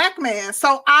conscious Black man.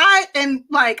 So I'm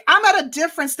at a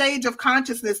different stage of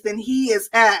consciousness than he is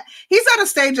at. He's at a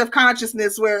stage of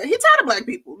consciousness where he's tired of Black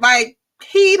people.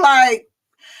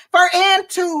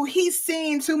 He's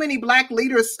seen too many Black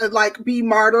leaders be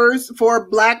martyrs for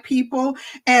Black people,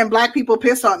 and Black people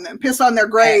piss on them, piss on their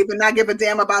grave, and not give a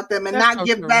damn about them, and not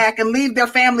give back, and leave their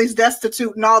families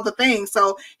destitute and all the things.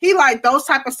 So he those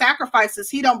type of sacrifices.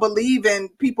 He don't believe in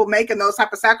people making those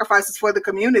type of sacrifices for the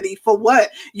community. For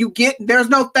what you get, there's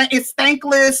no it's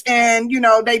thankless, and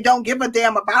they don't give a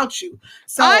damn about you.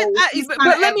 So but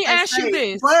let me ask you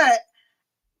this. But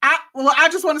I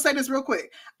just want to say this real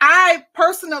quick. I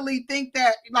personally think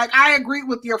that, I agree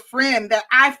with your friend that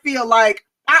I feel like,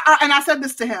 and I said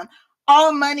this to him,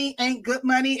 all money ain't good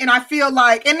money. And I feel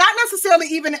like, and not necessarily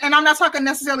even, and I'm not talking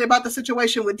necessarily about the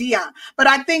situation with Deion, but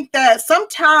I think that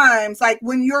sometimes,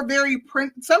 when you're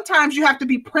sometimes you have to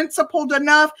be principled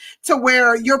enough to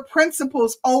where your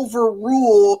principles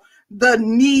overrule the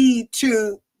need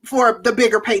for the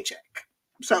bigger paycheck.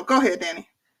 So go ahead, Danny.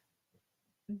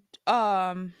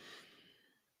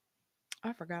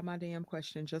 I forgot my damn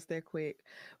question just that quick,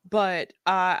 but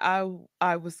I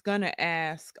was gonna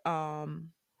ask,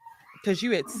 because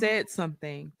you had said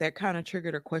something that kind of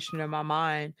triggered a question in my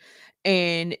mind,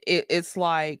 and it's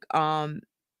like,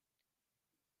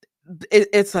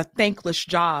 it's a thankless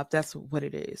job. That's what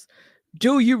it is.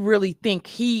 Do you really think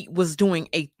he was doing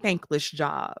a thankless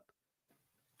job?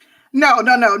 No,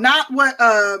 not what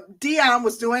Deion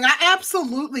was doing. I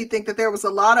absolutely think that there was a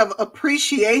lot of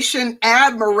appreciation,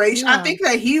 admiration. Yeah. I think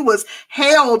that he was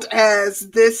hailed as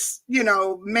this,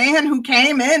 man who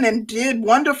came in and did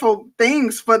wonderful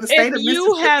things for the state of Mississippi. He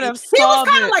was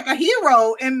kind of like a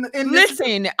hero in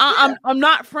Listen, I'm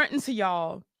not fronting to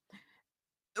y'all.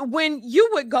 When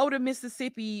you would go to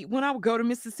Mississippi, when I would go to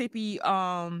Mississippi,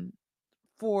 when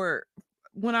I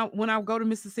would go to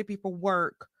Mississippi for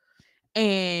work,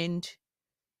 and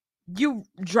you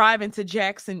drive into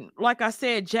Jackson. Like I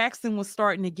said, Jackson was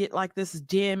starting to get like this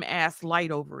dim ass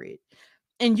light over it.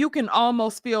 And you can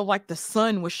almost feel like the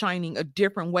sun was shining a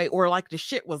different way, or like the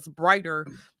shit was brighter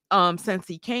since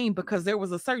he came, because there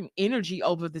was a certain energy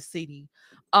over the city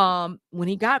when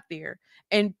he got there.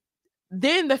 And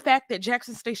then the fact that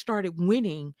Jackson State started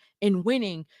winning and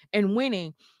winning and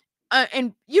winning.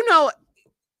 And you know,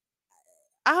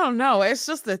 I don't know. It's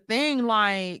just a thing,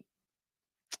 like,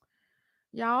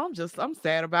 y'all, I'm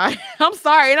sad about it. I'm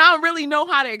sorry. And I don't really know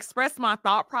how to express my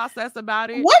thought process about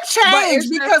it. What But changed?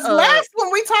 it's Because just, last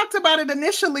when we talked about it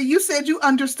initially, you said you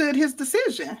understood his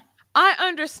decision. I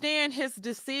understand his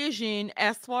decision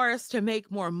as far as to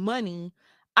make more money.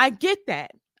 I get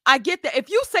that. I get that. If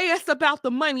you say it's about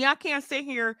the money, I can't sit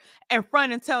here in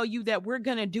front and tell you that we're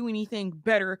gonna do anything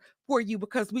better for you,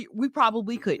 because we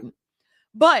probably couldn't.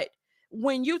 But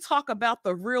when you talk about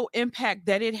the real impact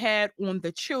that it had on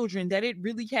the children, that it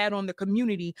really had on the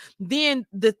community, then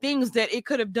the things that it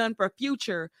could have done for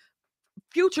future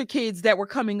kids that were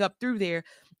coming up through there.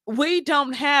 We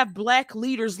don't have black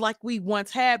leaders like we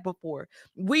once had before.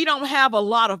 We don't have a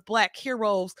lot of black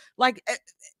heroes. Like,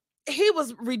 he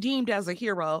was redeemed as a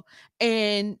hero,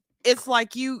 and it's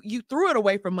like you threw it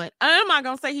away for money. I'm not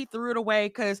gonna say he threw it away,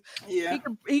 because Yeah.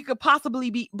 he could possibly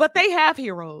be, but they have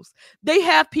heroes. They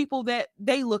have people that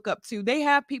they look up to. They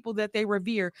have people that they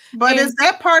revere. But And is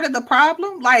that part of the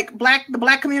problem? Like the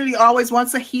black community always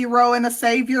wants a hero and a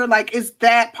savior. Like, is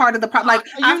that part of the problem? Like,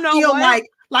 you I know feel what?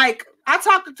 like I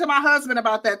talked to my husband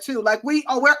about that too. Like,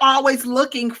 we're always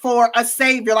looking for a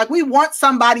savior. Like, we want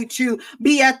somebody to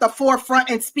be at the forefront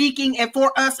and speaking and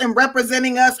for us and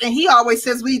representing us. And he always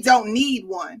says we don't need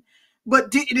one.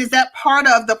 But is that part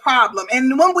of the problem?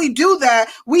 And when we do that,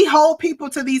 we hold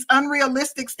people to these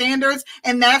unrealistic standards,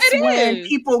 and that's when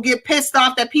people get pissed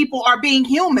off that people are being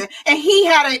human. And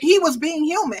he was being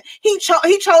human. He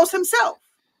chose himself.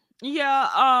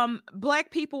 Yeah, black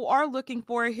people are looking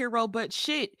for a hero, but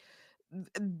shit,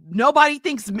 nobody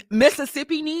thinks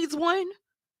Mississippi needs one.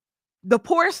 The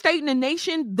poorest state in the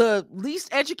nation, the least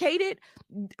educated.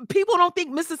 People don't think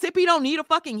Mississippi don't need a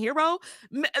fucking hero.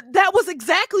 That was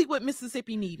exactly what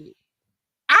Mississippi needed.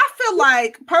 I feel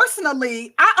like,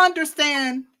 personally, I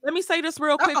understand. Let me say this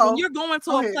real quick. When you're going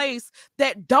to a place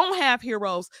that don't have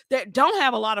heroes, that don't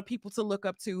have a lot of people to look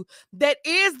up to, that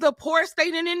is the poorest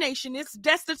state in the nation, it's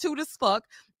destitute as fuck.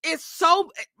 It's so,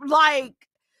 like,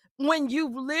 when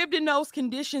you've lived in those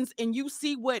conditions and you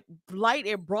see what blight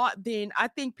it brought, then I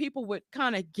think people would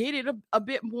kind of get it a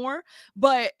bit more.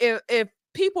 But if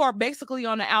people are basically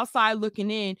on the outside looking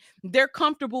in, they're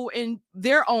comfortable in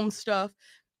their own stuff.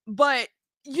 But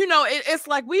you know, it's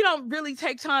like we don't really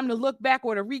take time to look back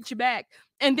or to reach back.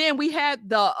 And then we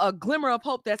had a glimmer of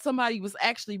hope that somebody was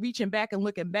actually reaching back and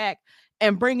looking back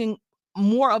and bringing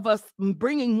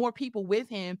more people with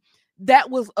him. That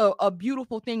was a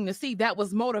beautiful thing to see. That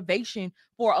was motivation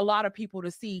for a lot of people to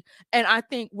see. And I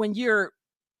think when you're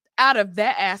out of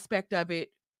that aspect of it,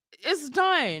 it's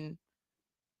done.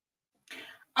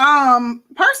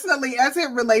 Personally, as it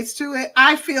relates to it,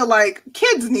 I feel like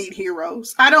kids need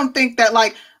heroes. I don't think that,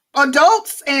 like,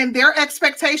 adults and their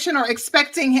expectation or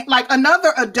expecting him, like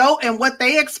another adult and what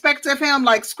they expect of him,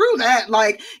 like, screw that.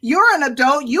 Like, you're an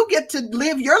adult, you get to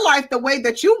live your life the way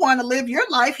that you want to live your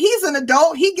life. He's an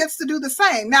adult, he gets to do the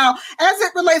same. Now, as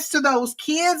it relates to those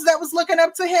kids that was looking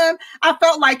up to him, I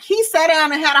felt like he sat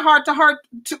down and had a heart-to-heart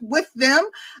with them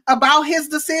about his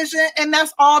decision, and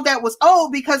that's all that was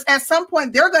owed, because at some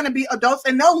point they're going to be adults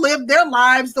and they'll live their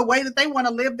lives the way that they want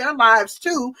to live their lives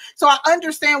too. So I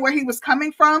understand where he was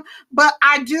coming from. But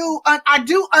I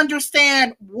do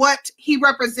understand what he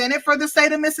represented for the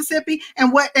state of Mississippi,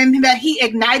 and that he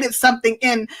ignited something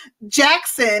in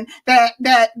Jackson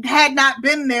that had not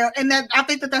been there, and that I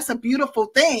think that that's a beautiful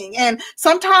thing. And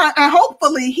sometimes, and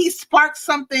hopefully, he sparks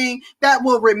something that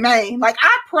will remain. Like,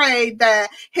 I pray that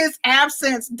his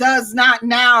absence does not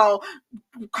now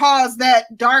cause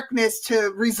that darkness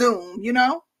to resume. You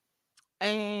know.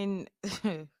 And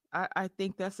I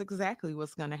think that's exactly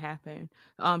what's going to happen,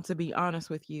 to be honest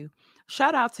with you.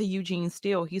 Shout out to Eugene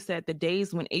Steele. He said the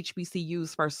days when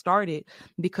HBCUs first started,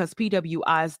 because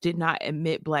PWIs did not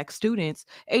admit Black students,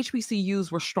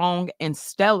 HBCUs were strong and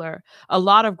stellar. A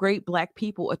lot of great Black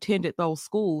people attended those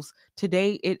schools.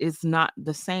 Today, it is not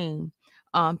the same.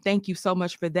 Thank you so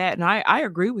much for that. And I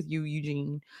agree with you,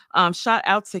 Eugene. Shout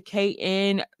out to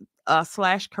KN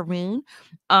 /Kareen.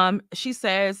 She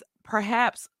says,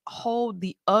 perhaps hold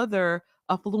the other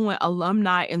affluent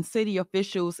alumni and city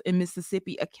officials in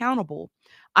Mississippi accountable.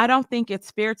 I don't think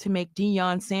it's fair to make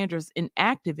Deion Sanders an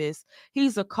activist.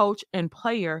 He's a coach and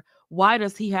player. Why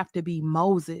does he have to be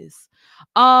Moses?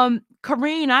 Kareen,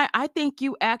 I think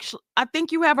you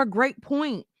have a great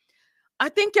point. I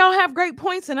think y'all have great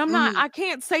points, and I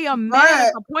can't say I'm mad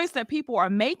at the points that people are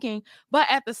making, but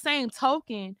at the same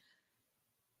token,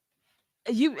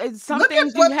 some look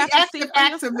things at what you have the to see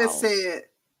active for activist yourself. said.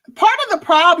 Part of the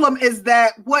problem is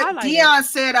that what Highlight Deion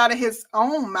said out of his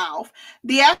own mouth,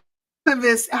 the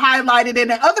activist highlighted it,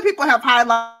 and other people have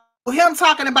highlighted him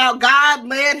talking about God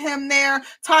led him there,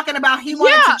 talking about he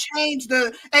wanted to change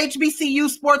the HBCU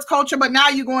sports culture, but now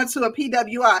you're going to a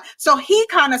PWI. So he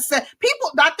kind of said,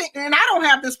 people, I think, and I don't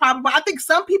have this problem, but I think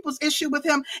some people's issue with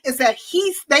him is that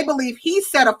they believe he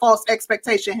set a false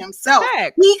expectation himself.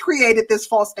 Fact. He created this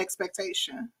false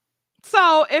expectation.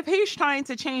 So if he's trying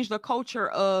to change the culture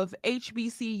of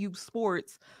HBCU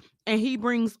sports and he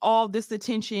brings all this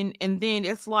attention and then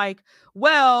it's like,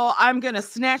 well, I'm going to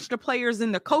snatch the players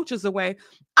and the coaches away.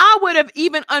 I would have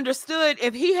even understood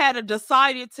if he had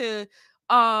decided to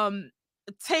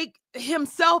take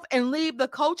himself and leave the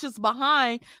coaches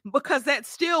behind, because that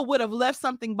still would have left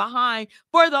something behind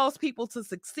for those people to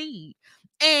succeed.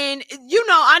 And,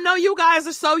 I know you guys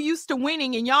are so used to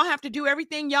winning and y'all have to do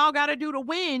everything y'all got to do to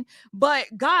win. But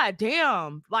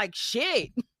goddamn, like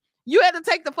shit, you had to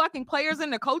take the fucking players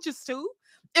and the coaches too.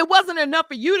 It wasn't enough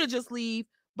for you to just leave,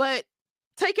 but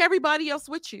take everybody else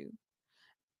with you.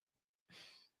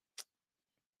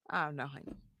 I don't know,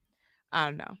 honey. I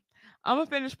don't know. I'm going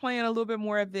to finish playing a little bit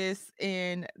more of this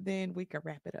and then we can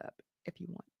wrap it up if you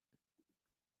want.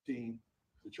 Team,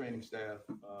 the training staff,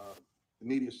 the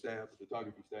media staff, the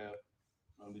photography staff,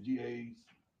 the GAs,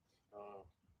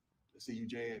 the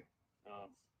CUJ,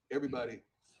 everybody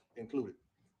included,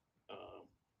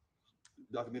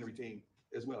 documentary team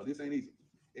as well. This ain't easy,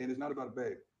 and it's not about a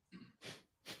bag.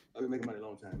 I've been making money a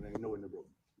long time, and I ain't nowhere near broke.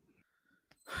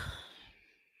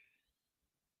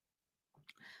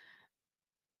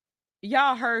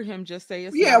 Y'all heard him just say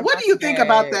it's what do you think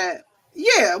about that?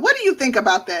 Yeah, what do you think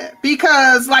about that?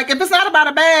 Because like if it's not about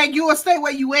a bag, you will stay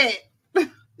where you at.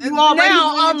 You already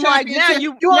now I'm like now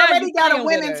you already got a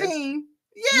winning team.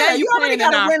 Yeah, you already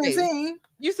got a winning team.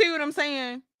 You see what I'm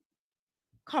saying?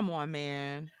 Come on,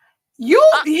 man.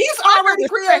 He's already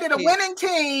created a winning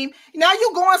team. Now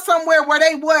you going somewhere where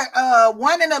they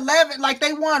 1-11, like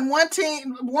they won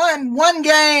one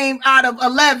game out of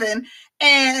 11,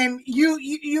 and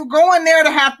you going there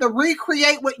to have to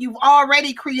recreate what you've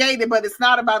already created, but it's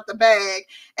not about the bag.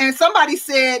 And somebody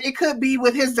said it could be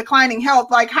with his declining health.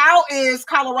 Like, how is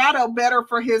Colorado better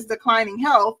for his declining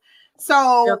health?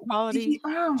 So air quality.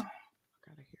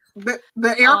 The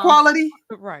air quality,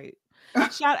 right.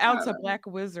 Shout out to Black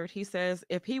Wizard. He says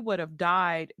if he would have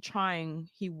died trying,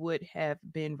 he would have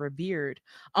been revered.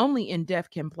 Only in death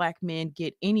can Black men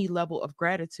get any level of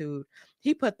gratitude.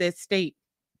 He put this state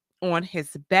on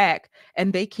his back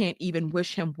and they can't even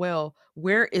wish him well.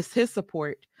 Where is his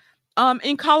support?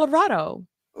 In Colorado.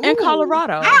 In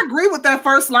Colorado. I agree with that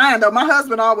first line though. My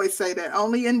husband always say that.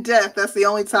 Only in death, that's the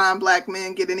only time Black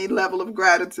men get any level of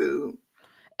gratitude.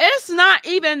 It's not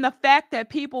even the fact that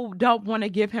people don't want to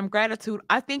give him gratitude.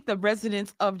 I think the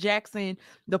residents of Jackson,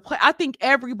 I think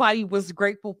everybody was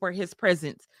grateful for his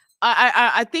presence.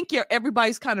 I think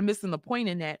everybody's kind of missing the point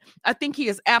in that. I think he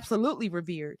is absolutely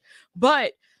revered,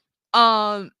 but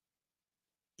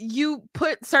you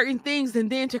put certain things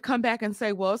and then to come back and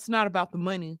say, well, it's not about the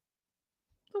money.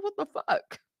 What the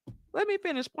fuck? Let me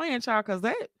finish playing, child, because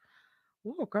that,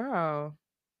 oh girl.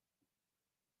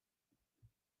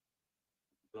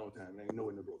 Long time, and ain't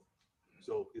nowhere near broke.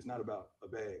 So it's not about a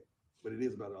bag, but it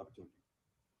is about an opportunity.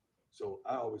 So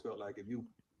I always felt like if you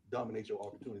dominate your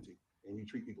opportunity and you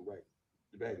treat people right,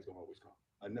 the bag is gonna always come.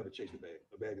 I never chased the bag.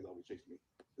 A bag has always chased me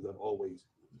because I've always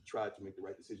tried to make the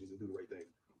right decisions and do the right thing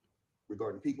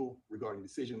regarding people, regarding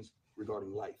decisions,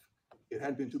 regarding life. It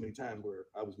hadn't been too many times where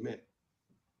I was meant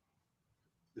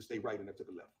to stay right and I took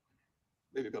a left.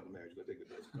 Maybe a couple of marriages, I take the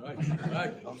left. All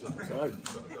right. I'm sorry.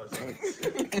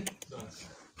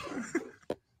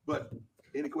 But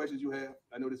any questions you have?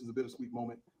 I know this is a bittersweet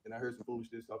moment, and I heard some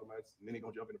foolishness talking about many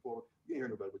gonna jump in the portal. You ain't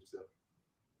heard nobody but yourself.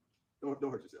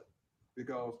 Don't hurt yourself,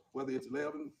 because whether it's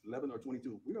 11 or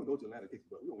 22, we're gonna go to Atlanta, kick the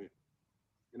butt. We're gonna win.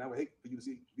 And I would hate for you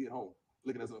to be at home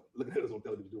looking at us on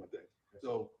television doing things.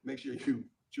 So make sure you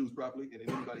choose properly. And if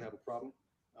anybody have a problem,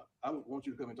 I would want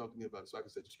you to come and talk to me about it so I can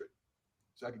set you straight,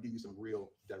 so I can give you some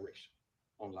real direction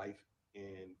on life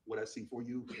and what I see for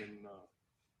you and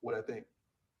what I think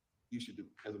you should do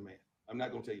as a man. I'm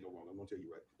not gonna tell you no wrong. I'm gonna tell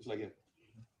you right. It's like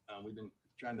we've been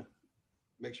trying to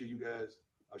make sure you guys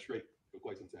are straight for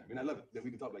quite some time, and I love it that we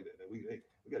can talk like that. That we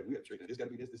got to straighten. This got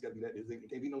to be this. This got to be that. It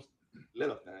can't be no let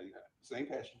up now. Same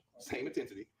passion, same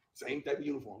intensity, Same type of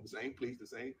uniform, the same police, the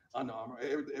same Under Armour,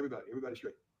 everybody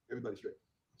straight. Everybody straight.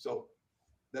 So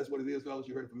that's what it is, fellas.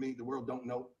 You heard it from me. The world don't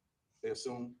know. They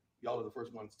assume y'all are the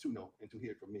first ones to know and to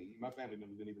hear it from me. My family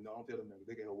members didn't even know. I don't tell them nothing.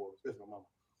 They can't hold water, especially my mama.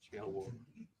 She can't hold water.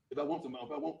 If I want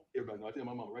everybody know. I tell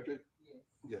my mama, right, Trey?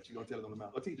 Yeah, she's gonna tell it on the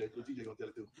mouth. Oh, TJ gonna tell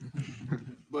it too.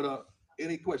 But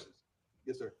any questions?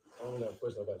 Yes, sir. I don't have a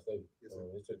question. I got to say, yes,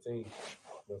 it's to the team.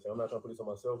 You know what I'm saying? I'm not trying to put this on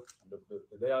myself.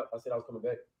 The day I said I was coming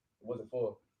back, it wasn't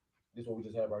for this what we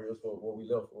just had right here. It's for what we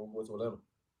left when we went to Atlanta.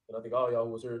 And I think all y'all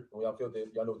who was here, when y'all felt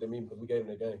that, y'all know what that means because we gave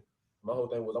them that game. My whole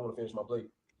thing was I want to finish my play.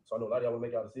 So I know a lot of y'all want to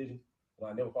make y'all decisions, and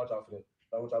I never fought y'all for that.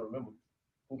 I want y'all to remember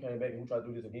who came back and who tried to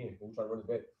do this again, and who tried to run this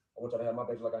back. I want y'all to have my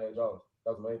back just like I had y'all.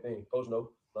 That was the main thing. Coach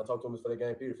know, when I talked to him, it's for that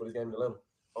game period, for this game in Atlanta.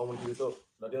 I don't want to do this up.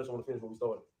 And I just want to finish when we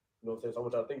started. You know what I'm saying? So I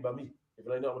want y'all to think about me. If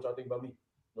it ain't nothing, I want y'all to think about me.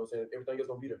 You know what I'm saying? Everything else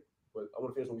gonna be there. But I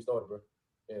want to finish when we started, bro.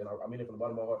 And I mean it from the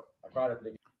bottom of my heart. I cried after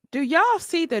that. Do y'all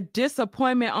see the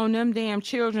disappointment on them damn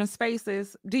children's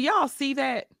faces? Do y'all see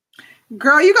that?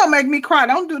 Girl, you gonna make me cry.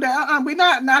 Don't do that. We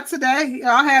not today.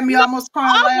 Y'all had me almost crying.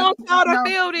 I want y'all to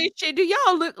feel this shit. Do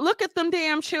y'all look at them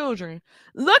damn children?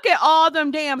 Look at all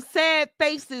them damn sad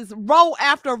faces, row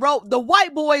after row. The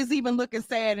white boys even looking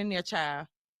sad in their child.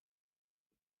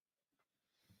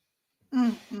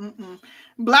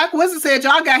 Black Wizard said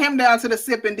y'all got him down to the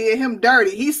SIP and did him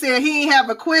dirty. He said he ain't have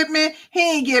equipment,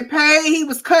 he ain't get paid, he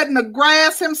was cutting the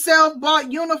grass himself,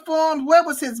 bought uniforms. Where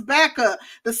was his backup?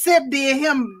 The SIP did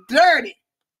him dirty.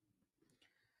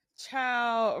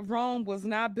 Child, Rome was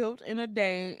not built in a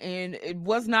day, and it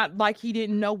was not like he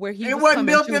didn't know where he was. It wasn't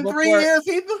built in 3 years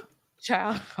either.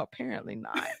 Child, apparently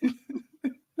not.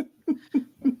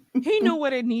 He knew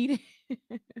what it needed.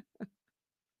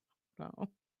 No.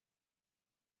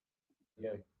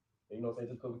 Yeah, and you know what I'm saying?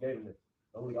 Just because we gave him it.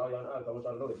 I want all y'all eyes. I want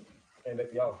y'all to know that. I came back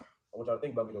for y'all. I want y'all to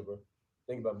think about me though, bro.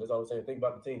 Think about me. That's all I'm saying. Think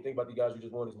about the team. Think about the guys you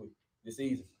just won this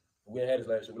season. We ain't had this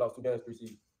last year. We lost 2 games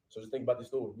pre-season. So just think about this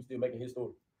story. We still making his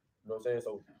story. You know what I'm saying?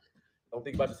 So don't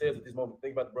think about yourselves at this moment.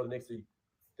 Think about the brother next to you.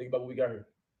 Think about what we got here.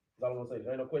 That's all I'm gonna say.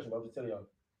 There ain't no question. I'm just telling y'all.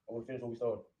 I want to finish when we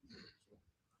started.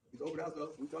 It's over the house,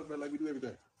 though. We talk about it like we do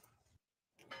everything.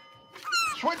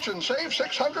 Switch and save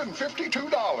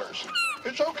 $652.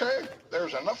 It's okay.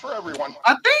 There's enough for everyone.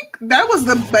 I think that was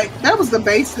the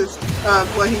basis of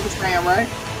what he was saying, right?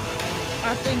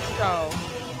 I think so.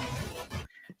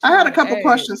 I had a couple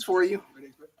questions for you.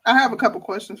 I have a couple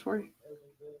questions for you.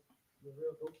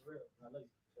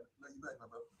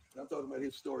 I'm talking about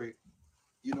his story.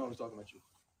 You know I'm talking about you.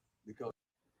 Because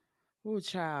Oh,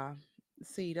 child.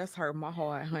 See, that's hurt my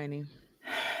heart, honey.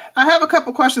 I have a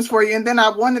couple questions for you, and then I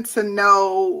wanted to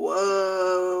know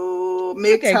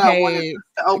MGTOW wanted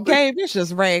to open. Gabe, it's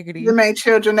just raggedy. Remain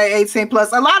children, they 18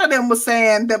 plus. A lot of them was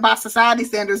saying that by society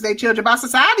standards, they children. By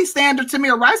society standards,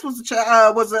 Tamir Rice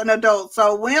was an adult,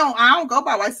 so I don't go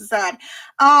by white society.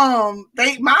 My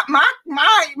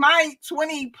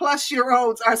 20 plus year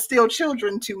olds are still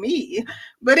children to me.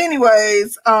 But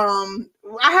anyways,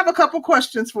 I have a couple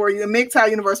questions for you. And MGTOW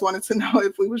Universe wanted to know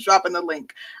if we was dropping the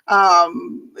link.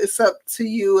 It's up to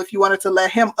you if you wanted to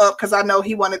let him up, because I know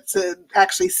he wanted to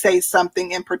actually say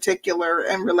something in particular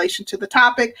in relation to the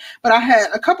topic. But I had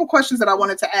a couple questions that I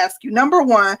wanted to ask you. Number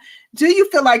one, do you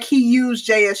feel like he used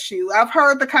JSU? I've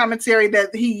heard the commentary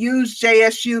that he used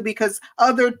JSU because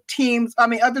other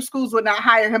schools would not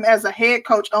hire him as a head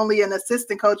coach, only an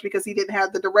assistant coach, because he didn't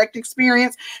have the direct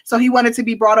experience. So he wanted to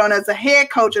be brought on as a head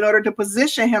coach in order to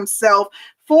position himself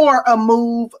for a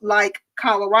move like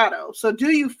Colorado. So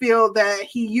do you feel that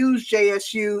he used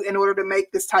JSU in order to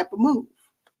make this type of move?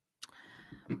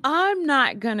 I'm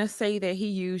not going to say that he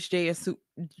used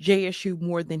JSU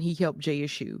more than he helped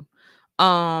JSU.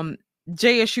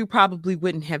 JSU probably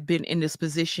wouldn't have been in this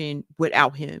position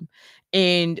without him.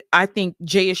 And I think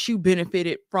JSU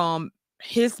benefited from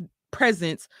his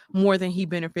presence more than he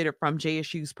benefited from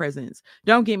JSU's presence.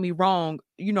 Don't get me wrong,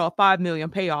 a $5 million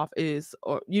payoff is,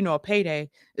 or a payday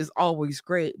is always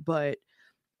great, but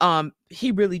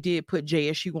he really did put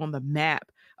JSU on the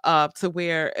map, to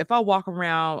where if I walk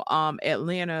around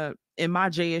Atlanta in my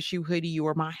JSU hoodie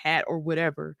or my hat or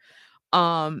whatever,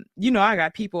 I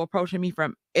got people approaching me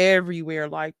from everywhere,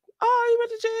 like, oh, you went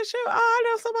to JSU? Oh, I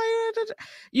know somebody.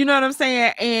 You know what I'm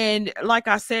saying? And like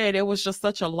I said, it was just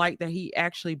such a light that he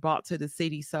actually brought to the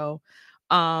city. So,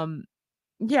 I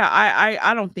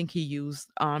don't think he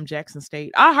used Jackson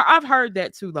State. I've heard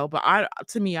that too, though, but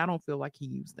to me, I don't feel like he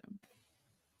used them.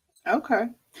 Okay.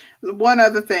 One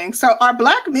other thing. So, are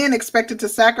Black men expected to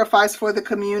sacrifice for the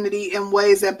community in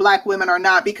ways that Black women are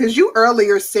not? Because you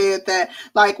earlier said that,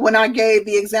 like, when I gave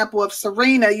the example of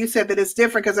Serena, you said that it's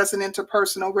different because that's an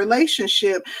interpersonal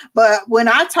relationship. But when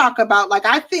I talk about, like,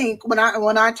 I think when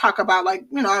I talk about, like,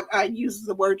 I use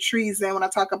the word treason when I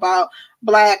talk about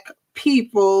Black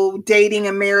people dating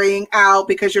and marrying out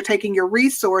because you're taking your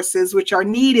resources, which are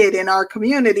needed in our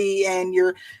community, and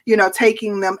you're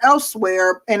taking them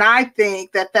elsewhere. And I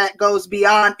think that goes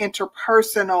beyond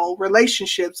interpersonal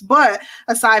relationships. But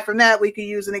aside from that, we could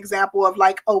use an example of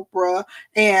like Oprah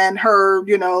and her,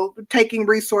 taking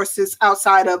resources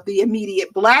outside of the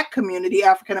immediate Black community,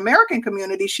 African American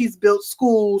community. She's built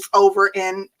schools over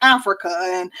in Africa,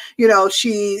 and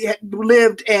she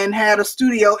lived and had a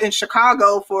studio in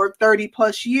Chicago for 30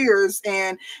 plus years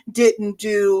and didn't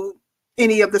do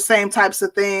any of the same types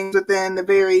of things within the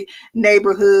very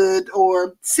neighborhood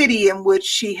or city in which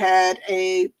she had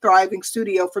a thriving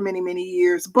studio for many, many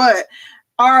years. But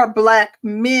are Black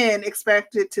men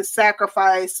expected to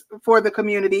sacrifice for the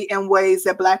community in ways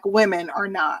that Black women are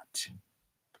not?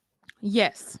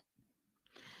 Yes.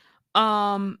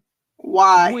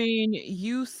 Why? When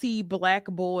you see Black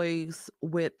boys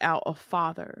without a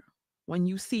father, when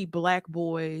you see Black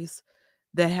boys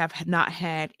that have not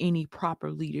had any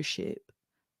proper leadership,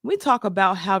 we talk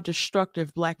about how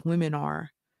destructive Black women are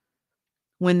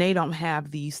when they don't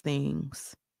have these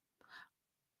things.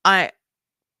 I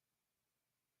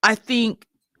think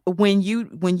when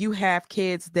you have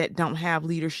kids that don't have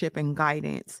leadership and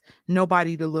guidance,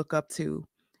 nobody to look up to,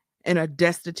 in a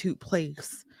destitute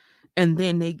place, and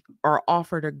then they are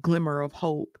offered a glimmer of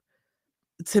hope,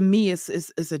 to me it's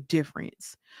a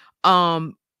difference.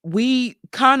 We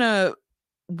kind of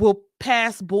will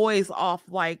pass boys off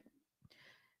like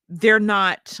they're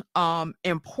not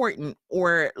important,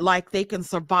 or like they can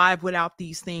survive without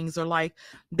these things, or like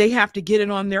they have to get it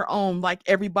on their own like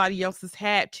everybody else has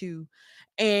had to.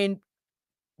 And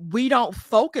we don't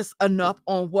focus enough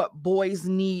on what boys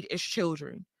need as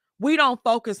children. We don't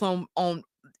focus on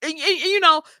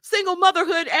single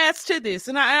motherhood adds to this.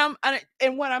 And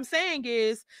and what I'm saying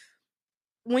is,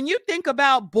 when you think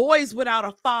about boys without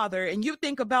a father, and you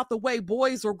think about the way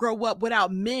boys will grow up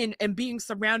without men and being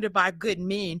surrounded by good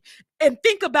men, and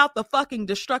think about the fucking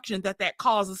destruction that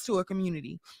causes to a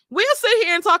community. We'll sit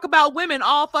here and talk about women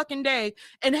all fucking day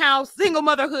and how single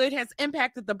motherhood has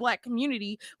impacted the Black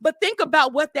community, but think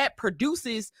about what that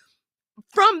produces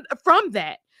from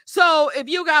that. So if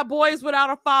you got boys without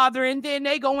a father, and then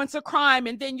they go into crime,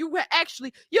 and then you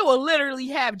will literally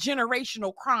have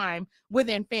generational crime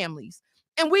within families.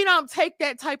 And we don't take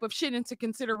that type of shit into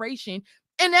consideration.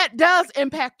 And that does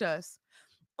impact us.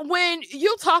 When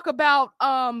you talk about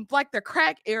like the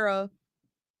crack era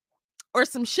or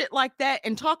some shit like that,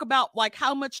 and talk about like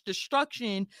how much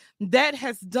destruction that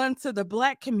has done to the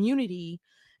Black community,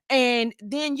 and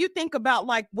then you think about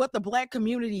like what the Black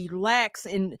community lacks,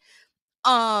 and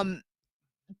um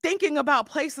thinking about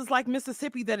places like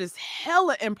Mississippi that is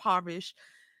hella impoverished.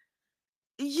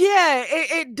 Yeah,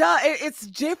 it does. It's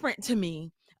different to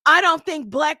me. I don't think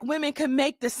Black women can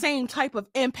make the same type of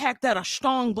impact that a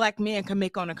strong Black man can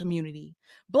make on a community.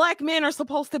 Black men are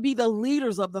supposed to be the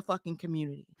leaders of the fucking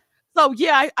community. So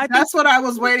yeah, I think That's what I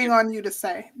was waiting on you to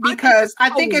say, because I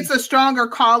think it's a stronger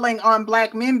calling on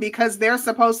Black men, because they're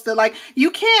supposed to, like, you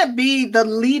can't be the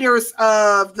leaders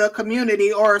of the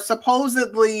community, or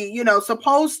supposedly,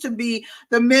 supposed to be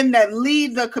the men that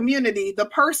lead the community, the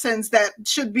persons that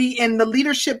should be in the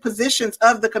leadership positions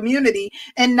of the community,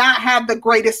 and not have the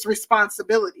greatest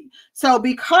responsibility. So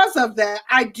because of that,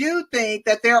 I do think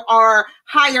that there are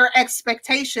higher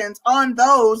expectations on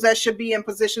those that should be in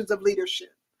positions of leadership.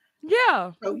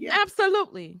 Yeah, Oh yeah.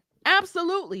 absolutely.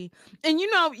 Absolutely. And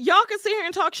y'all can sit here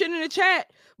and talk shit in the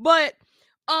chat, but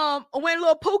when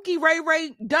little Pookie,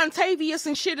 Ray, Duntavius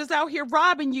and shit is out here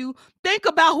robbing you, think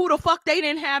about who the fuck they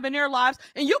didn't have in their lives.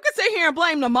 And you can sit here and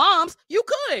blame the moms. You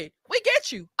could. We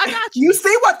get you. I got you. You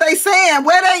see what they saying?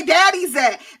 Where they daddies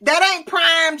at? That ain't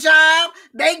prime job.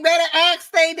 They better ask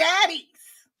they daddies.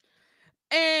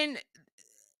 And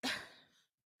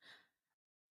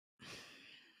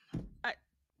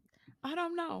I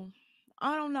don't know.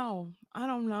 I don't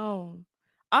know.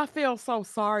 I feel so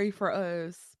sorry for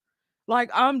us. Like,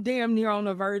 I'm damn near on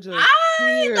the verge of I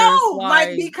tears. know,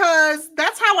 like, because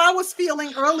that's how I was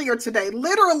feeling earlier today.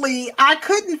 Literally, I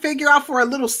couldn't figure out for a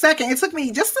little second. It took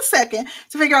me just a second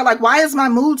to figure out, like, why is my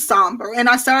mood somber? And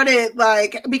I started,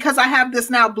 like, because I have this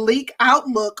now bleak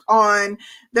outlook on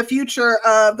the future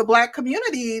of the Black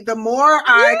community. The more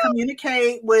I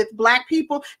communicate with Black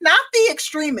people, not the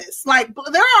extremists, like,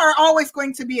 there are always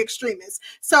going to be extremists.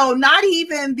 So not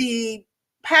even the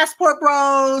passport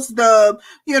bros, not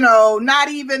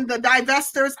even the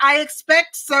divestors. I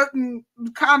expect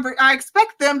I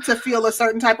expect them to feel a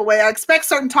certain type of way. I expect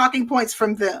certain talking points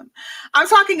from them. I'm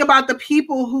talking about the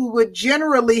people who would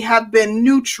generally have been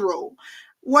neutral.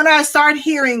 When I start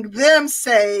hearing them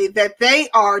say that they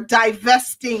are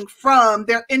divesting from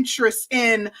their interests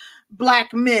in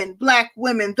Black men, Black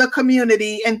women, the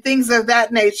community, and things of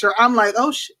that nature, I'm like,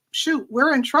 oh, shoot,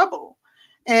 we're in trouble.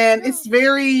 And it's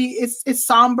it's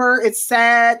somber, it's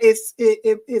sad,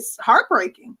 it's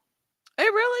heartbreaking. It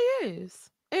really is.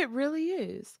 It really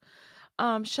is.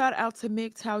 Shout out to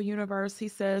MGTOW Universe. He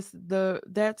says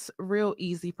that's real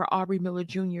easy for Aubrey Miller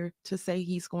Jr. to say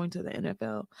he's going to the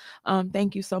NFL.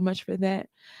 Thank you so much for that.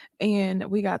 And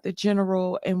we got the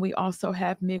General, and we also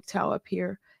have MGTOW up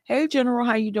here. Hey, General,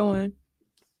 how you doing?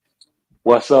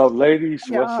 What's up, ladies?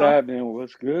 What's Yeah. happening?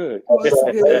 What's good? What's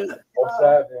good? What's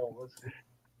happening?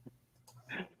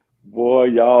 Boy,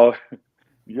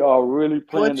 y'all really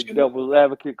playing the devil's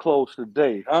advocate close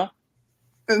today, huh?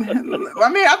 I mean,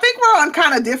 I think we're on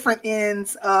kind of different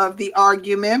ends of the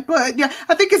argument, but yeah,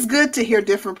 I think it's good to hear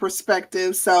different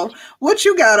perspectives. So, what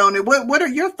you got on it? What are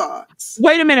your thoughts?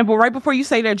 Wait a minute, but right before you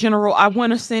say that, General, I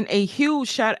want to send a huge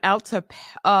shout out to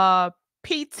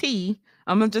PT.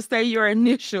 I'm gonna just say your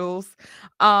initials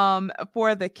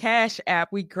for the Cash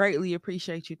app. We greatly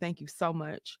appreciate you. Thank you so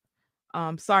much.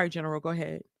 Sorry, General, go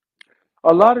ahead.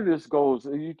 A lot of this goes.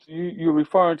 You're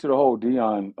referring to the whole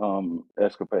Deion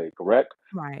escapade, correct?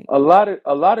 Right. A lot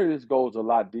of this goes a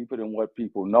lot deeper than what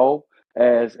people know.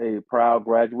 As a proud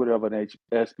graduate of an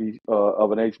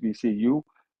HBCU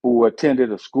who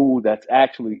attended a school that's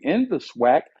actually in the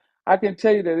SWAC, I can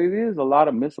tell you that it is a lot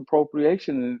of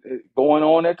misappropriation going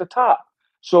on at the top.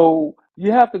 So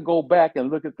you have to go back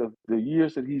and look at the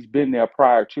years that he's been there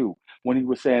prior to, when he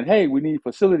was saying, hey, we need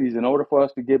facilities in order for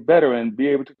us to get better and be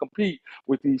able to compete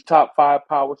with these top 5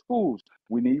 power schools.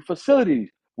 We need facilities.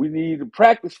 We need a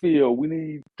practice field. We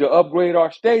need to upgrade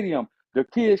our stadium. The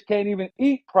kids can't even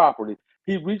eat properly.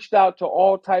 He reached out to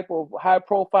all type of high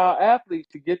profile athletes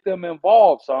to get them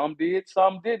involved. Some did,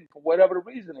 some didn't, for whatever the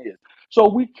reason is. So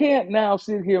we can't now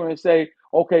sit here and say,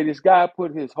 okay, this guy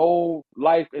put his whole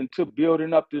life into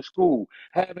building up this school,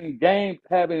 having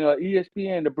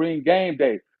ESPN to bring game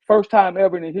day. First time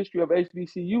ever in the history of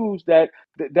HBCUs that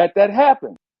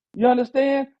happened. You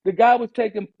understand? The guy was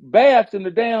taking baths in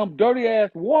the damn dirty ass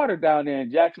water down there in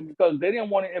Jackson because they didn't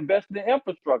want to invest in the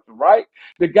infrastructure, right?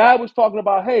 The guy was talking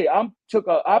about, hey, I took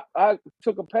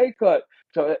a pay cut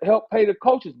to help pay the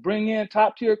coaches, bring in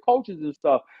top tier coaches and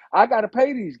stuff. I got to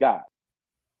pay these guys.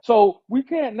 So we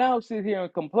can't now sit here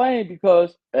and complain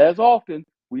because, as often,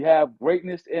 we have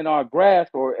greatness in our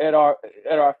grasp or at our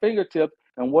fingertips,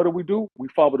 and what do? We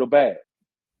fumble the bag,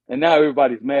 and now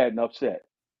everybody's mad and upset.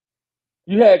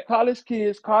 You had college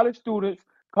kids, college students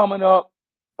coming up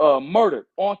murdered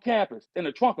on campus in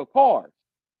the trunk of cars.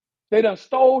 They done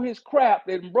stole his crap.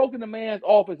 They done broken the man's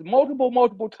office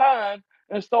multiple times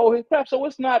and stole his crap. So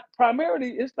it's not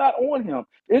on him.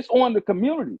 It's on the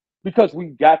community because we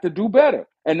got to do better.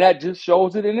 And that just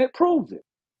shows it and it proves it.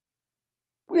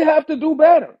 We have to do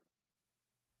better.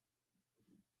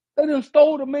 They done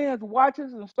stole the man's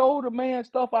watches and stole the man's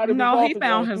stuff out of his No, he office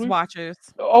found on his three. watches.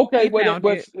 Okay, He found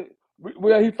it.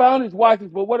 well, he found his watches,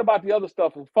 but what about the other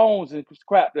stuff, his phones and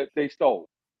crap that they stole?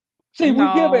 See, we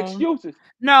give No. excuses.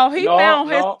 No, he No, found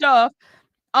his no. stuff.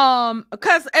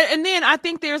 Because and then I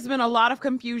think there's been a lot of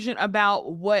confusion about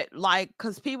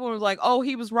because people were like, oh,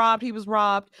 he was robbed.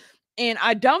 And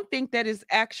I don't think that is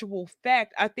actual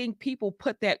fact. I think people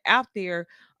put that out there.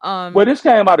 Well, this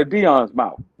came out of Deion's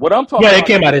mouth. What I'm talking Yeah, it about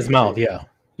came is out what his he mouth. said. Yeah,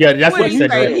 yeah, that's What what did he he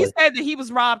said say? He anyway. said that he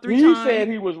was robbed 3 He times. said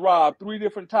he was robbed 3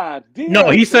 different times. No,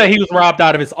 Deion he said said he was robbed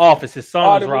out of his office. His son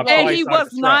out was of his robbed And office. he twice out of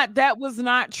was his trap. not, that was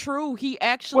not true. He Well,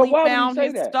 actually why would he found say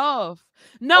his that? stuff.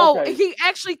 No, Okay, he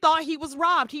actually thought he was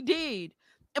robbed. He did.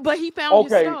 But he found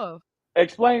his okay. stuff.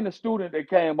 Explain the student that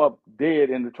came up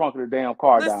dead in the trunk of the damn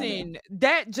car down there. Listen,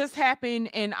 that just happened,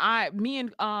 and me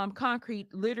and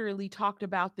Concrete literally talked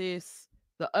about this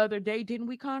the other day, didn't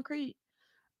we, Concrete?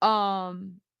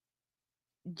 Um,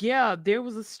 yeah, there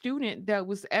was a student that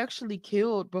was actually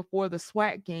killed before the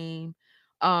SWAT game.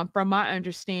 From my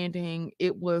understanding,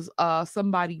 it was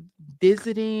somebody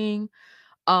visiting.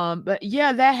 But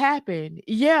yeah, that happened.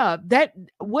 Yeah, that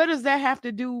what does that have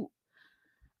to do?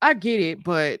 I get it,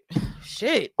 but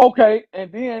shit. Okay,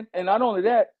 and not only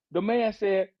that, the man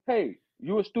said, "Hey,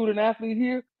 you a student athlete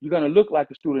here. You're gonna look like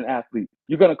a student athlete.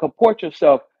 You're gonna comport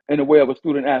yourself in the way of a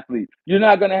student athlete. You're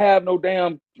not gonna have no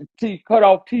damn cut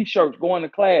off t-shirts going to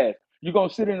class. You're gonna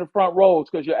sit in the front rows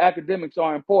because your academics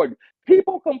are important."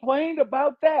 People complained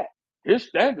about that. His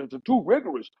standards are too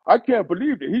rigorous. I can't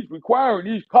believe that he's requiring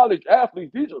these college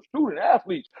athletes. These are student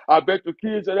athletes. I bet the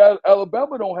kids at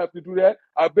Alabama don't have to do that.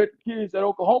 I bet the kids at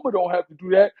Oklahoma don't have to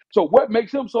do that. So what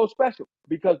makes him so special?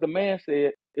 Because the man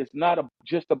said it's not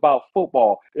just about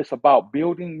football. It's about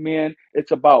building men. It's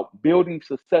about building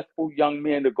successful young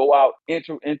men to go out,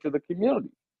 enter into the community.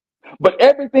 But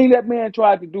everything that man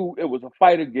tried to do, it was a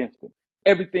fight against him.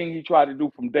 Everything he tried to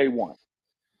do from day one.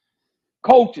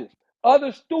 Coaches,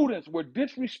 other students were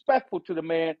disrespectful to the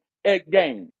man at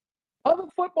games. Other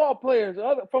football players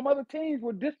from other teams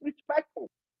were disrespectful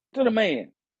to the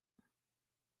man.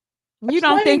 You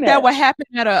don't think that would happen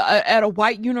at a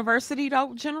white university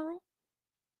though, General?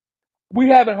 We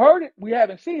haven't heard it. We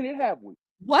haven't seen it, have we?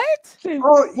 What? See,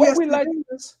 Oh, what yes, we like, it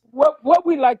is. what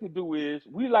we like to do is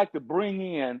we like to bring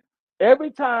in every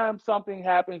time something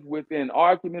happens within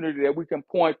our community that we can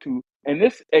point to, and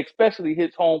this especially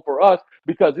hits home for us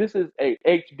because this is a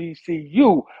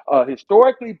HBCU,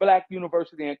 historically black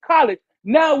university and college.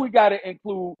 Now we got to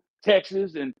include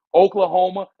Texas and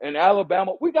Oklahoma and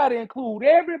Alabama. We got to include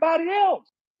everybody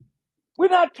else. We're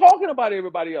not talking about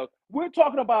everybody else. We're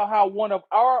talking about how one of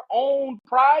our own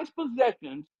prized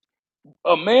possessions,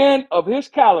 a man of his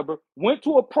caliber, went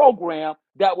to a program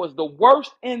that was the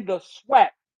worst in the SWAC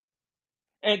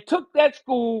and took that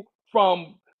school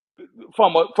from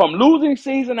losing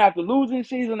season after losing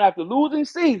season after losing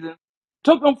season,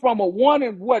 took them from a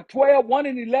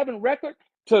 1-11 record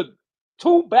to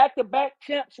 2 back-to-back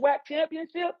SWAC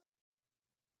championships.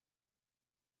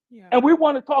 Yeah. And we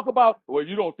want to talk about, well,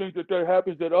 you don't think that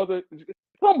happens at other.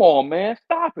 Come on, man,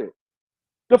 stop it.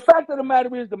 The fact of the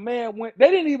matter is the man went, they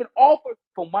didn't even offer,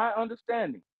 from my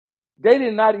understanding, they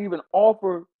did not even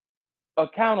offer a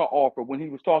counter offer when he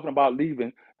was talking about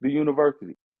leaving the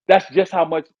university. That's just how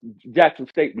much Jackson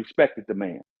State respected the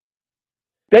man.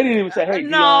 They didn't even say, hey,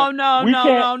 Deion,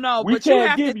 No. we But you can't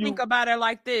have to give think you. about it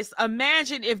like this.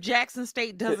 Imagine if Jackson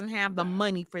State doesn't have the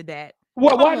money for that.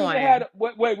 Well, Come why did on. they have,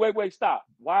 wait, stop.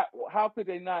 Why, how could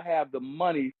they not have the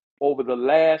money over the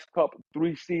last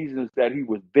 3 seasons that he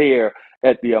was there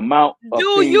at the amount of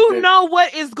Do things you that know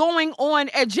what is going on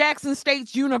at Jackson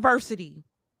State University?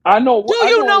 I know? Do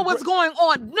you know what's going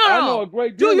on? I know No. a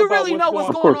great Do deal you about really know what's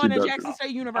going going he on at doesn't. Jackson State I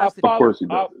University? followed. He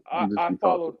doesn't. I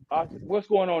followed. What's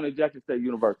going on at Jackson State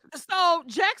University? So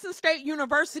Jackson State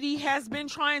University has been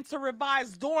trying to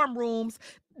revise dorm rooms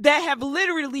that have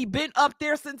literally been up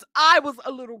there since I was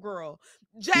a little girl.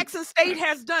 Jackson State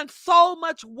has done so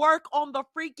much work on the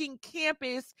freaking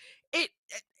campus. It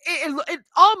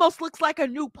almost looks like a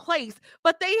new place,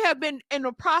 but they have been in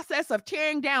the process of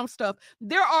tearing down stuff.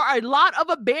 There are a lot of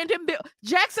abandoned buildings.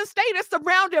 Jackson State is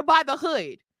surrounded by the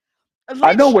hood.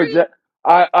 I know where Lynch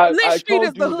I Street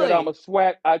is told the you that I'm a hood.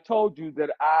 SWAC. I told you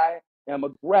that I am a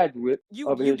graduate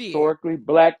of a You did. historically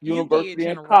black You did, university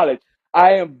and General. college.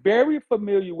 I am very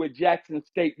familiar with Jackson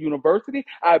State University.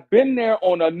 I've been there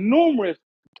on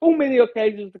too many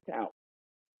occasions to count.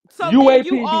 So then you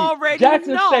UAPB, already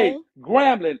Jackson State, know.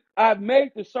 Grambling. I've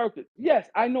made the circuit. Yes,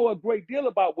 I know a great deal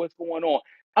about what's going on.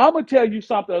 I'm going to tell you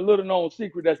something, a little known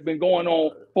secret that's been going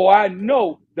on for I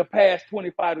know the past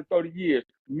 25 to 30 years.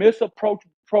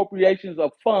 Misappropriations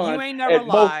of You funds ain't never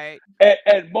lied.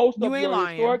 at most You of ain't your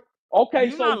lying. historic. Okay,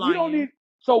 You not lying.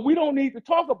 we don't need to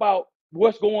talk about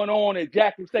what's going on in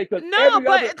Jackson State because No, every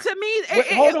but other to me, wait,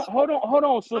 hold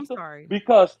on, I'm sister. sorry.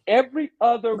 Because every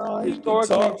other No, he can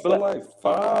historically talk for black like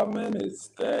 5 minutes.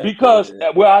 because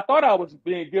well, I thought I was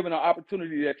being given an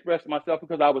opportunity to express myself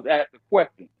because I was asked a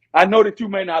question. I know that you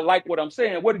may not like what I'm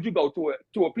saying. Where did you go to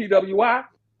a PWI?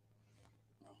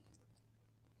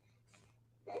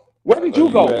 Where did you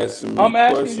You go? asking me I'm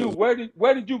asking you, questions?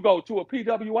 where did you go to a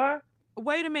PWI?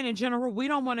 Wait a minute, General. We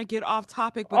don't want to get off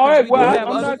topic All because right, we do well, have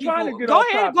I'm other not trying to people. get Go off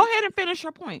ahead. topic. Go ahead and finish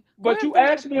your point. Go But ahead and you finish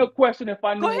your asked me a point. question if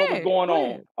I knew Go what was ahead. going Go on.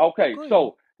 ahead. Okay, Go ahead.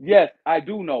 so yes, I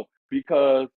do know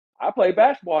because I played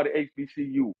basketball at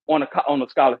HBCU on a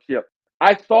scholarship.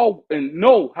 I saw and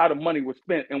know how the money was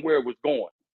spent and where it was going.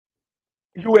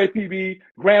 UAPB,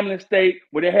 Grambling State,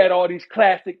 where they had all these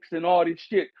classics and all this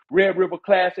shit, Red River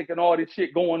Classic and all this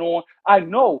shit going on. I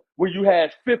know where you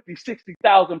had 50,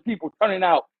 60,000 people turning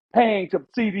out paying to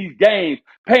see these games,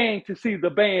 paying to see the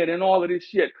band and all of this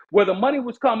shit. Where the money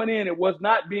was coming in, it was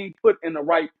not being put in the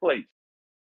right place.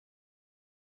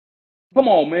 Come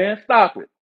on, man, stop it.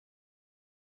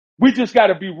 We just got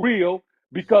to be real,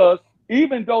 because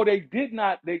even though they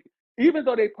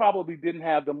probably didn't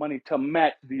have the money to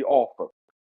match the offer,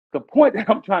 the point that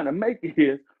I'm trying to make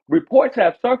is reports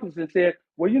have surfaced and said,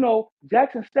 well,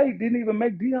 Jackson State didn't even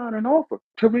make Deion an offer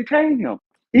to retain him.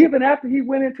 Even after he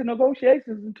went into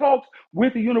negotiations and talks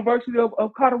with the University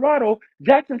of Colorado,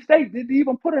 Jackson State didn't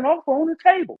even put an offer on the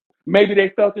table. Maybe they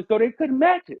felt as though they couldn't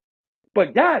match it.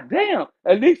 But goddamn,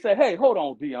 at least say, hey, hold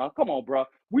on, Deion, come on, bro.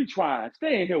 We trying.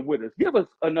 Stay in here with us. Give us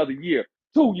another year,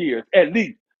 2 years at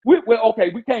least. Okay,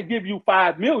 we can't give you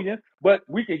 $5 million, but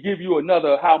we can give you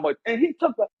another how much? And he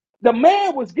took the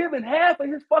man was giving half of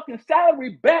his fucking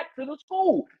salary back to the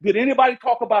school. Did anybody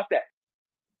talk about that?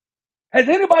 Has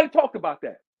anybody talked about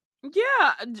that?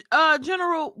 Yeah,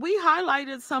 General, we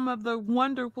highlighted some of the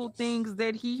wonderful things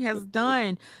that he has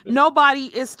done. Nobody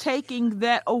is taking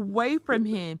that away from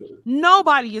him.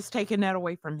 Nobody is taking that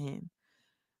away from him.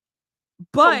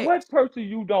 But what person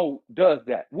you know does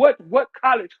that? What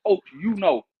college coach you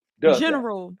know does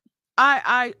General,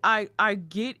 I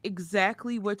get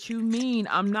exactly what you mean.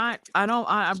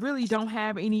 I really don't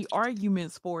have any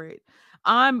arguments for it.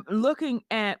 I'm looking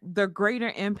at the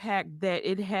greater impact that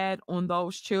it had on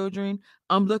those children.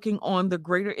 I'm looking on the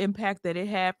greater impact that it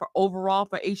had for overall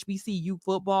for HBCU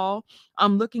football.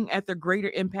 I'm looking at the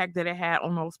greater impact that it had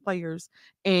on those players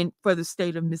and for the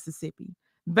state of Mississippi.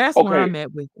 That's that? where Okay, I'm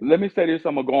at with it. let me say this.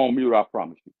 I'm gonna go on mute. I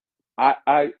promise you.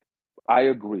 I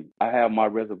agree. I have my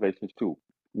reservations too.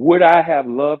 Would I have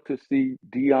loved to see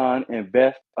Dion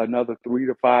invest another 3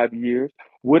 to 5 years?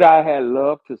 Would I have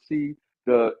loved to see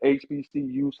the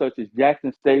HBCU such as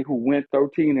Jackson State, who went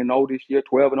 13-0 this year,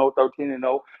 12-0,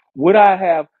 13-0? Would I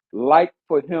have liked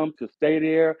for him to stay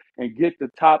there and get the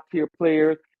top tier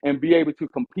players and be able to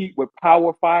compete with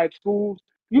Power 5 schools?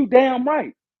 You damn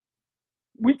right.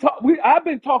 I've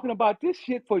been talking about this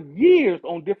shit for years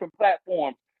on different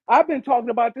platforms. I've been talking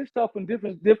about this stuff in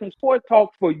different sports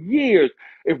talks for years.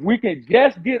 If we can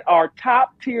just get our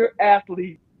top tier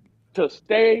athletes to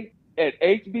stay at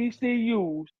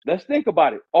HBCUs, let's think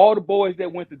about it. All the boys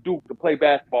that went to Duke to play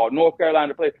basketball, North Carolina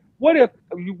to play. What if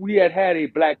we had a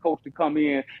black coach to come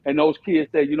in and those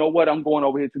kids said, you know what, I'm going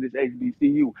over here to this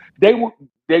HBCU? They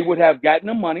would have gotten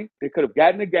the money. They could have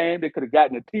gotten the game. They could have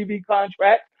gotten a TV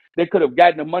contract. They could have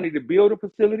gotten the money to build the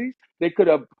facilities. They could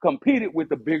have competed with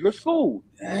the bigger schools.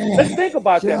 Let's think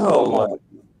about that for a moment.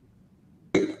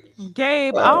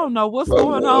 Gabe, I don't know what's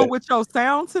going on with your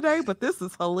sound today, but this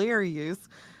is hilarious.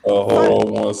 Hold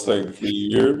on 1 second. Can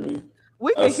you hear me?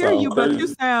 We That can hear sound you, but you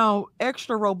crazy. sound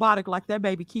extra robotic, like that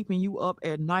baby keeping you up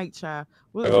at night, child.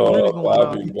 What is really going I'll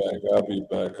on be here? back. I'll be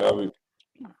back.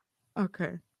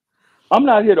 Okay. I'm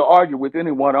not here to argue with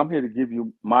anyone. I'm here to give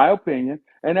you my opinion,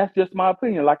 and that's just my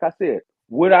opinion. Like I said,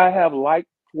 would I have liked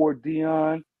for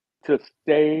Dion to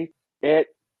stay at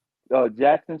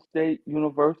Jackson State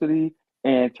University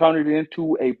and turn it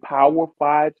into a Power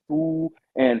 5 school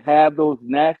and have those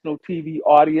national TV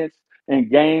audience and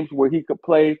games where he could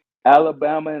play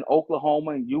Alabama and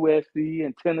Oklahoma and USC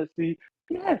and Tennessee?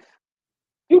 Yes,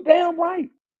 you damn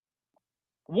right.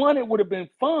 One, it would have been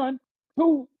fun.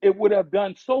 Two, it would have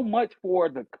done so much for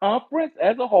the conference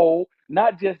as a whole,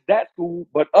 not just that school,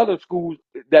 but other schools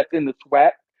that's in the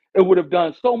SWAC. It would have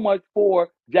done so much for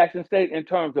Jackson State in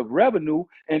terms of revenue,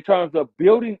 in terms of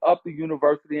building up the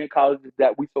university and colleges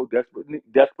that we so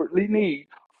desperately need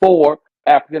for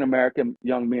African American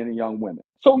young men and young women.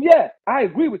 So yeah, I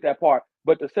agree with that part.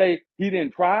 But to say he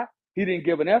didn't try, he didn't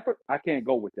give an effort, I can't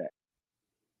go with that.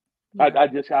 Yeah.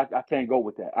 I can't go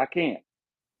with that. I can't.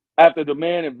 After the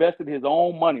man invested his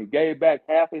own money, gave back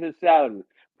half of his salary,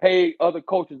 paid other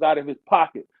coaches out of his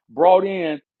pocket, brought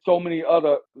in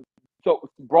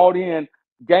brought in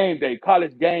game day,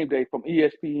 college game day from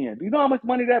ESPN. Do you know how much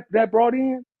money that brought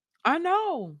in? I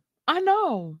know. I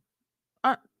know.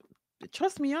 I,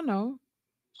 trust me, I know.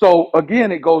 So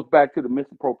again, it goes back to the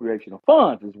misappropriation of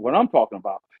funds is what I'm talking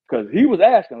about. Because he was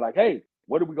asking, like, hey,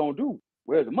 what are we gonna do?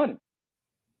 Where's the money?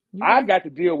 You I right. got to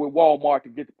deal with Walmart to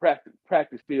get the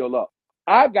practice field up.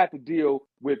 I've got to deal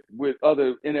with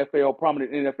other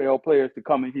prominent NFL players to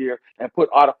come in here and put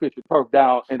artificial turf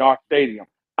down in our stadium.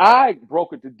 I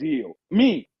brokered the deal.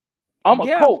 Me, I'm a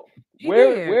Yeah, coach. he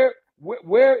did. Where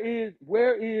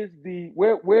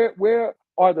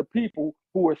are the people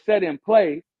who are set in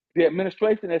play? The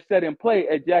administration that's set in play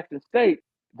at Jackson State.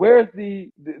 Where's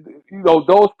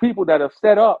those people that are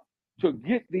set up to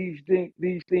get these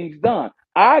things done?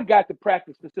 I got the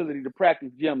practice facility, the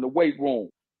practice gym, the weight room.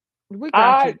 We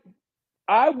got you.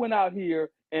 I went out here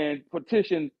and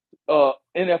petitioned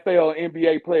NFL and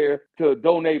NBA players to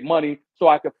donate money so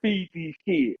I could feed these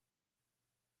kids.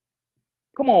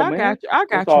 Come on, I man. got you. I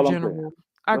That's got you, all I'm saying. General.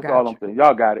 I That's all got I'm you. saying.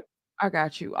 Y'all got it. I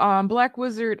got you. Black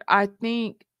Wizard, I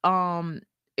think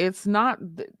it's not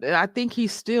I think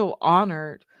he's still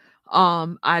honored.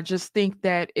 I just think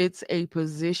that it's a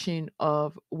position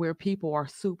of where people are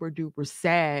super duper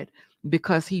sad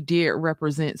because he did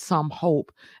represent some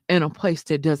hope in a place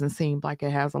that doesn't seem like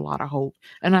it has a lot of hope.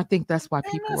 And I think that's why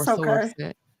And people are that's so okay.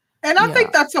 upset. And I Yeah.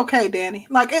 think that's okay, Danny.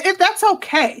 Like, if that's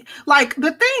okay. Like,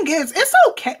 the thing is, it's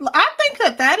okay. I think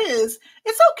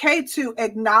it's okay to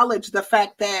acknowledge the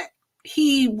fact that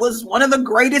he was one of the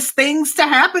greatest things to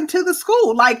happen to the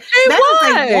school. Like, that is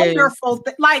a wonderful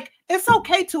thing. Like, it's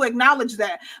okay to acknowledge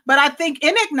that. But I think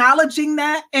in acknowledging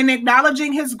that and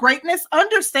acknowledging his greatness,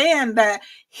 understand that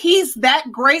he's that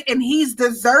great and he's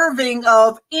deserving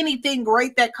of anything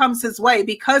great that comes his way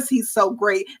because he's so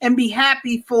great, and be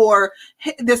happy for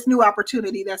this new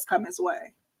opportunity that's come his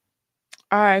way.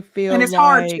 I feel And it's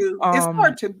hard to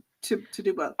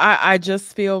do both. I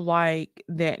just feel like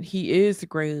that he is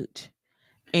great.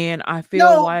 And I feel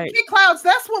No, like Big Clouds,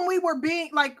 that's when we were being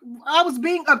like, I was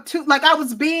being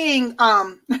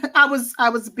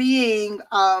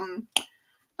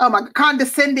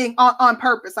condescending on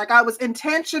purpose. Like, I was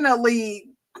intentionally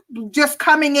just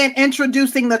coming in,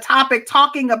 introducing the topic,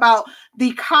 talking about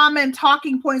the common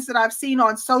talking points that I've seen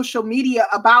on social media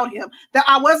about him. That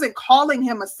I wasn't calling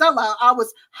him a sellout. I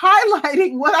was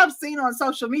highlighting what I've seen on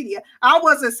social media. I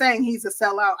wasn't saying he's a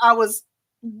sellout. I was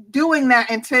doing that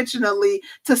intentionally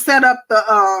to set up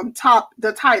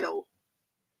the title.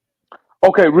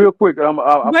 Okay, real quick. wait,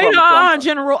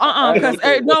 General, because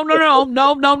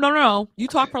no. You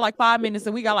talk for like 5 minutes,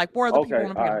 and we got like 4 other people on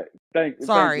the panel. All right. Thank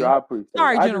Sorry. you. I appreciate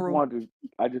Sorry, it. General.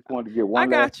 I just wanted to get I one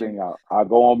got last you. thing out. I'll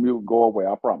go on mute and go away.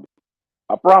 I promise.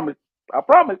 I promise. I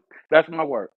promise. That's my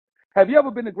word. Have you ever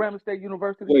been to Grambling State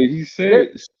University? Wait, he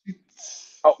said.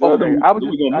 Oh, okay. I We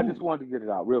just wanted to get it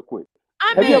out real quick.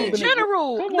 I Have you ever mean, been to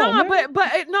General, Come no, on, man. but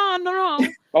no.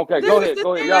 Okay, This go is ahead. the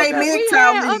Go ahead. thing. Y'all Hey, got me it. We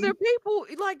tell had me. other people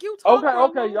like you talk for a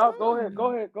Okay, long y'all time. go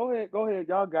ahead.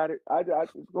 Y'all got it. I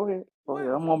go ahead.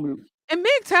 I'm on mute. And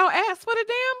MGTOW asked for the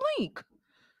damn link.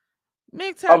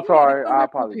 MGTOW, I'm you need to sorry. come I back up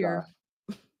apologize. here.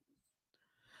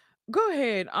 Go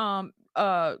ahead,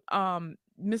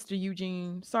 Mr.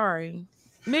 Eugene. Sorry,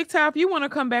 MGTOW, if you want to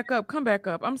come back up, come back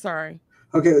up. I'm sorry.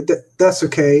 Okay, that's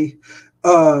okay.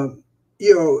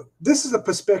 This is a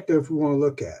perspective we want to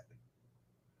look at.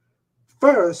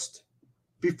 First,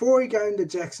 before he got into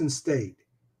Jackson State,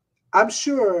 I'm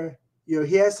sure he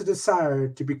has a desire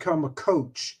to become a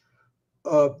coach,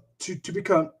 to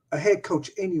become a head coach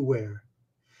anywhere.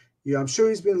 I'm sure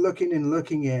he's been looking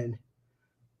and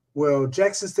well,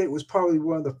 Jackson State was probably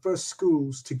one of the first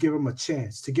schools to give him a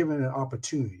chance, to give him an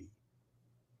opportunity.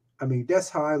 I mean, that's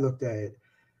how I looked at it.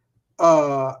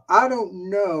 I don't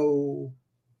know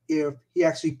if he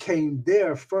actually came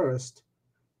there first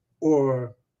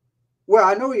or, well,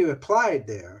 I know he applied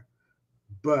there,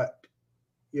 but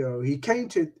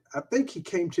I think he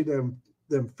came to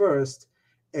them first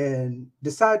and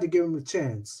decided to give him a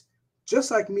chance.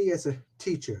 Just like me as a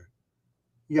teacher.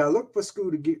 I looked for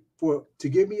school to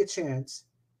give me a chance,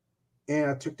 and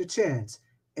I took the chance.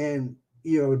 And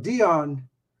Deion,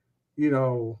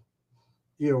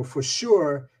 for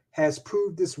sure has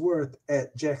proved his worth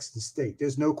at Jackson State.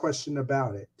 There's no question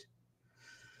about it.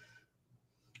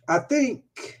 I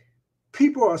think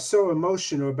people are so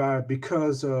emotional about it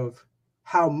because of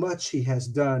how much he has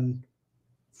done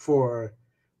for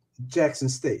Jackson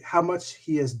State, how much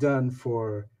he has done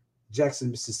for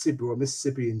Jackson, Mississippi, or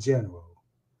Mississippi in general.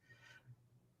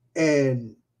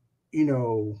 And,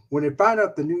 when they find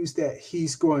out the news that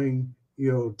he's going,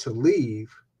 to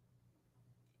leave,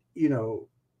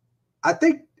 I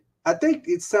think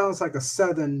it sounds like a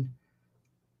Southern,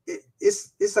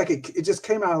 it's like it just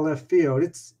came out of left field.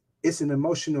 It's an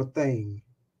emotional thing.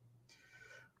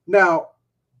 Now,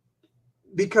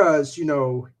 because,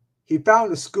 he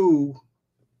found a school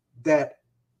that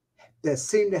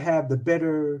seemed to have the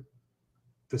better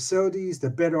facilities, the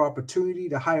better opportunity,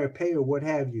 the higher pay, or what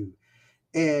have you.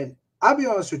 And I'll be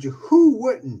honest with you, who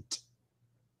wouldn't,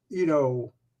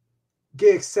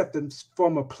 get acceptance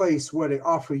from a place where they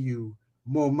offer you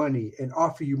more money and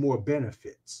offer you more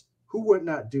benefits? Who would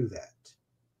not do that?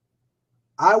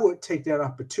 I would take that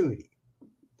opportunity.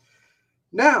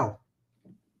 Now,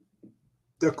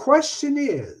 the question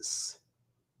is,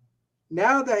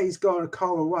 now that he's gone to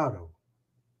Colorado,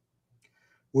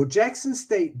 will Jackson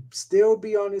State still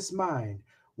be on his mind?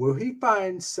 Will he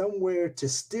find somewhere to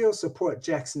still support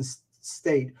Jackson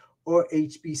State, or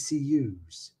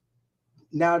HBCUs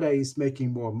nowadays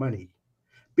making more money.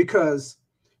 Because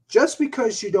just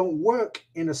because you don't work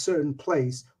in a certain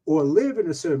place or live in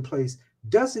a certain place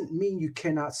doesn't mean you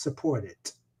cannot support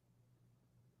it.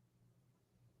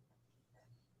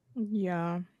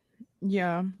 Yeah.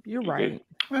 Yeah, you're Okay. right.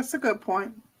 That's a good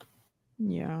point.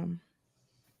 Yeah.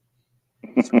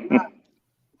 So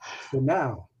so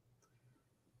now,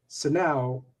 so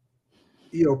now,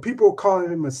 people are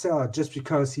calling him a sellout just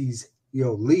because he's,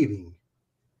 leaving.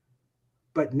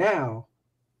 But now,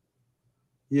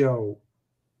 you know,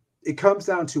 it comes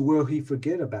down to, will he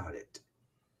forget about it?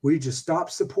 Will he just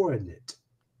stop supporting it?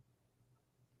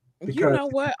 You Because know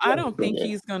what? I don't think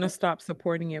he's gonna stop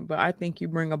supporting it, but I think you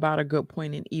bring about a good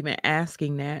point in even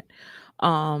asking that.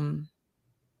 Um,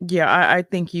 yeah, I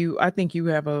think you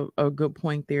have a good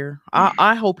point there.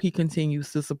 I hope he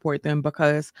continues to support them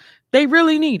because they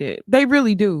really need it. They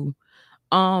really do.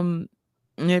 Um,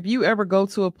 and if you ever go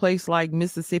to a place like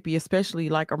Mississippi, especially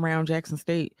like around Jackson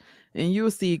State, and you'll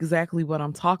see exactly what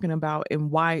I'm talking about and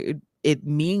why it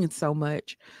means so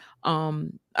much.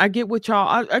 I get what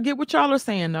I get what y'all are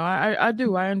saying though. I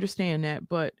do. I understand that,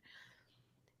 but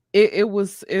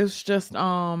it's just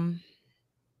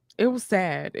it was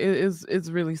sad. It's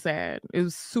really sad. It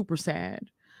was super sad.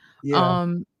 yeah,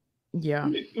 Um yeah.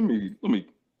 Let me.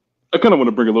 I kind of want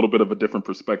to bring a little bit of a different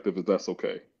perspective, if that's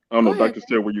okay. I don't Go know, ahead. Dr.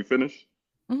 Stair, were you finished?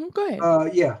 Go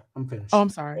ahead. yeah, I'm Oh, finished. I'm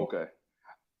sorry. Okay.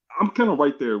 I'm kind of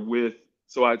right there with.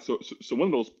 So one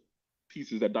of those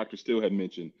pieces that Dr. Steele had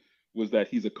mentioned was that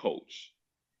he's a coach.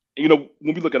 And,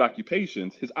 when we look at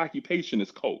occupations, his occupation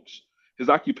is coach. His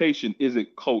occupation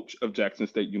isn't coach of Jackson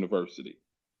State University.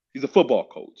 He's a football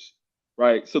coach,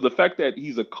 right? So the fact that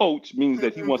he's a coach means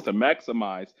that he wants to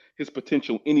maximize his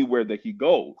potential anywhere that he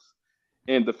goes.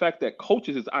 And the fact that coach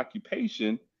is his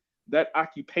occupation, that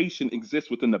occupation exists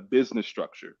within the business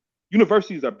structure.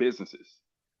 Universities are businesses.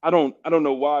 I don't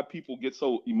know why people get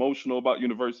so emotional about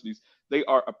universities. They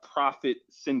are a profit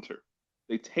center.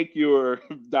 They take your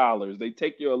dollars, they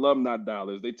take your alumni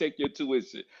dollars, they take your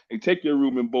tuition, they take your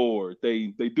room and board,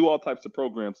 they do all types of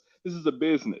programs. This is a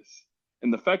business.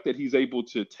 And the fact that he's able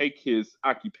to take his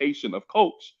occupation of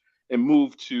coach and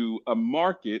move to a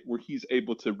market where he's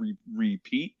able to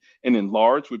repeat and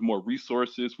enlarge with more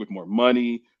resources, with more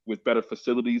money, with better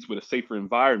facilities, with a safer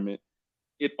environment,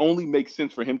 it only makes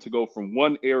sense for him to go from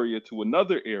one area to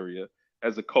another area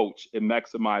as a coach and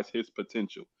maximize his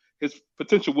potential. His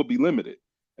potential will be limited.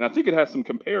 And I think it has some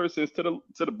comparisons to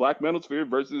the Black Manosphere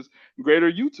versus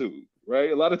greater YouTube,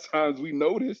 right? A lot of times we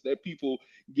notice that people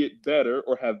get better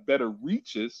or have better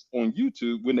reaches on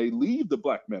YouTube when they leave the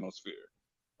Black Manosphere.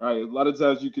 Right. A lot of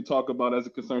times you can talk about as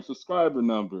it concerns subscriber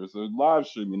numbers or live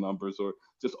streaming numbers or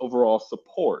just overall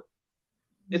support.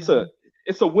 It's Yeah.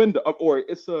 a window or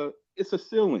it's a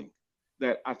ceiling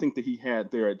that I think that he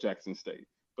had there at Jackson State.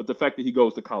 But the fact that he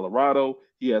goes to Colorado,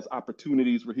 he has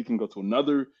opportunities where he can go to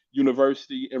another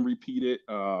university and repeat it.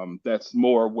 That's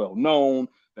more well known,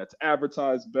 that's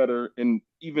advertised better, and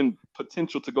even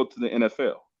potential to go to the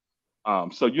NFL.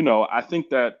 So I think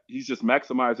that he's just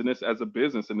maximizing this as a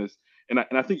business, and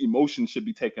I think emotion should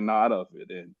be taken out of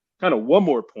it. And kind of one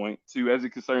more point too, as it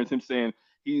concerns him saying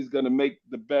he's gonna make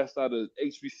the best out of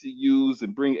HBCUs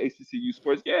and bring HBCU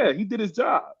sports. Yeah, he did his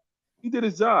job. He did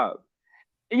his job.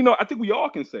 And I think we all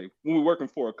can say when we're working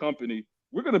for a company,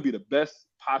 we're gonna be the best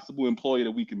possible employee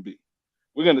that we can be.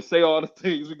 We're gonna say all the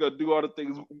things. We're gonna do all the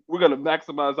things. We're gonna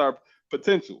maximize our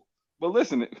potential. But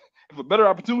listen, if a better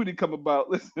opportunity come about,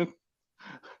 listen,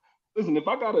 if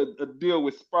I got a deal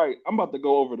with Sprite, I'm about to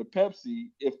go over to Pepsi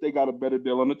if they got a better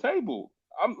deal on the table.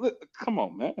 Come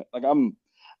on, man.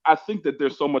 I think that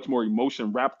there's so much more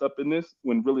emotion wrapped up in this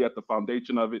when really at the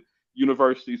foundation of it,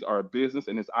 universities are a business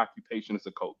and his occupation is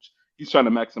a coach. He's trying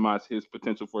to maximize his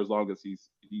potential for as long as he's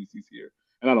here,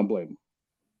 and I don't blame him.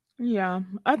 Yeah,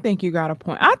 I think you got a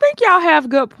point. I think y'all have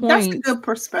good That's a points. good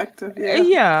perspective. Yeah.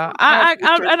 Yeah, I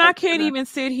appreciate and I that, can't Jenna. even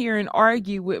sit here and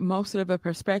argue with most of the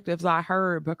perspectives I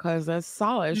heard because that's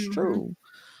solid. It's Mhm. true.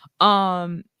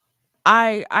 Um,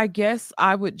 I guess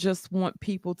I would just want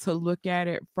people to look at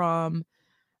it from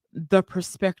the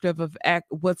perspective of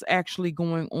what's actually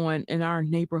going on in our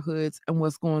neighborhoods and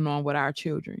what's going on with our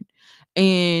children.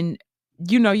 And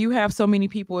you have so many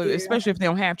people, Yeah. especially if they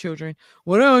don't have children.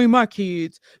 Well, they ain't my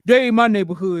kids. They ain't my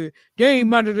neighborhood. They ain't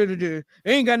my They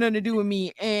ain't got nothing to do with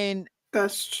me. And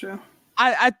That's true.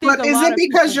 I think But a is lot it of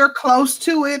because people. you're close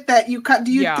to it that do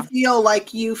you Yeah, feel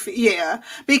like yeah?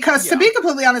 Because to yeah, be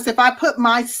completely honest, if I put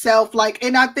myself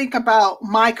and I think about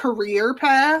my career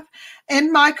path,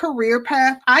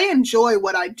 I enjoy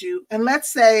what I do. And let's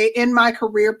say in my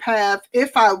career path,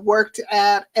 if I worked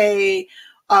at a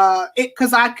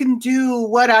because I can do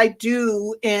what I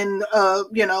do in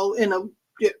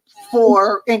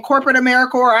in corporate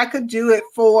America, or I could do it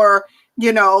for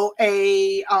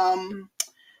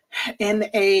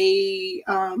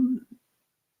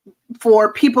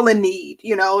for people in need,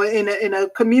 in a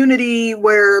community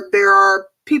where there are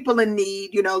people in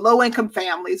need, low income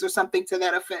families or something to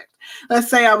that effect. Let's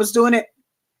say I was doing it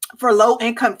for low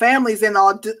income families, and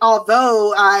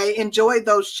although I enjoyed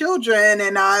those children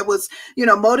and I was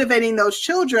motivating those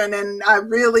children, and I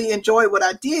really enjoyed what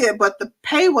I did, but the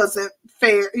pay wasn't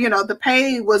fair. The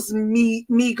pay was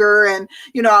meager, and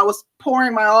I was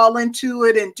pouring my all into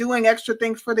it and doing extra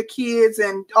things for the kids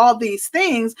and all these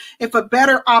things. If a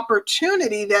better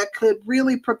opportunity that could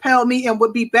really propel me and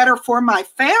would be better for my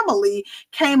family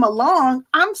came along,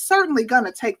 I'm certainly going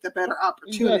to take the better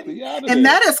opportunity. Exactly. And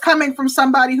that is coming from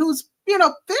somebody who's,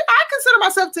 I consider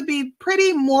myself to be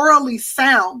pretty morally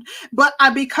sound, but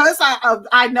because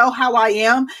I know how I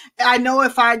am, I know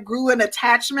if I grew an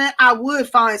attachment, I would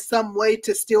find some way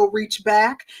to still reach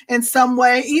back in some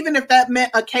way, even if that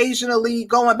meant occasionally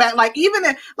going back. Like even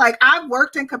if, like, I've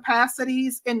worked in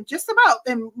capacities in just about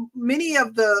in many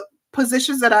of the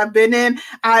positions that I've been in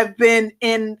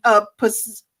a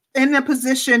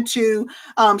position to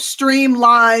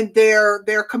streamline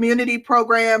their community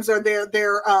programs, or their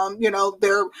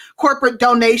corporate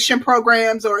donation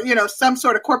programs, or some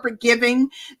sort of corporate giving.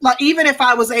 Like even if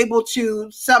I was able to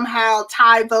somehow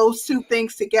tie those two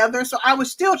things together, so I would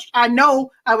still try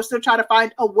to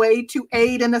find a way to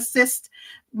aid and assist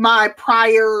my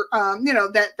prior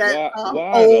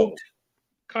old.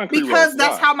 Concrete Because road.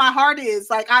 that's Why? how my heart is.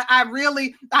 Like I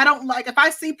don't like, if I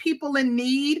see people in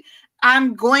need,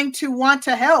 I'm going to want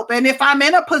to help. And if I'm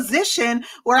in a position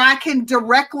where I can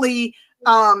directly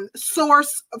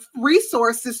source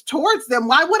resources towards them,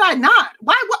 why would I not?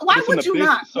 Why would you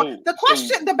not?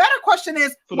 The better question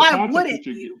is, why wouldn't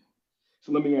you?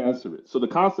 So let me answer it. So the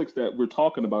context that we're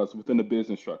talking about is within the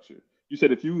business structure. You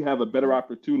said if you have a better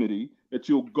opportunity, that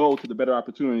you'll go to the better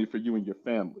opportunity for you and your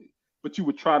family. But you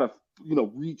would try to,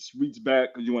 reach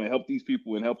back because you want to help these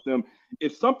people and help them.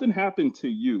 If something happened to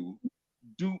you,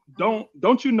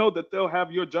 don't you know that they'll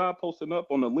have your job posted up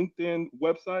on the LinkedIn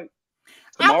website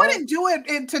tomorrow? I wouldn't do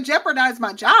it to jeopardize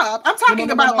my job. I'm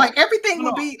talking about like everything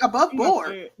will be above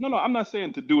board. I'm not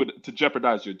saying to do it to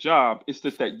jeopardize your job. It's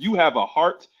just that you have a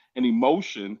heart and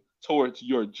emotion towards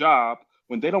your job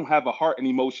when they don't have a heart and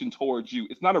emotion towards you.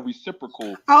 It's not a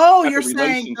reciprocal. Oh, you're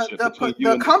saying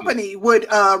the company would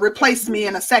replace me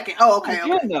in a second. Oh, okay.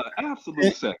 In an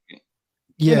absolute second.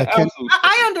 Yeah,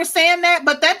 I understand that,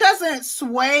 but that doesn't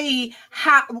sway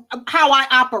how I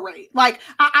operate. Like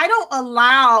I don't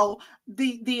allow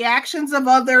the actions of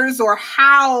others, or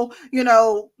how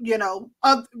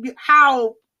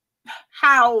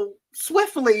how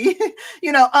swiftly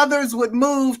others would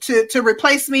move to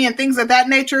replace me and things of that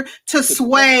nature to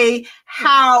sway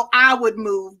how I would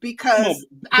move, because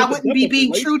I wouldn't be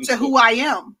being true to who I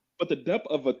am. But the depth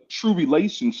of a true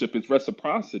relationship is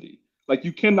reciprocity. Like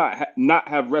you cannot not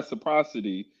have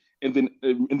reciprocity and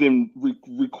then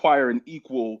require an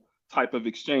equal type of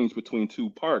exchange between two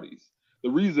parties. The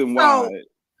reason why.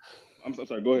 I'm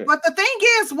sorry. Go ahead. But the thing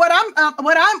is, what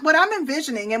I'm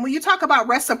envisioning, and when you talk about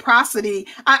reciprocity,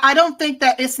 I don't think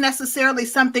that it's necessarily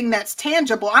something that's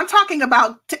tangible. I'm talking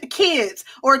about kids,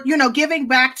 or giving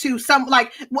back to some.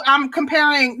 Like I'm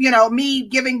comparing, me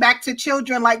giving back to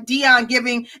children, like Deion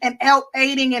giving and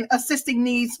aiding and assisting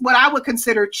these what I would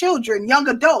consider children, young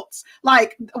adults.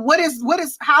 Like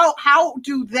how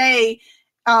do they?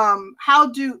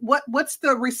 What's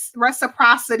the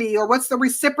reciprocity, or what's the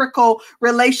reciprocal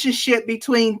relationship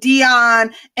between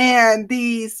Deion and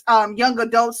these young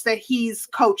adults that he's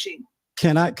coaching?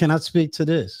 Can I speak to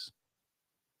this?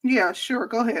 Yeah, sure.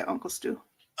 Go ahead, Uncle Stu.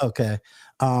 Okay.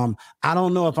 I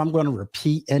don't know if I'm going to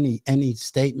repeat any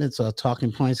statements or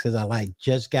talking points, because I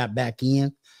just got back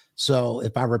in. So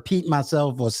if I repeat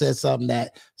myself or said something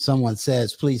that someone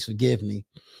says, please forgive me.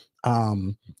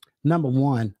 Number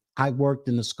one, I worked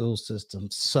in the school system.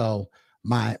 So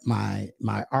my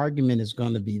argument is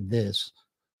going to be this.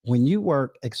 When you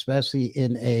work, especially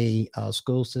in a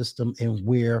school system and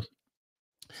where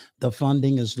the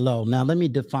funding is low. Now, let me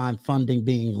define funding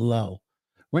being low.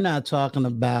 We're not talking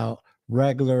about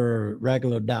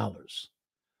regular dollars.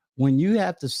 When you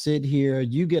have to sit here,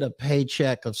 you get a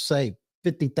paycheck of, say,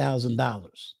 $50,000.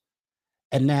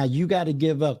 And now you got to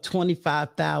give up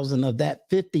 $25,000 of that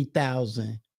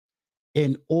 $50,000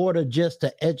 in order just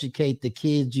to educate the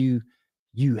kids you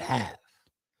have.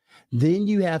 Then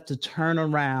you have to turn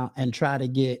around and try to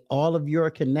get all of your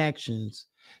connections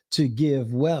to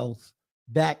give wealth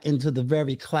back into the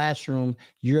very classroom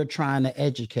you're trying to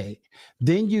educate.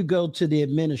 Then you go to the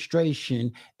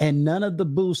administration, and none of the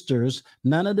boosters,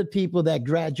 none of the people that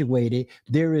graduated,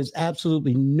 there is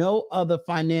absolutely no other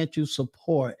financial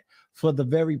support for the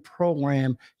very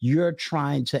program you're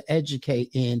trying to educate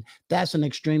in. That's an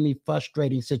extremely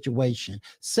frustrating situation.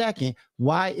 Second,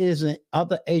 why isn't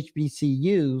other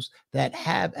HBCUs that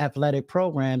have athletic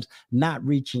programs not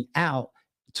reaching out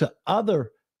to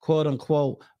other quote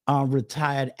unquote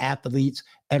retired athletes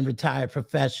and retired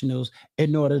professionals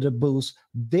in order to boost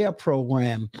their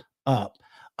program up?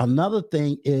 Another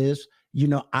thing is,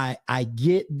 I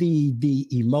get the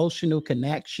emotional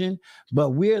connection,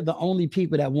 but we're the only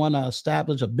people that want to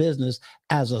establish a business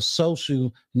as a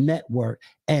social network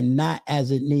and not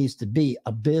as it needs to be,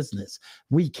 a business.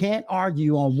 We can't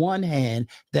argue on one hand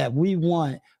that we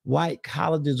want white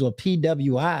colleges or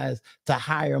PWIs to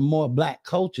hire more Black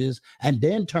coaches and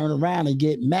then turn around and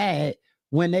get mad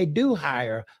when they do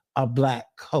hire a Black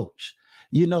coach.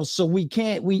 So we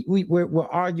can't, we're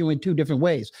arguing two different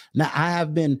ways. Now, I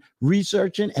have been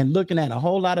researching and looking at a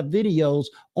whole lot of videos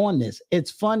on this.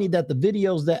 It's funny that the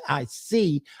videos that I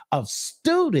see of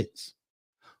students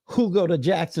who go to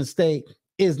Jackson State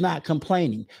is not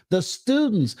complaining. The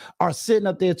students are sitting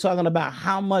up there talking about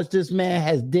how much this man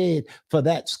has did for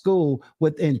that school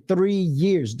within 3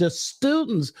 years. The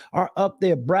students are up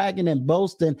there bragging and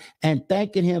boasting and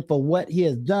thanking him for what he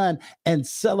has done and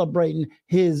celebrating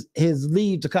his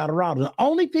leave to Colorado. The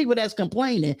only people that's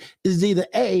complaining is either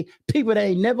A, people that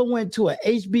ain't never went to a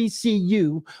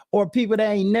HBCU, or people that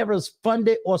ain't never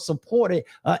funded or supported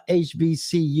a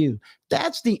HBCU.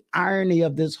 That's the irony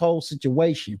of this whole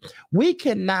situation. We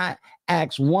cannot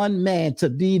ask one man to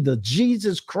be the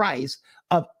Jesus Christ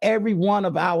of every one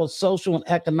of our social and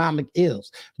economic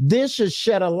ills. This should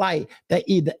shed a light that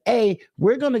either A,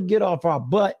 we're going to get off our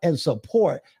butt and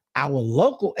support our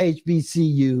local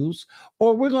HBCUs,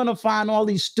 or we're going to find all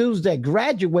these students that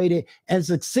graduated and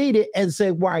succeeded and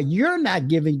say, why you're not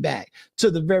giving back to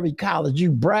the very college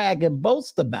you brag and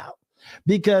boast about.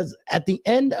 Because at the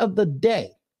end of the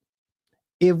day,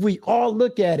 if we all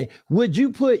look at it, would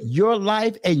you put your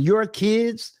life and your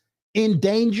kids in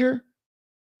danger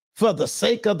for the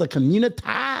sake of the community?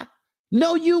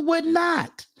 No, you would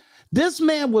not. This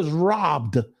man was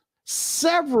robbed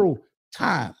several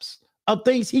times of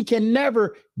things he can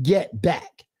never get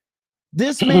back.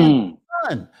 This man's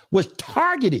son was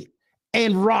targeted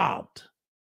and robbed.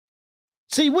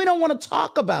 See, we don't want to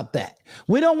talk about that.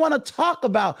 We don't want to talk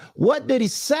about what did he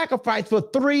sacrifice for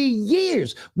 3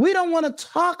 years. We don't want to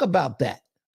talk about that.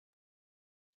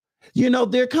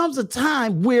 There comes a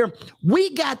time where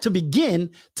we got to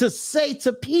begin to say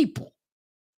to people,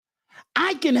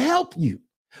 I can help you,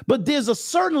 but there's a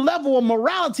certain level of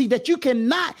morality that you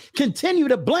cannot continue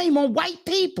to blame on white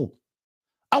people.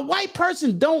 A white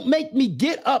person don't make me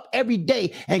get up every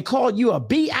day and call you a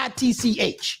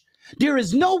bitch. There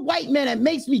is no white man that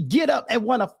makes me get up and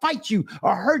want to fight you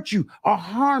or hurt you or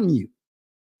harm you.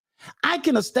 I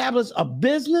can establish a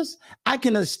business. I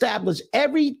can establish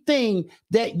everything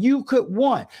that you could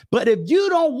want. But if you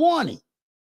don't want it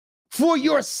for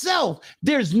yourself,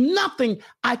 there's nothing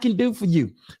I can do for you.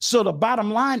 So the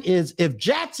bottom line is, if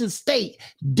Jackson State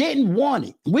didn't want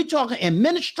it, we're talking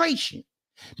administration,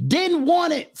 didn't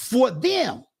want it for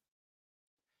them,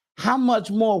 how much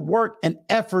more work and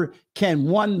effort can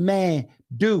one man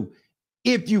do?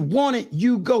 If you want it,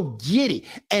 you go get it.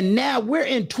 And now we're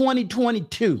in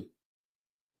 2022.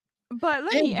 But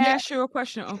let me ask you a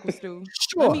question, Uncle Stu.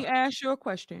 Sure. Let me ask you a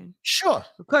question. Sure.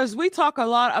 Because we talk a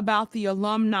lot about the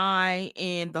alumni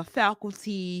and the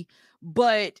faculty,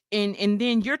 but and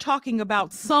then you're talking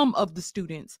about some of the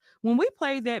students. When we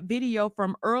played that video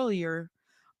from earlier,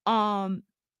 I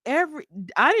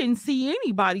didn't see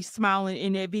anybody smiling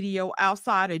in that video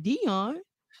outside of Deion.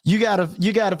 You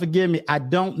gotta forgive me. I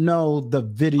don't know the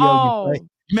video you played.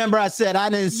 Remember, I said I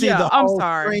didn't see the whole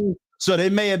screen, so there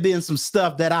may have been some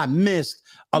stuff that I missed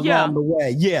along the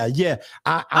way. Yeah.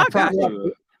 I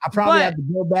probably have to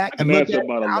go back and look at it.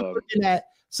 I'm looking at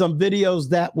some videos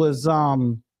that was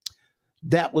on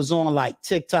like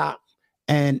TikTok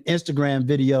and Instagram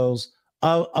videos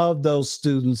of those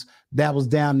students that was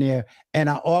down there. And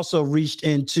I also reached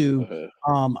into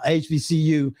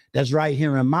HBCU that's right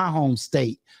here in my home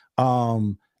state,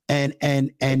 and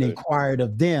inquired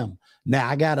of them. Now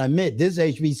I gotta admit, this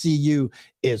HBCU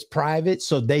is private,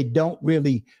 so they don't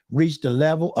really reach the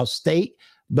level of state.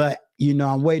 But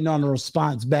I'm waiting on a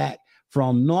response back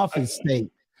from Norfolk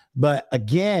State. But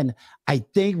again, I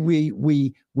think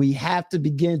we have to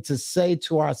begin to say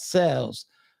to ourselves,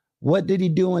 what did he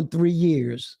do in 3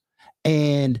 years?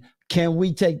 And can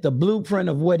we take the blueprint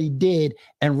of what he did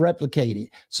and replicate it?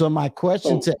 So my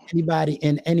question to anybody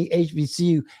in any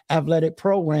HBCU athletic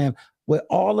program, with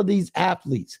all of these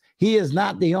athletes, he is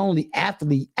not the only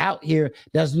athlete out here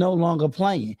that's no longer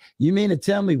playing. You mean to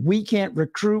tell me we can't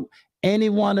recruit any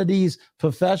one of these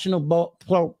professional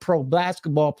pro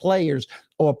basketball players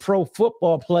or pro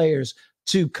football players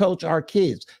to coach our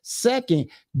kids? Second,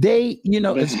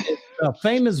 it's a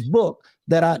famous book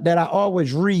that I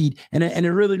always read, and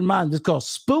it really reminds me. It's called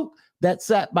Spook That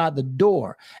Sat by the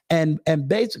Door, and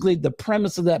basically the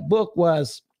premise of that book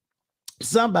was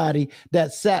somebody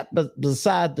that sat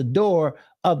beside the door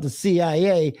of the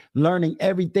CIA, learning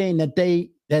everything that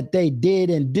they did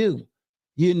and do,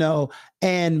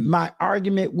 And my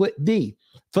argument would be,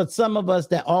 for some of us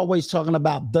that always talking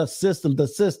about the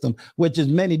system, which is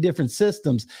many different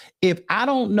systems, if I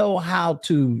don't know how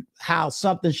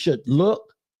something should look,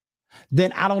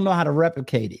 then I don't know how to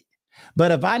replicate it.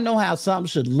 But if I know how something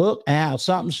should look and how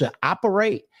something should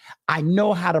operate, I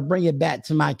know how to bring it back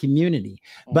to my community.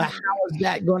 But how is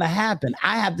that going to happen?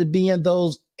 I have to be in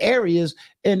those areas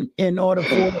in order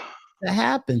for it to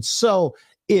happen. So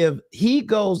if he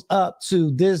goes up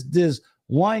to this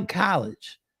one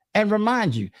college, and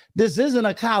remind you, this isn't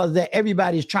a college that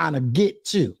everybody's trying to get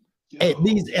to, at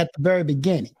least at the very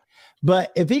beginning.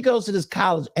 But if he goes to this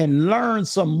college and learns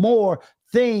some more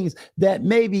things that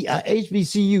maybe a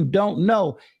HBCU don't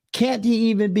know, can't he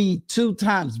even be 2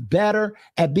 times better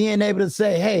at being able to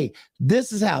say, hey,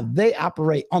 this is how they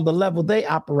operate on the level they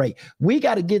operate? We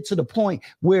got to get to the point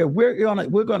where we're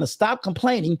gonna stop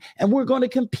complaining and we're going to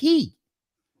compete.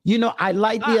 I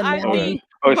like the analogy.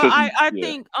 I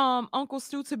think Uncle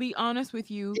Stu, to be honest with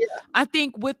you, I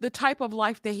think with the type of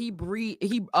life that he breathed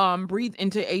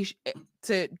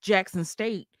into Jackson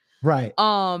State, right?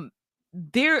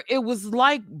 It was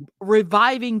like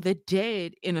reviving the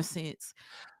dead in a sense,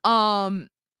 and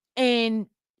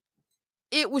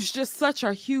it was just such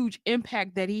a huge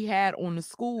impact that he had on the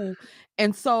school.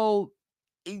 And so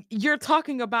you're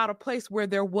talking about a place where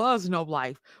there was no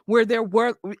life, where there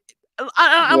were.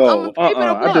 I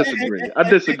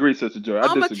disagree, Sister Joy.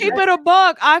 I'm gonna keep it a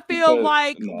buck. I feel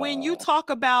like when you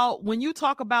talk about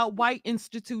white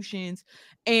institutions,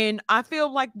 and I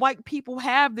feel like white people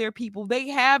have their people, they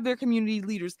have their community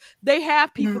leaders, they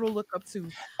have people to look up to,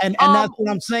 and that's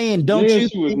what I'm saying. Don't you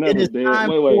think it is time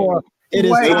for? It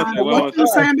is time. What you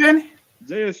saying, Danny?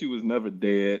 JSU was never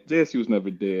dead. JSU was never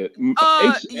dead.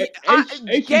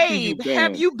 Gabe,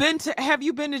 have you been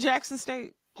to Jackson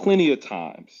State? Plenty of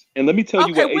times. And let me tell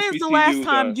you what when's the last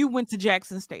time you went to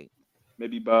Jackson State?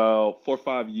 Maybe about 4 or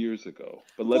 5 years ago.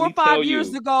 But let 4 or me tell 5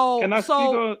 years you, ago. Can I speak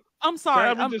on, I'm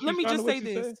sorry. let me just say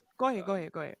this. Go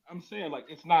ahead. I'm saying, like,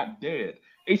 it's not dead.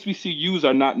 HBCUs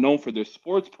are not known for their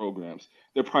sports programs.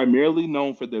 They're primarily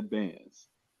known for their bands.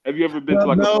 Have you ever been to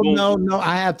like no?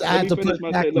 I have to put back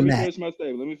on that. Let me finish my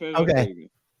statement.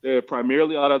 They're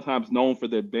primarily a lot of times known for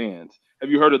their bands.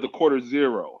 Have you heard of the quarter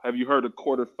 0? Have you heard of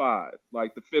quarter 5,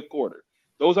 like the 5th quarter?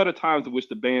 Those are the times in which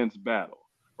the bands battle,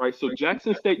 right? So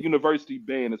Jackson State University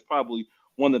band is probably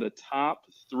one of the top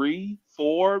 3,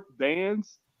 4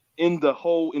 bands in the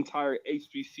whole entire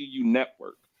HBCU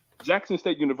network. Jackson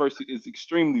State University is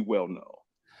extremely well known.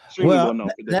 Well known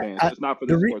for their bands. It's not for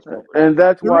the sports program. And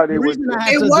that's why they were.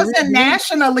 It wasn't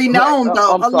nationally known,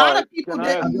 though. A lot of people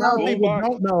didn't know.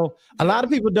 Don't know. A lot of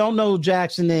people don't know who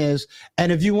Jackson is. And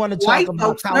if you want to talk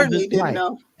about colleges,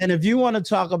 and if you want to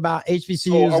talk about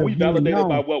HBCUs, are we validated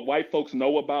by what white folks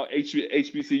know about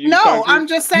HBCUs? No, I'm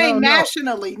just saying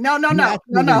nationally. No. That's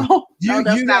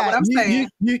not what I'm saying.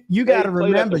 You got to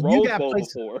remember, you got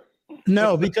places.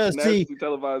 No, because see,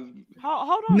 hold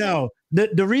on. No,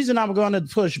 the reason I'm going to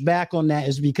push back on that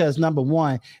is because number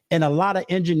one, in a lot of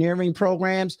engineering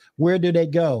programs, where do they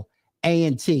go?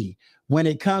 A&T. When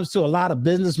it comes to a lot of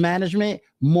business management,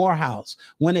 Morehouse.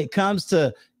 When it comes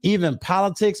to even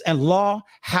politics and law,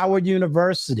 Howard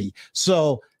University.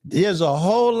 So there's a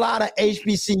whole lot of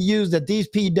HBCUs that these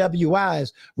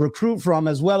PWIs recruit from,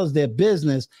 as well as their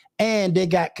business, and they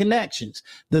got connections.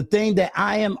 The thing that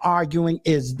I am arguing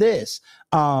is this.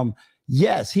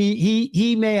 Yes,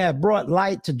 he may have brought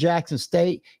light to Jackson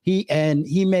State. He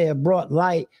may have brought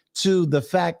light to the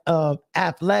fact of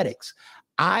athletics.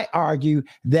 I argue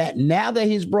that now that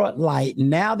he's brought light,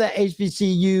 now that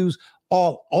HBCUs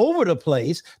all over the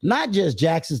place, not just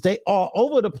Jackson State, all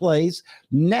over the place,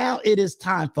 now it is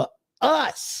time for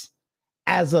us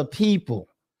as a people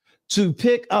to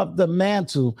pick up the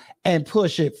mantle and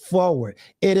push it forward.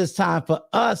 It is time for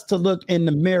us to look in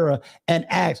the mirror and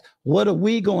ask, what are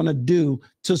we going to do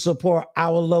to support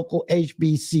our local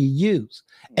HBCUs?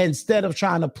 Instead of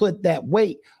trying to put that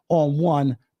weight on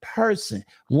one person.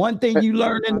 One thing you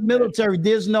learn in the military,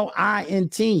 there's no I in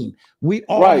team. We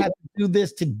all Right. have to do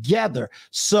this together.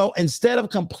 So instead of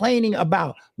complaining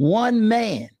about one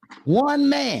man,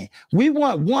 we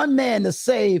want one man to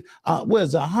save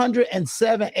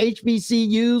 107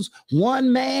 HBCUs.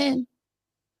 One man.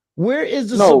 Where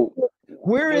is the No. support?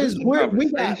 Where Well, is this is a where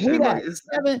we conversation. got Like, it's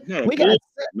seven? not a We got bull,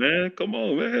 man. Come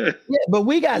on, man. yeah, but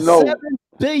we got No. 7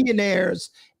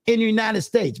 billionaires in the United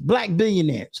States, black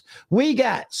billionaires. We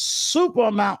got super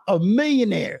amount of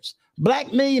millionaires,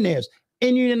 black millionaires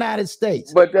in the United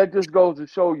States. But that just goes to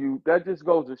show you,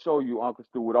 Uncle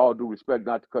Stu, with all due respect,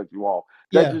 not to cut you off,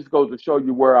 that Yeah. just goes to show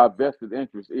you where our vested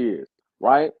interest is,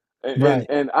 right? And Right.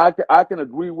 and I can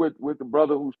agree with the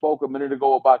brother who spoke a minute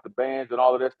ago about the bands and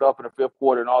all of that stuff in the fifth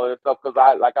quarter and all of that stuff, because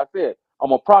like I said,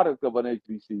 I'm a product of an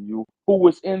HBCU who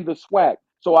was in the SWAC.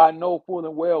 So I know full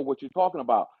and well what you're talking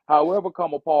about. However,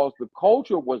 come a pause, the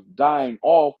culture was dying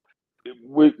off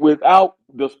without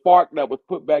the spark that was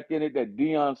put back in it that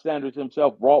Deion Sanders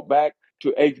himself brought back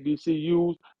to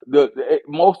HBCUs.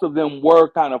 Most of them were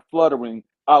kind of fluttering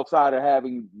outside of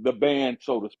having the band,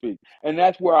 so to speak. And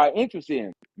that's where our interest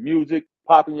in music,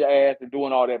 popping your ass and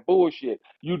doing all that bullshit.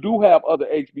 You do have other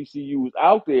HBCUs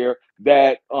out there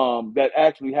that that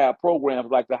actually have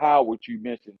programs like the Howard you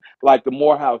mentioned, like the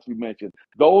Morehouse you mentioned.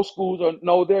 Those schools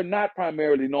they're not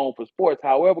primarily known for sports.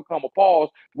 However, come a pause,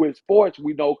 with sports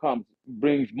we know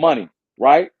brings money,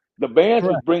 right? The bands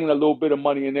was bringing a little bit of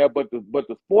money in there, but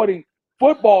the sporting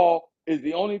football is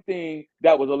the only thing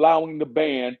that was allowing the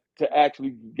band to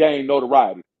actually gain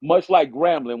notoriety, much like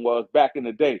Grambling was back in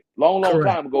the day, long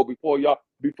time ago, before y'all.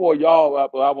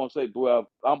 I won't say, well,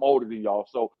 I'm older than y'all,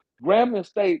 so Grambling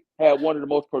State had one of the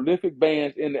most prolific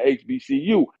bands in the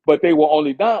HBCU, but they were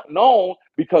only known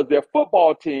because their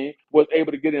football team was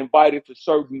able to get invited to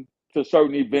certain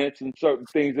events and certain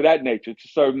things of that nature, to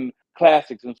certain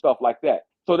classics and stuff like that.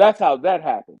 So that's how that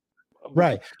happened.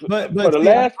 Right. But for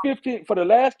the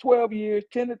last 12 years,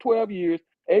 10 to 12 years,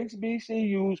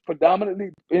 HBCUs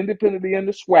predominantly independently in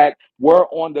the SWAC were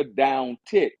on the down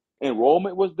tick.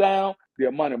 Enrollment was down,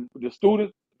 the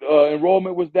student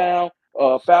enrollment was down,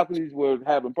 faculties were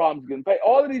having problems getting paid.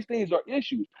 All of these things are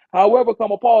issues. However,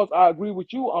 come a pause, I agree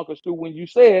with you, Uncle Stu, when you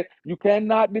said you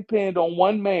cannot depend on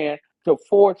one man to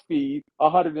force feed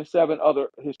 107 other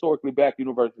historically black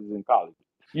universities and colleges.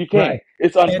 You can't. Right.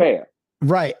 It's unfair.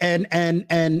 Right.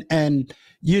 And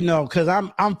you know, because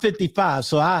I'm 55,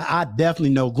 so I definitely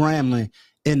know Grambling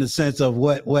in the sense of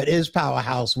what his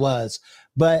powerhouse was.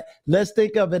 But let's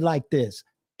think of it like this.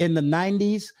 In the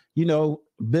 90s, you know,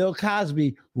 Bill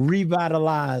Cosby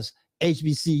revitalized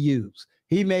HBCUs.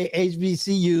 He made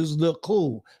HBCUs look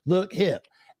cool, look hip.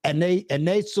 And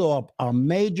they saw a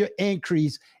major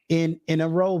increase in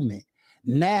enrollment.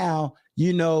 Now,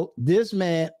 you know, this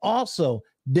man also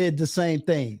did the same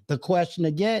thing. The question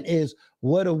again is,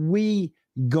 what are we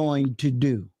going to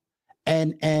do?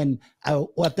 And I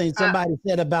think somebody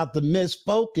said about the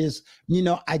misfocus, you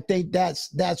know, I think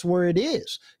that's where it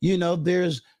is. You know,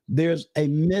 there's a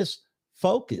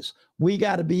misfocus. We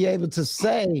got to be able to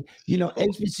say, you know,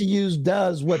 HBCUs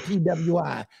does what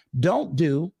PWI don't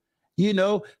do. You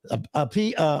know, a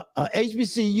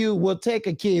HBCU will take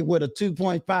a kid with a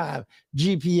 2.5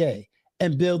 GPA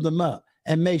and build them up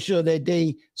and make sure that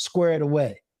they square it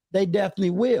away. They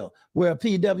definitely will, where a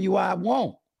PWI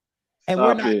won't. And Stop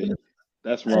we're not. it.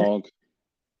 That's wrong.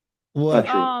 What?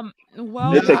 Not true.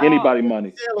 Well, They take anybody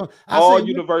money. I All say-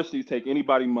 universities take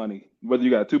anybody money, whether you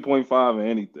got 2.5 or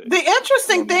anything. The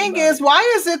interesting thing is, why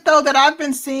is it though that I've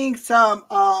been seeing some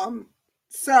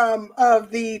of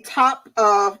the top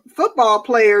football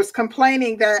players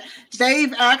complaining that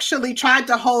they've actually tried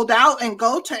to hold out and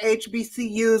go to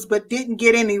HBCUs but didn't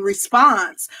get any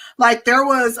response. Like there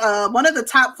was one of the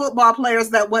top football players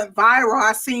that went viral.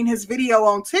 I seen his video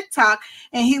on TikTok,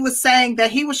 and he was saying that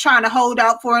he was trying to hold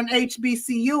out for an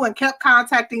HBCU and kept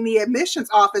contacting the admissions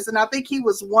office, and I think he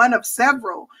was one of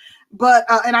several. But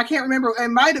and I can't remember, it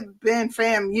might have been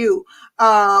FAMU.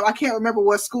 I can't remember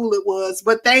what school it was,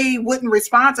 but they wouldn't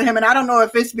respond to him. And I don't know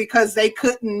if it's because they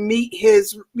couldn't meet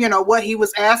his, you know, what he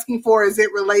was asking for as it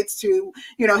relates to,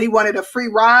 you know, he wanted a free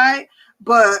ride.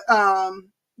 But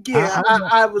yeah,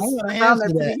 I found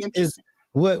that pretty interesting.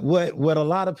 What a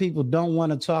lot of people don't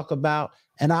want to talk about,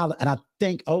 and I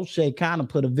think O'Shea kind of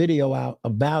put a video out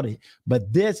about it,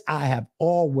 but this I have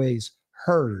always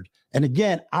heard. And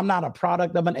again, I'm not a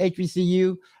product of an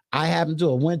HBCU. I happen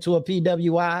to have went to a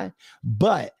PWI,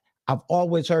 but I've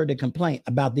always heard the complaint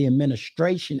about the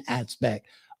administration aspect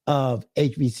of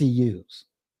HBCUs.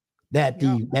 that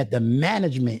the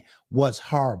management was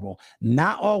horrible.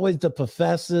 Not always the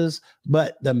professors,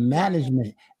 but the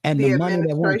management and the money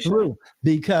that went through.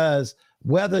 Because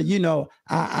whether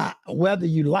whether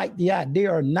you like the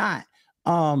idea or not,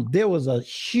 there was a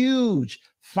huge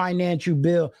financial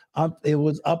bill. It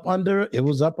was up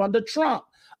under Trump,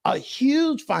 a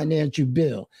huge financial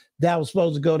bill that was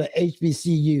supposed to go to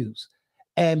HBCUs.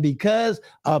 And because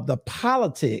of the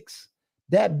politics,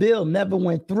 that bill never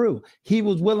went through. He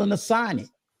was willing to sign it.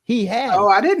 He had. Oh,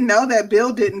 I didn't know that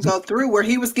bill didn't go through, where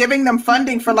he was giving them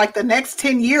funding for like the next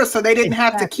 10 years, so they didn't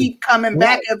have to keep coming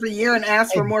back every year and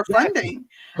ask for more funding.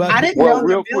 But I didn't know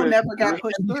the bill never got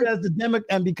pushed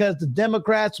through. Because the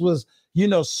Democrats was,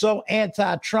 so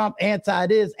anti-Trump,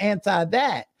 anti-this,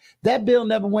 anti-that, that bill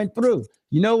never went through.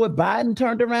 You know what Biden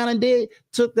turned around and did?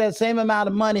 Took that same amount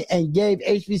of money and gave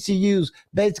HBCUs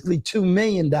basically $2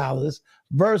 million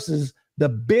versus the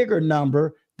bigger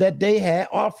number that they had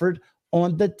offered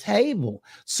on the table.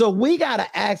 So we got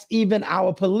to ask even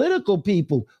our political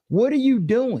people, what are you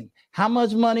doing? How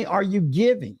much money are you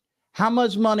giving? How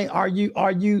much money are we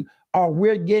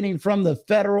getting from the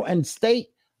federal and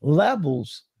state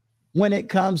levels when it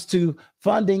comes to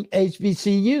funding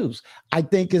HBCUs? I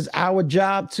think it's our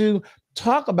job to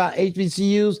talk about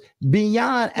HBCUs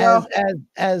beyond,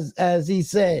 as he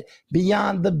said,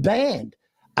 beyond the band.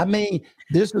 I mean,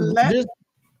 this.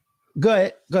 Go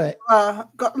ahead.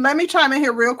 Let me chime in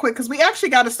here real quick, because we actually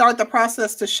got to start the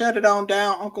process to shut it on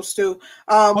down, Uncle Stu.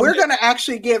 We're going to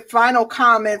actually give final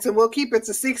comments, and we'll keep it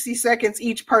to 60 seconds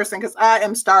each person, because I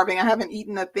am starving. I haven't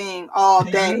eaten a thing all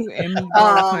day.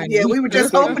 We were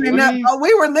just opening up.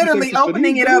 We were literally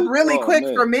opening it up really quick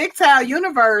for MGTOW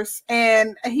Universe,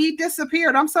 and he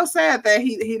disappeared. I'm so sad that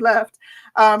he left.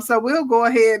 So we'll go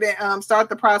ahead and start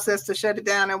the process to shut it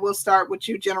down, and we'll start with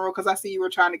you, General, because I see you were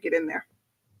trying to get in there.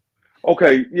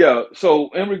 Okay, yeah. So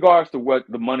in regards to what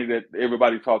the money that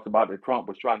everybody talked about that Trump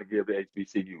was trying to give the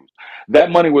HBCUs,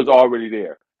 that money was already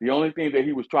there. The only thing that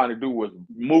he was trying to do was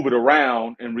move it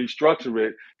around and restructure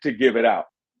it to give it out.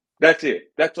 That's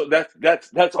it. That's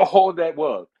all that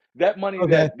was. That money,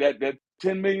 that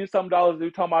 $10 million some dollars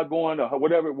they're talking about going to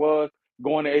whatever it was,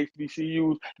 going to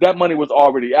HBCUs, that money was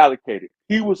already allocated.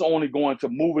 He was only going to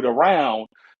move it around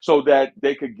so that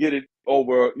they could get it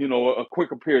over, a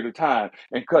quicker period of time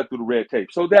and cut through the red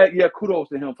tape. So that, kudos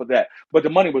to him for that. But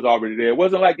the money was already there. It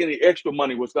wasn't like any extra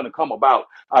money was going to come about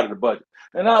out of the budget.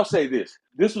 And I'll say this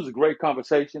was a great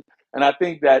conversation. And I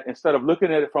think that instead of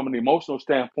looking at it from an emotional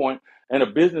standpoint and a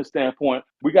business standpoint,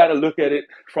 we got to look at it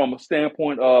from a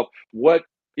standpoint of what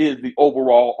is the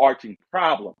overall arching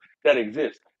problem that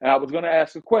exists. And I was going to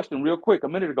ask a question real quick a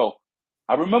minute ago.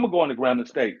 I remember going to Grambling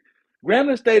State.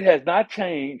 Grambling State has not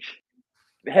changed.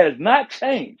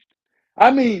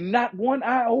 I mean, not one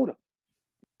iota.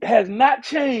 It has not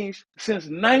changed since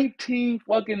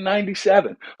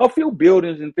 1997. A few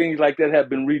buildings and things like that have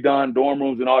been redone, dorm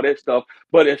rooms and all that stuff.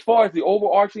 But as far as the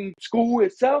overarching school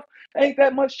itself, ain't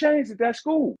that much changed at that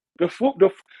school. The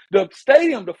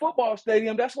stadium, the football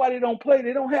stadium, that's why they don't play.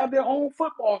 They don't have their own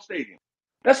football stadium.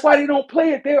 That's why they don't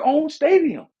play at their own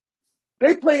stadium.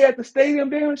 They play at the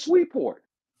stadium there in Sweetport.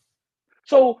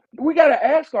 So we got to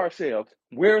ask ourselves,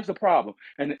 where's the problem?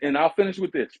 And I'll finish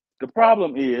with this. The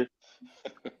problem is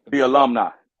the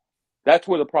alumni. That's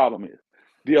where the problem is.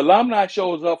 The alumni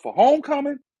shows up for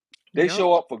homecoming. They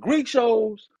show up for Greek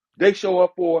shows. They show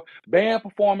up for band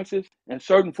performances and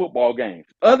certain football games.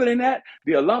 Other than that,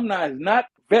 the alumni is not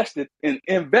vested in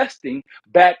investing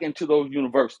back into those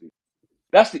universities.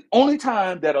 That's the only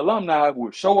time that alumni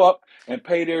will show up and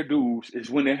pay their dues is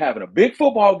when they're having a big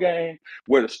football game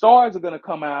where the stars are going to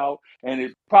come out and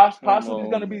it possibly is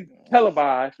going to be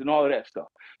televised and all of that stuff.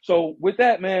 So with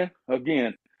that, man,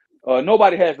 again,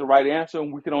 nobody has the right answer,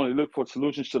 and we can only look for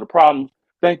solutions to the problems.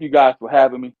 Thank you guys for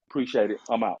having me. Appreciate it.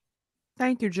 I'm out.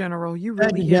 Thank you, General. You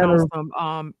really hit on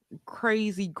some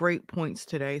crazy great points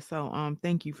today. So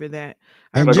thank you for that.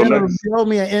 And General, you owe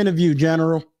me an interview,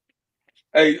 General.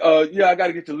 Hey, I got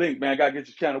to get your link, man. I got to get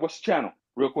your channel. What's the channel?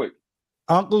 Real quick.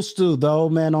 Uncle Stu, the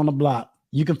old man on the block.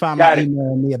 You can find my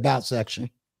email in the about section.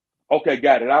 Okay,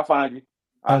 got it. I'll find you.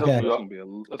 Okay.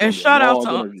 And shout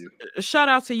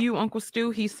out to you, Uncle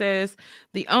Stu. He says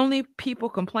the only people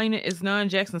complaining is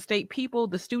non-Jackson State people.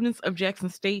 The students of Jackson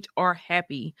State are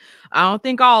happy. I don't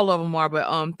think all of them are,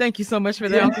 but thank you so much for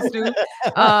that, Uncle Stu.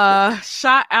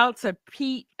 Shout out to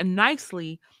Pete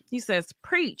Nicely. He says,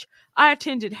 preach. I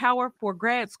attended Howard for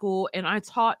grad school and I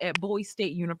taught at Bowie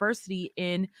State University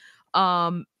in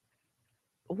what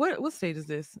state is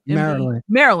this? Maryland.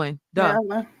 Duh.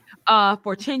 Maryland.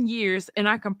 For 10 years, and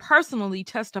I can personally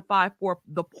testify for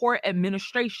the poor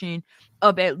administration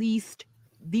of at least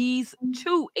these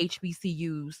two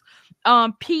HBCUs.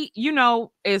 Pete,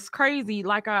 it's crazy.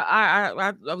 Like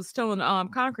I was telling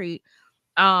Concrete,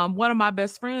 one of my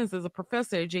best friends is a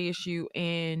professor at JSU,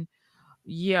 and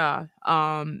yeah,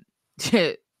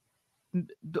 the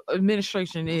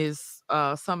administration is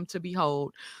something to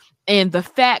behold. And the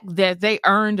fact that they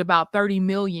earned about 30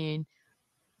 million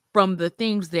from the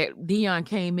things that Deion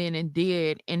came in and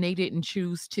did, and they didn't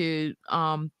choose to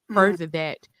further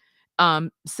that,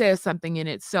 says something in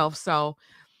itself. So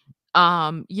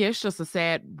yeah, it's just a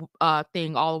sad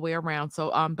thing all the way around.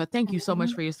 So but thank you so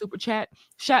much for your super chat.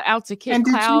 Shout out to Kid And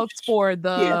did you? Clouds for Yeah,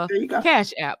 the there you go.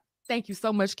 Cash App. Thank you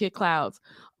so much, Kid Clouds.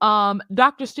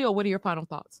 Dr. Steele, what are your final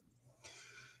thoughts?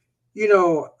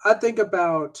 I think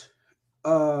about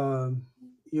Deion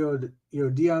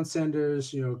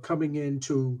Sanders, coming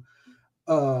into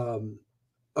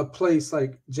a place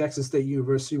like Jackson State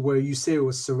University, where you say it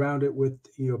was surrounded with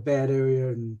bad area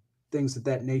and things of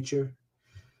that nature.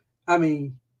 I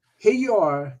mean, here you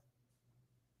are,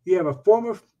 you have a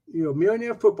former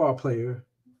millionaire football player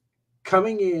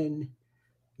coming in,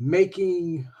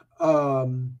 making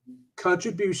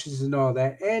contributions and all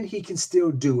that, and he can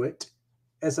still do it,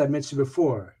 as I mentioned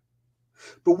before.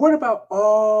 But what about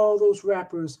all those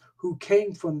rappers who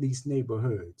came from these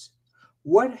neighborhoods?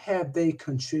 What have they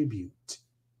contribute?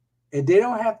 And they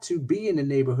don't have to be in the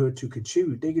neighborhood to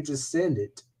contribute. They could just send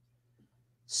it.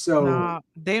 So Nah,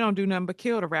 they don't do nothing but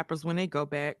kill the rappers when they go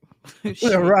back.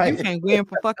 Shit, Right. you can't win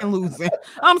for fucking losing.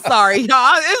 I'm sorry,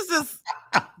 y'all. It's just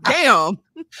damn.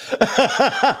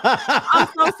 I'm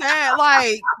so sad.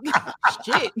 Like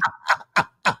shit.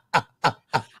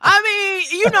 I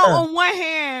mean, on one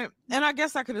hand, and I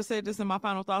guess I could have said this in my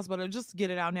final thoughts, but I'll just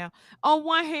get it out now. On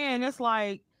one hand, it's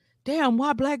like, damn,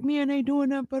 why black men ain't doing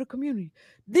nothing for the community?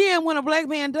 Then when a black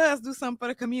man does do something for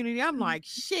the community, I'm like,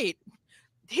 shit,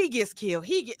 he gets killed.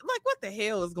 Like, what the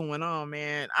hell is going on,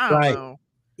 man? I don't Right. know.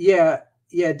 yeah,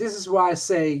 this is why I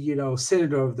say,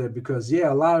 senator over there, because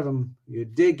a lot of them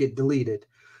did get deleted.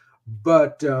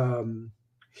 But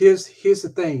here's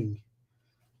the thing.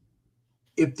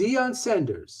 If Deion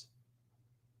Sanders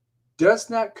does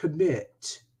not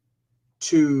commit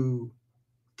to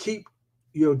keep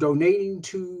donating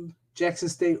to Jackson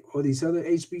State or these other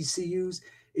HBCUs,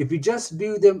 if you just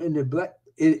view them in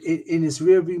his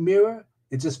rearview mirror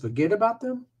and just forget about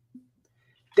them,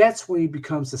 that's when he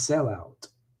becomes a sellout.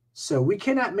 So we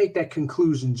cannot make that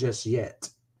conclusion just yet.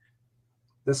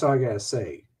 That's all I gotta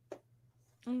say.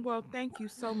 Well, thank you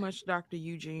so much, Dr.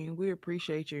 Eugene. We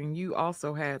appreciate you. And you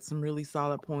also had some really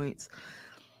solid points.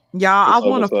 Y'all, I What's up?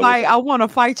 want What's to up? fight. What's I up? want to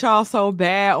fight y'all so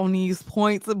bad on these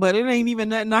points, but it ain't even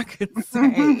nothing I could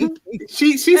say.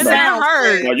 She And that sounds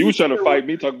hurt. Now you was trying to fight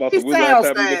me, talk about She some when last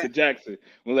sounds time you went to sad. Jackson.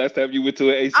 When last time you went to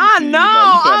an ACC. I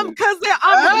Now you know. trying to Because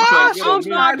now you trying to get I'm on me.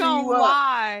 not charging gonna you up.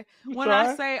 lie. You When I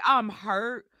trying? say I'm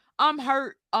hurt,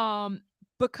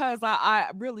 because I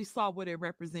really saw what it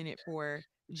represented for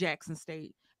Jackson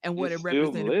State and what It's it still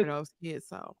represented for lit. those kids.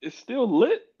 So It's still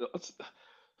lit.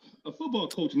 A football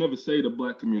coach never say the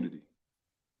black community.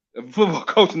 A football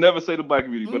coach never say the black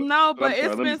community. no, But I'm but sorry. it's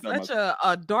Let me been stop such myself.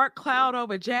 a dark cloud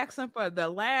over Jackson for the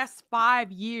last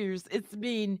 5 years. It's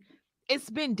been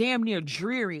damn near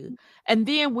dreary. And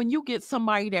then when you get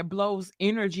somebody that blows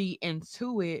energy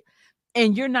into it,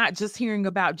 and you're not just hearing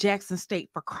about Jackson State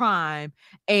for crime,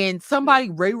 and somebody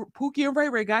Pookie and Ray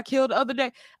Ray got killed the other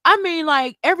day. I mean,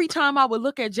 like every time I would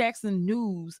look at Jackson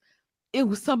news, it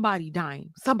was somebody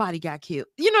dying, somebody got killed.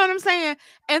 You know what I'm saying?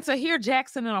 And to hear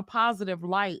Jackson in a positive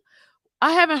light,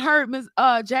 I haven't heard Miss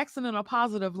Jackson in a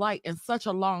positive light in such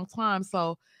a long time.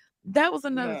 So that was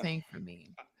another Nah, thing for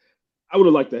me. I would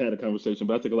have liked to have a conversation,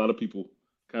 but I think a lot of people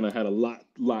kind of had a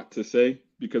lot to say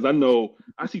because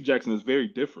I see Jackson as very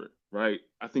different, right?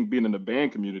 I think being in the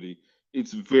band community,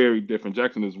 it's very different.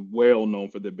 Jackson is well known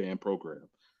for their band program.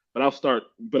 I'll just start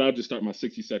my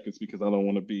 60 seconds because I don't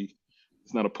want to be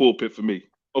it's not a pulpit for me.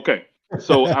 Okay.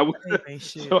 So I would Faith ain't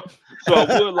shit. so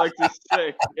I would like to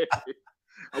say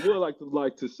I would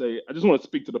like to say I just want to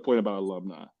speak to the point about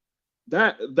alumni.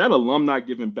 That alumni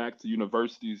giving back to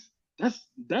universities,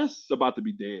 that's about to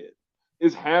be dead.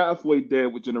 It's halfway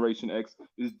dead with Generation X.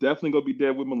 It's definitely gonna be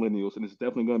dead with millennials, and it's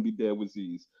definitely gonna be dead with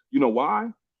Z's. You know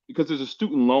why? Because there's a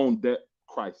student loan debt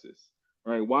crisis.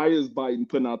 Right? Why is Biden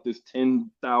putting out this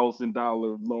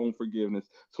 $10,000 loan forgiveness,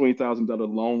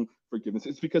 $20,000 loan forgiveness?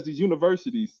 It's because these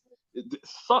universities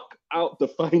suck out the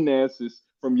finances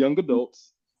from young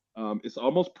adults. It's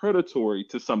almost predatory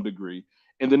to some degree,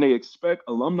 and then they expect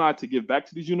alumni to give back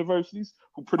to these universities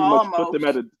who pretty much put them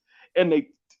Almost. at a and they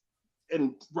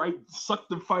and right suck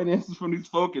the finances from these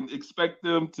folk and expect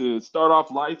them to start off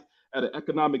life at an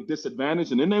economic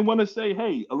disadvantage, and then they want to say,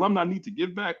 hey, alumni need to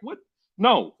give back. What?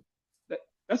 No,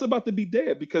 that's about to be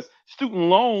dead, because student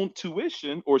loan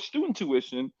tuition or student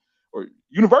tuition or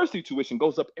university tuition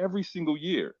goes up every single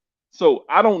year. So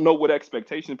I don't know what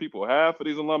expectation people have for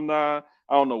these alumni.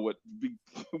 I don't know what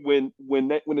when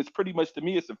it's pretty much, to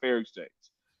me, it's a fair exchange.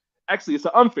 Actually, it's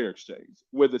an unfair exchange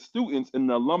where the students and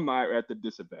the alumni are at the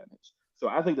disadvantage. So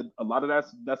I think that a lot of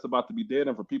that's about to be dead,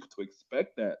 and for people to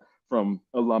expect that from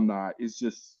alumni is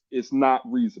just, it's not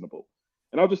reasonable.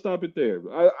 And I'll just stop it there.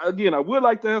 Again, I would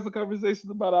like to have some conversations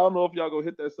about it. I don't know if y'all gonna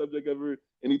hit that subject ever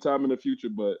anytime in the future,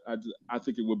 but I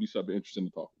think it would be something interesting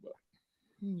to talk about.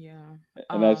 Yeah.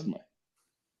 And that's my.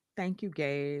 Thank you,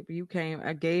 Gabe. You came.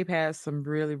 Gabe has some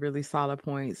really, really solid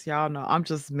points. Y'all know I'm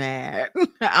just mad.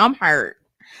 I'm hurt.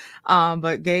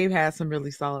 But Gabe has some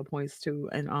really solid points too,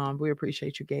 and we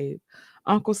appreciate you, Gabe.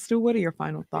 Uncle Stu, what are your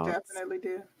final You thoughts? definitely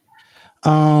do.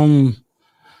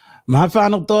 My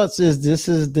final thoughts is this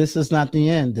is not the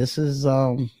end. This is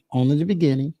only the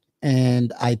beginning.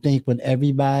 And I think when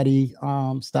everybody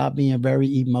stop being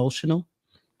very emotional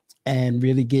and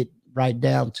really get right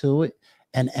down to it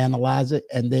and analyze it,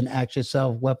 and then ask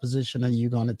yourself, what position are you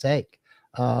going to take?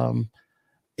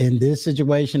 In this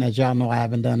situation, as y'all know, I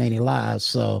haven't done any lives.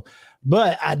 So,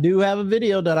 but I do have a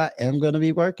video that I am going to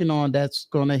be working on that's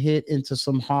going to hit into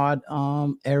some hard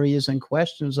areas and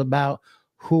questions about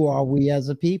who are we as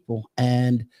a people,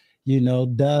 and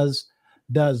does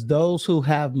those who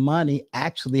have money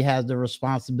actually have the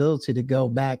responsibility to go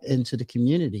back into the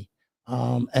community,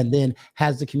 and then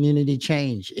has the community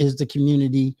changed? Is the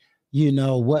community,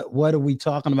 what are we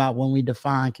talking about when we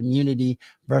define community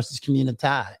versus community?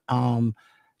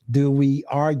 Do we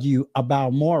argue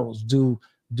about morals? Do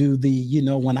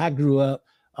the when I grew up,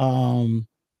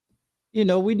 we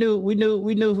knew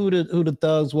who the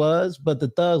thugs was, but the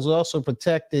thugs also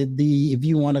protected the, if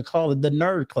you want to call it, the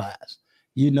nerd class.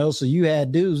 So you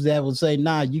had dudes that would say,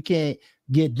 nah, you can't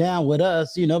get down with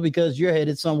us, because you're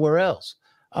headed somewhere else.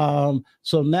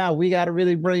 So now we got to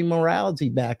really bring morality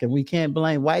back, and we can't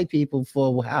blame white people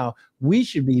for how we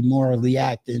should be morally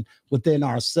acting within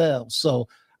ourselves. So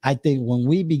I think when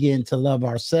we begin to love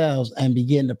ourselves and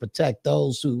begin to protect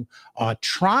those who are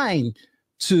trying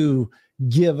to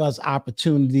give us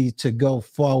opportunity to go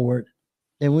forward,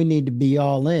 then we need to be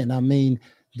all in. I mean,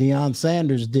 Deion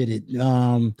Sanders did it.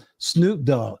 Snoop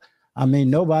Dogg. I mean,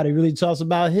 nobody really talks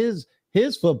about his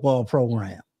football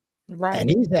program. Right. And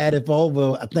he's had it for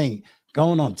over, I think,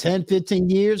 going on 10,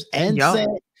 15 years and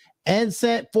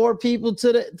sent 4 people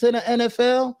to the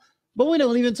NFL. But we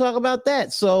don't even talk about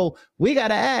that. So we got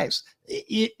to ask,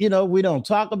 we don't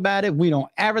talk about it. We don't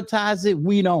advertise it.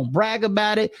 We don't brag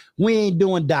about it. We ain't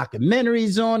doing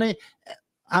documentaries on it.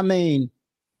 I mean,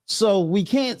 so we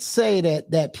can't say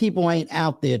that people ain't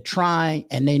out there trying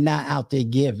and they not out there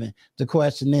giving. The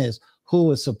question is,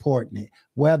 who is supporting it?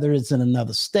 Whether it's in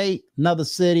another state, another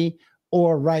city,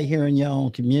 or right here in your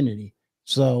own community.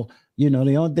 So, the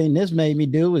only thing this made me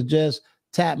do is just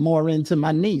tap more into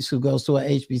my niece who goes to a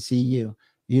HBCU.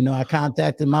 I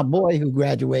contacted my boy who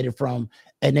graduated from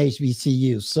an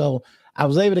HBCU. So I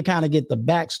was able to kind of get the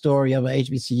backstory of a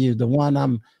HBCU. The one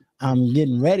I'm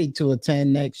getting ready to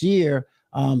attend next year,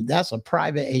 that's a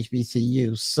private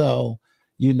HBCU. So,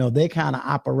 they kind of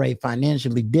operate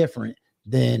financially different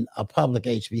than a public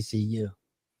HBCU.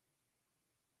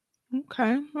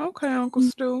 Okay, Uncle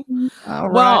Stu. All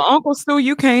Well, right. Uncle Stu,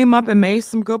 you came up and made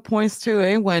some good points too.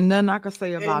 Ain't wasn't nothing I could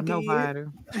say about Indeed. nobody.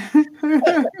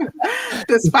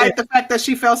 Despite the fact that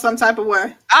she felt some type of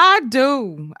way. I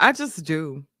do. I just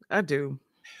do. I do.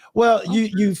 Well,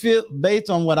 you feel, based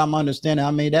on what I'm understanding,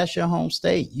 I mean, that's your home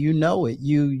state. You know it.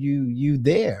 You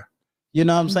there. You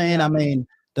know what I'm saying? Yeah. I mean,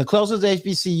 the closest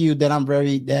HBCU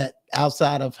that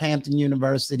outside of Hampton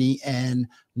University and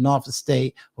Norfolk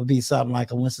State would be something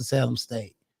like a Winston-Salem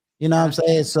State. You know what I'm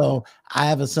saying? So I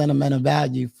have a sentimental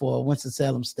value for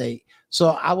Winston-Salem State. So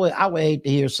I would hate to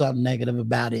hear something negative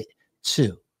about it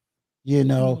too.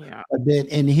 But then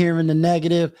in hearing the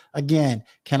negative, again,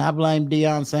 can I blame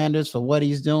Deion Sanders for what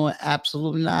he's doing?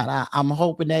 Absolutely not. I'm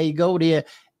hoping that he go there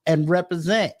and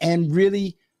represent and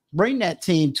really bring that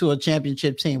team to a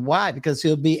championship team. Why? Because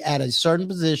he'll be at a certain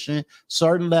position,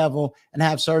 certain level, and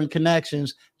have certain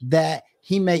connections that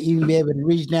he may even be able to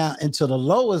reach down into the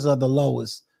lowest of the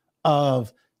lowest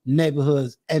of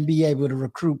neighborhoods and be able to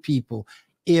recruit people.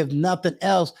 If nothing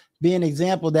else, be an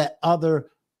example that other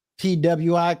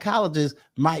PWI colleges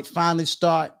might finally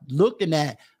start looking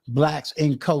at blacks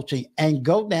in coaching and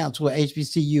go down to a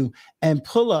HBCU and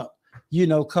pull up,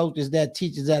 coaches that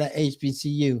teaches at a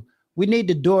HBCU. We need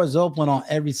the doors open on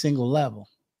every single level.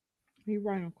 You're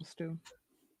right, Uncle Stu.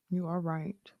 You are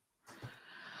right.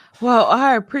 Well,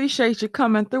 I appreciate you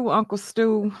coming through, Uncle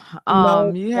Stu.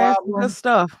 No You had some good problem.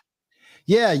 stuff.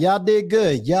 Yeah, y'all did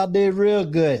good. Y'all did real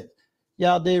good.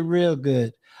 Y'all did real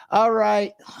good. All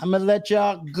right, I'm gonna let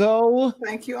y'all go.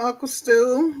 Thank you, Uncle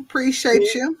Stu.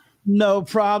 Appreciate you. No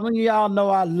problem. Y'all know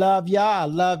I love y'all. I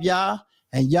love y'all.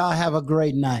 And y'all have a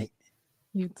great night.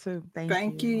 You too.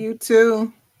 Thank you. You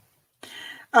too.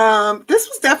 This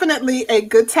was definitely a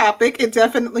good topic. It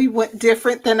definitely went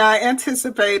different than I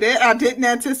anticipated. I didn't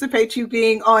anticipate you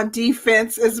being on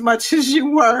defense as much as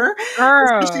you were,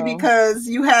 especially Girl. because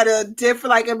you had a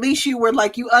different, like, at least you were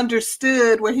like, you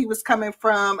understood where he was coming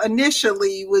from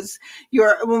initially. Was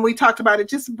when we talked about it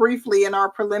just briefly in our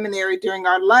preliminary during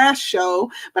our last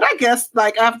show. But I guess,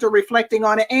 like, after reflecting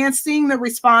on it and seeing the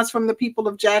response from the people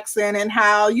of Jackson and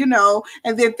how,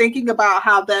 and then thinking about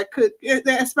how that could,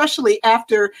 especially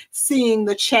after seeing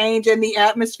the change in the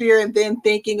atmosphere and then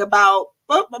thinking about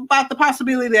the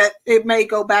possibility that it may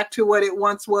go back to what it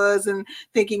once was and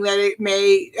thinking that it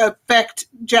may affect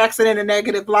Jackson in a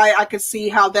negative light, I could see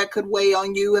how that could weigh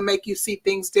on you and make you see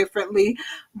things differently.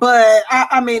 But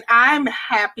I mean, I'm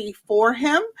happy for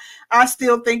him. I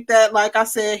still think that, like I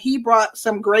said, he brought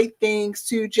some great things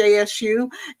to JSU,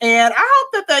 and I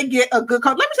hope that they get a good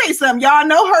coach. Let me tell you something. Y'all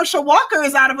know Herschel Walker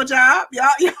is out of a job.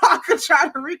 Y'all could try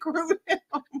to recruit him.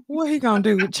 What he gonna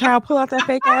do? Child, pull out that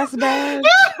fake ass badge?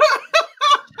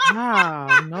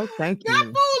 Ah, no, thank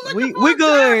you. We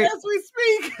good. As we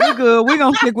speak. We good. We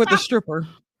gonna stick with the stripper.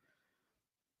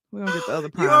 We're gonna get the other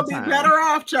prime You'll be time. better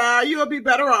off, child. You'll be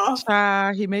better off.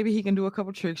 Child, maybe he can do a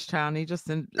couple tricks, child. And he just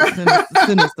send us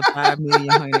the 5 million,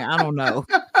 honey. I don't know.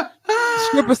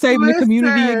 Stripper saving the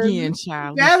community again,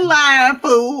 child. That lying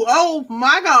fool. Oh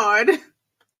my God.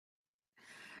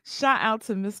 Shout out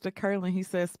to Mr. Curlin. He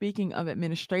says, speaking of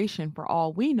administration, for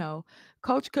all we know,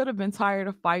 Coach could have been tired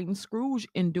of fighting Scrooge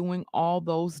and doing all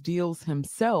those deals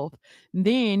himself.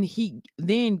 Then he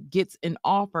gets an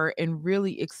offer and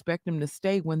really expect him to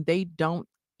stay when they don't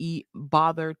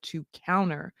bother to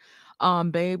counter.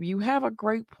 Babe, you have a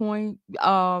great point.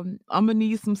 I'm gonna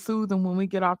need some soothing when we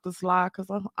get off this live because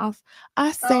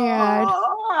I sad.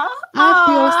 I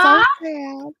feel so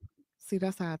sad. See,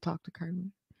 that's how I talk to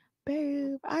Curlin.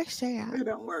 Babe, I sad. It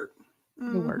don't work.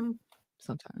 It works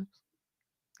sometimes.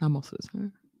 Not most of the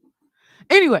time.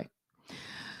 Anyway,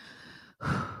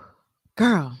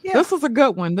 girl, this was a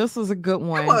good one. This was a good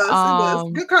one. It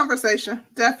was good conversation.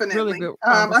 Definitely. Really good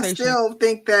conversation. I still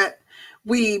think that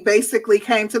we basically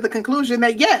came to the conclusion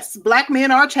that yes, Black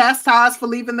men are chastised for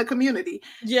leaving the community,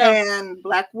 and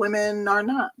Black women are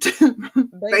not.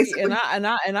 Basically, and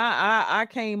I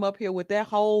came up here with that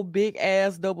whole big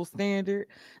ass double standard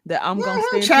that I'm gonna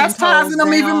stand chastising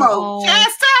them even more.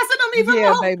 Chastising them even more.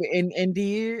 Yeah, baby, and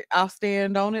dear, I'll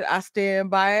stand on it. I stand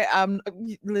by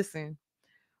it. Listen.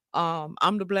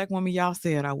 I'm the Black woman y'all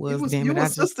said I was. You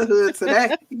was sisterhood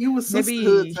today. You was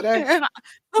sisterhood today.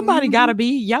 Somebody gotta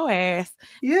be your ass.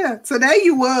 Yeah, today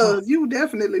you was. You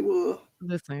definitely was.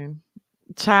 Listen,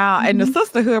 child, and the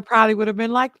sisterhood probably would have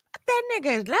been like, that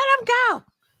nigga, let him go.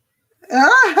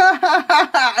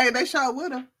 Hey, they sure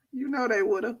would have. You know they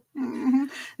would have.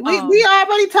 We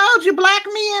already told you, Black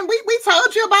men. We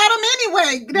told you about them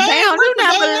anyway. They don't do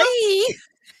not believe.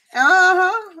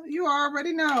 You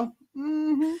already know.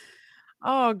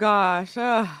 Oh gosh,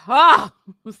 I'm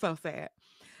so sad.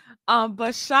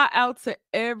 But shout out to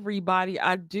everybody.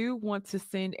 I do want to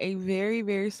send a very,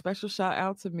 very special shout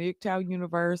out to MGTOW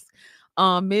Universe.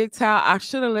 MGTOW, I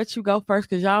should have let you go first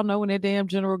because y'all know when that damn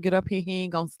general get up here, he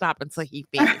ain't gonna stop until he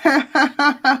finishes.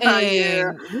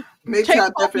 Yeah,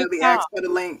 MGTOW definitely asked for the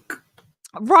link.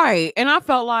 Right. And I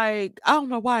felt like, I don't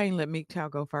know why I ain't let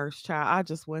MGTOW go first, child. I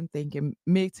just wasn't thinking.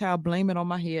 MGTOW, blame it on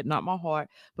my head, not my heart.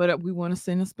 But we want to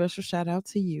send a special shout out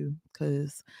to you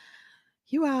because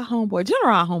you are a homeboy.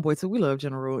 General our homeboy too. We love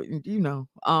General, you know.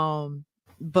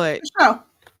 But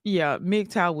yeah,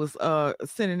 MGTOW was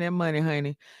sending that money,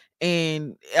 honey.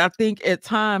 And I think at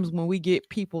times when we get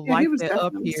people like that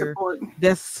up here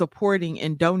that's supporting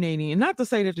and donating, and not to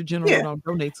say that the general don't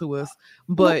donate to us,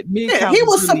 but he was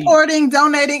really supporting,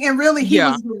 donating, and really he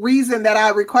was the reason that I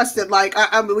requested. Like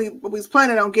we was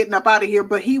planning on getting up out of here,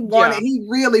 but he wanted. He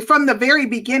really from the very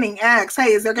beginning asked,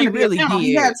 "Hey, is there going to be a panel?"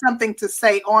 He had something to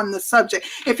say on the subject.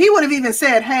 If he would have even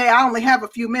said, "Hey, I only have a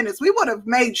few minutes," we would have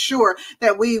made sure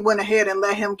that we went ahead and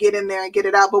let him get in there and get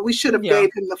it out. But we should have gave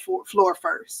him the floor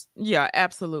first. Yeah,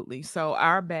 absolutely. So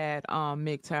our bad,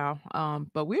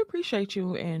 MGTOW. But we appreciate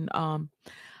you, and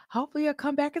hopefully you'll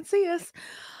come back and see us.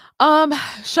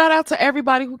 Shout out to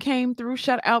everybody who came through.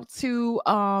 Shout out to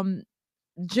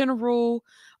General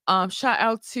Shout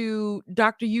out to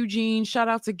Dr. Eugene. Shout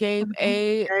out to Gabe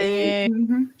A.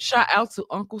 And shout out to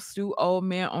Uncle Stu, old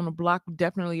man on the block.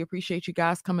 Definitely appreciate you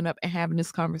guys coming up and having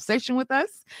this conversation with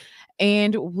us.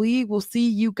 And we will see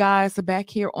you guys back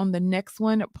here on the next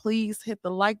one. Please hit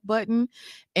the like button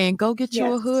and go get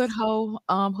you a hood hoe.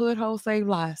 Hood hoe save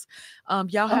lives.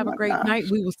 Y'all have a great night.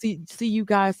 We will see you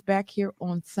guys back here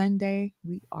on Sunday.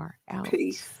 We are out.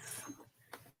 Peace.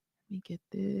 Let me get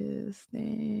this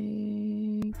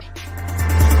thing.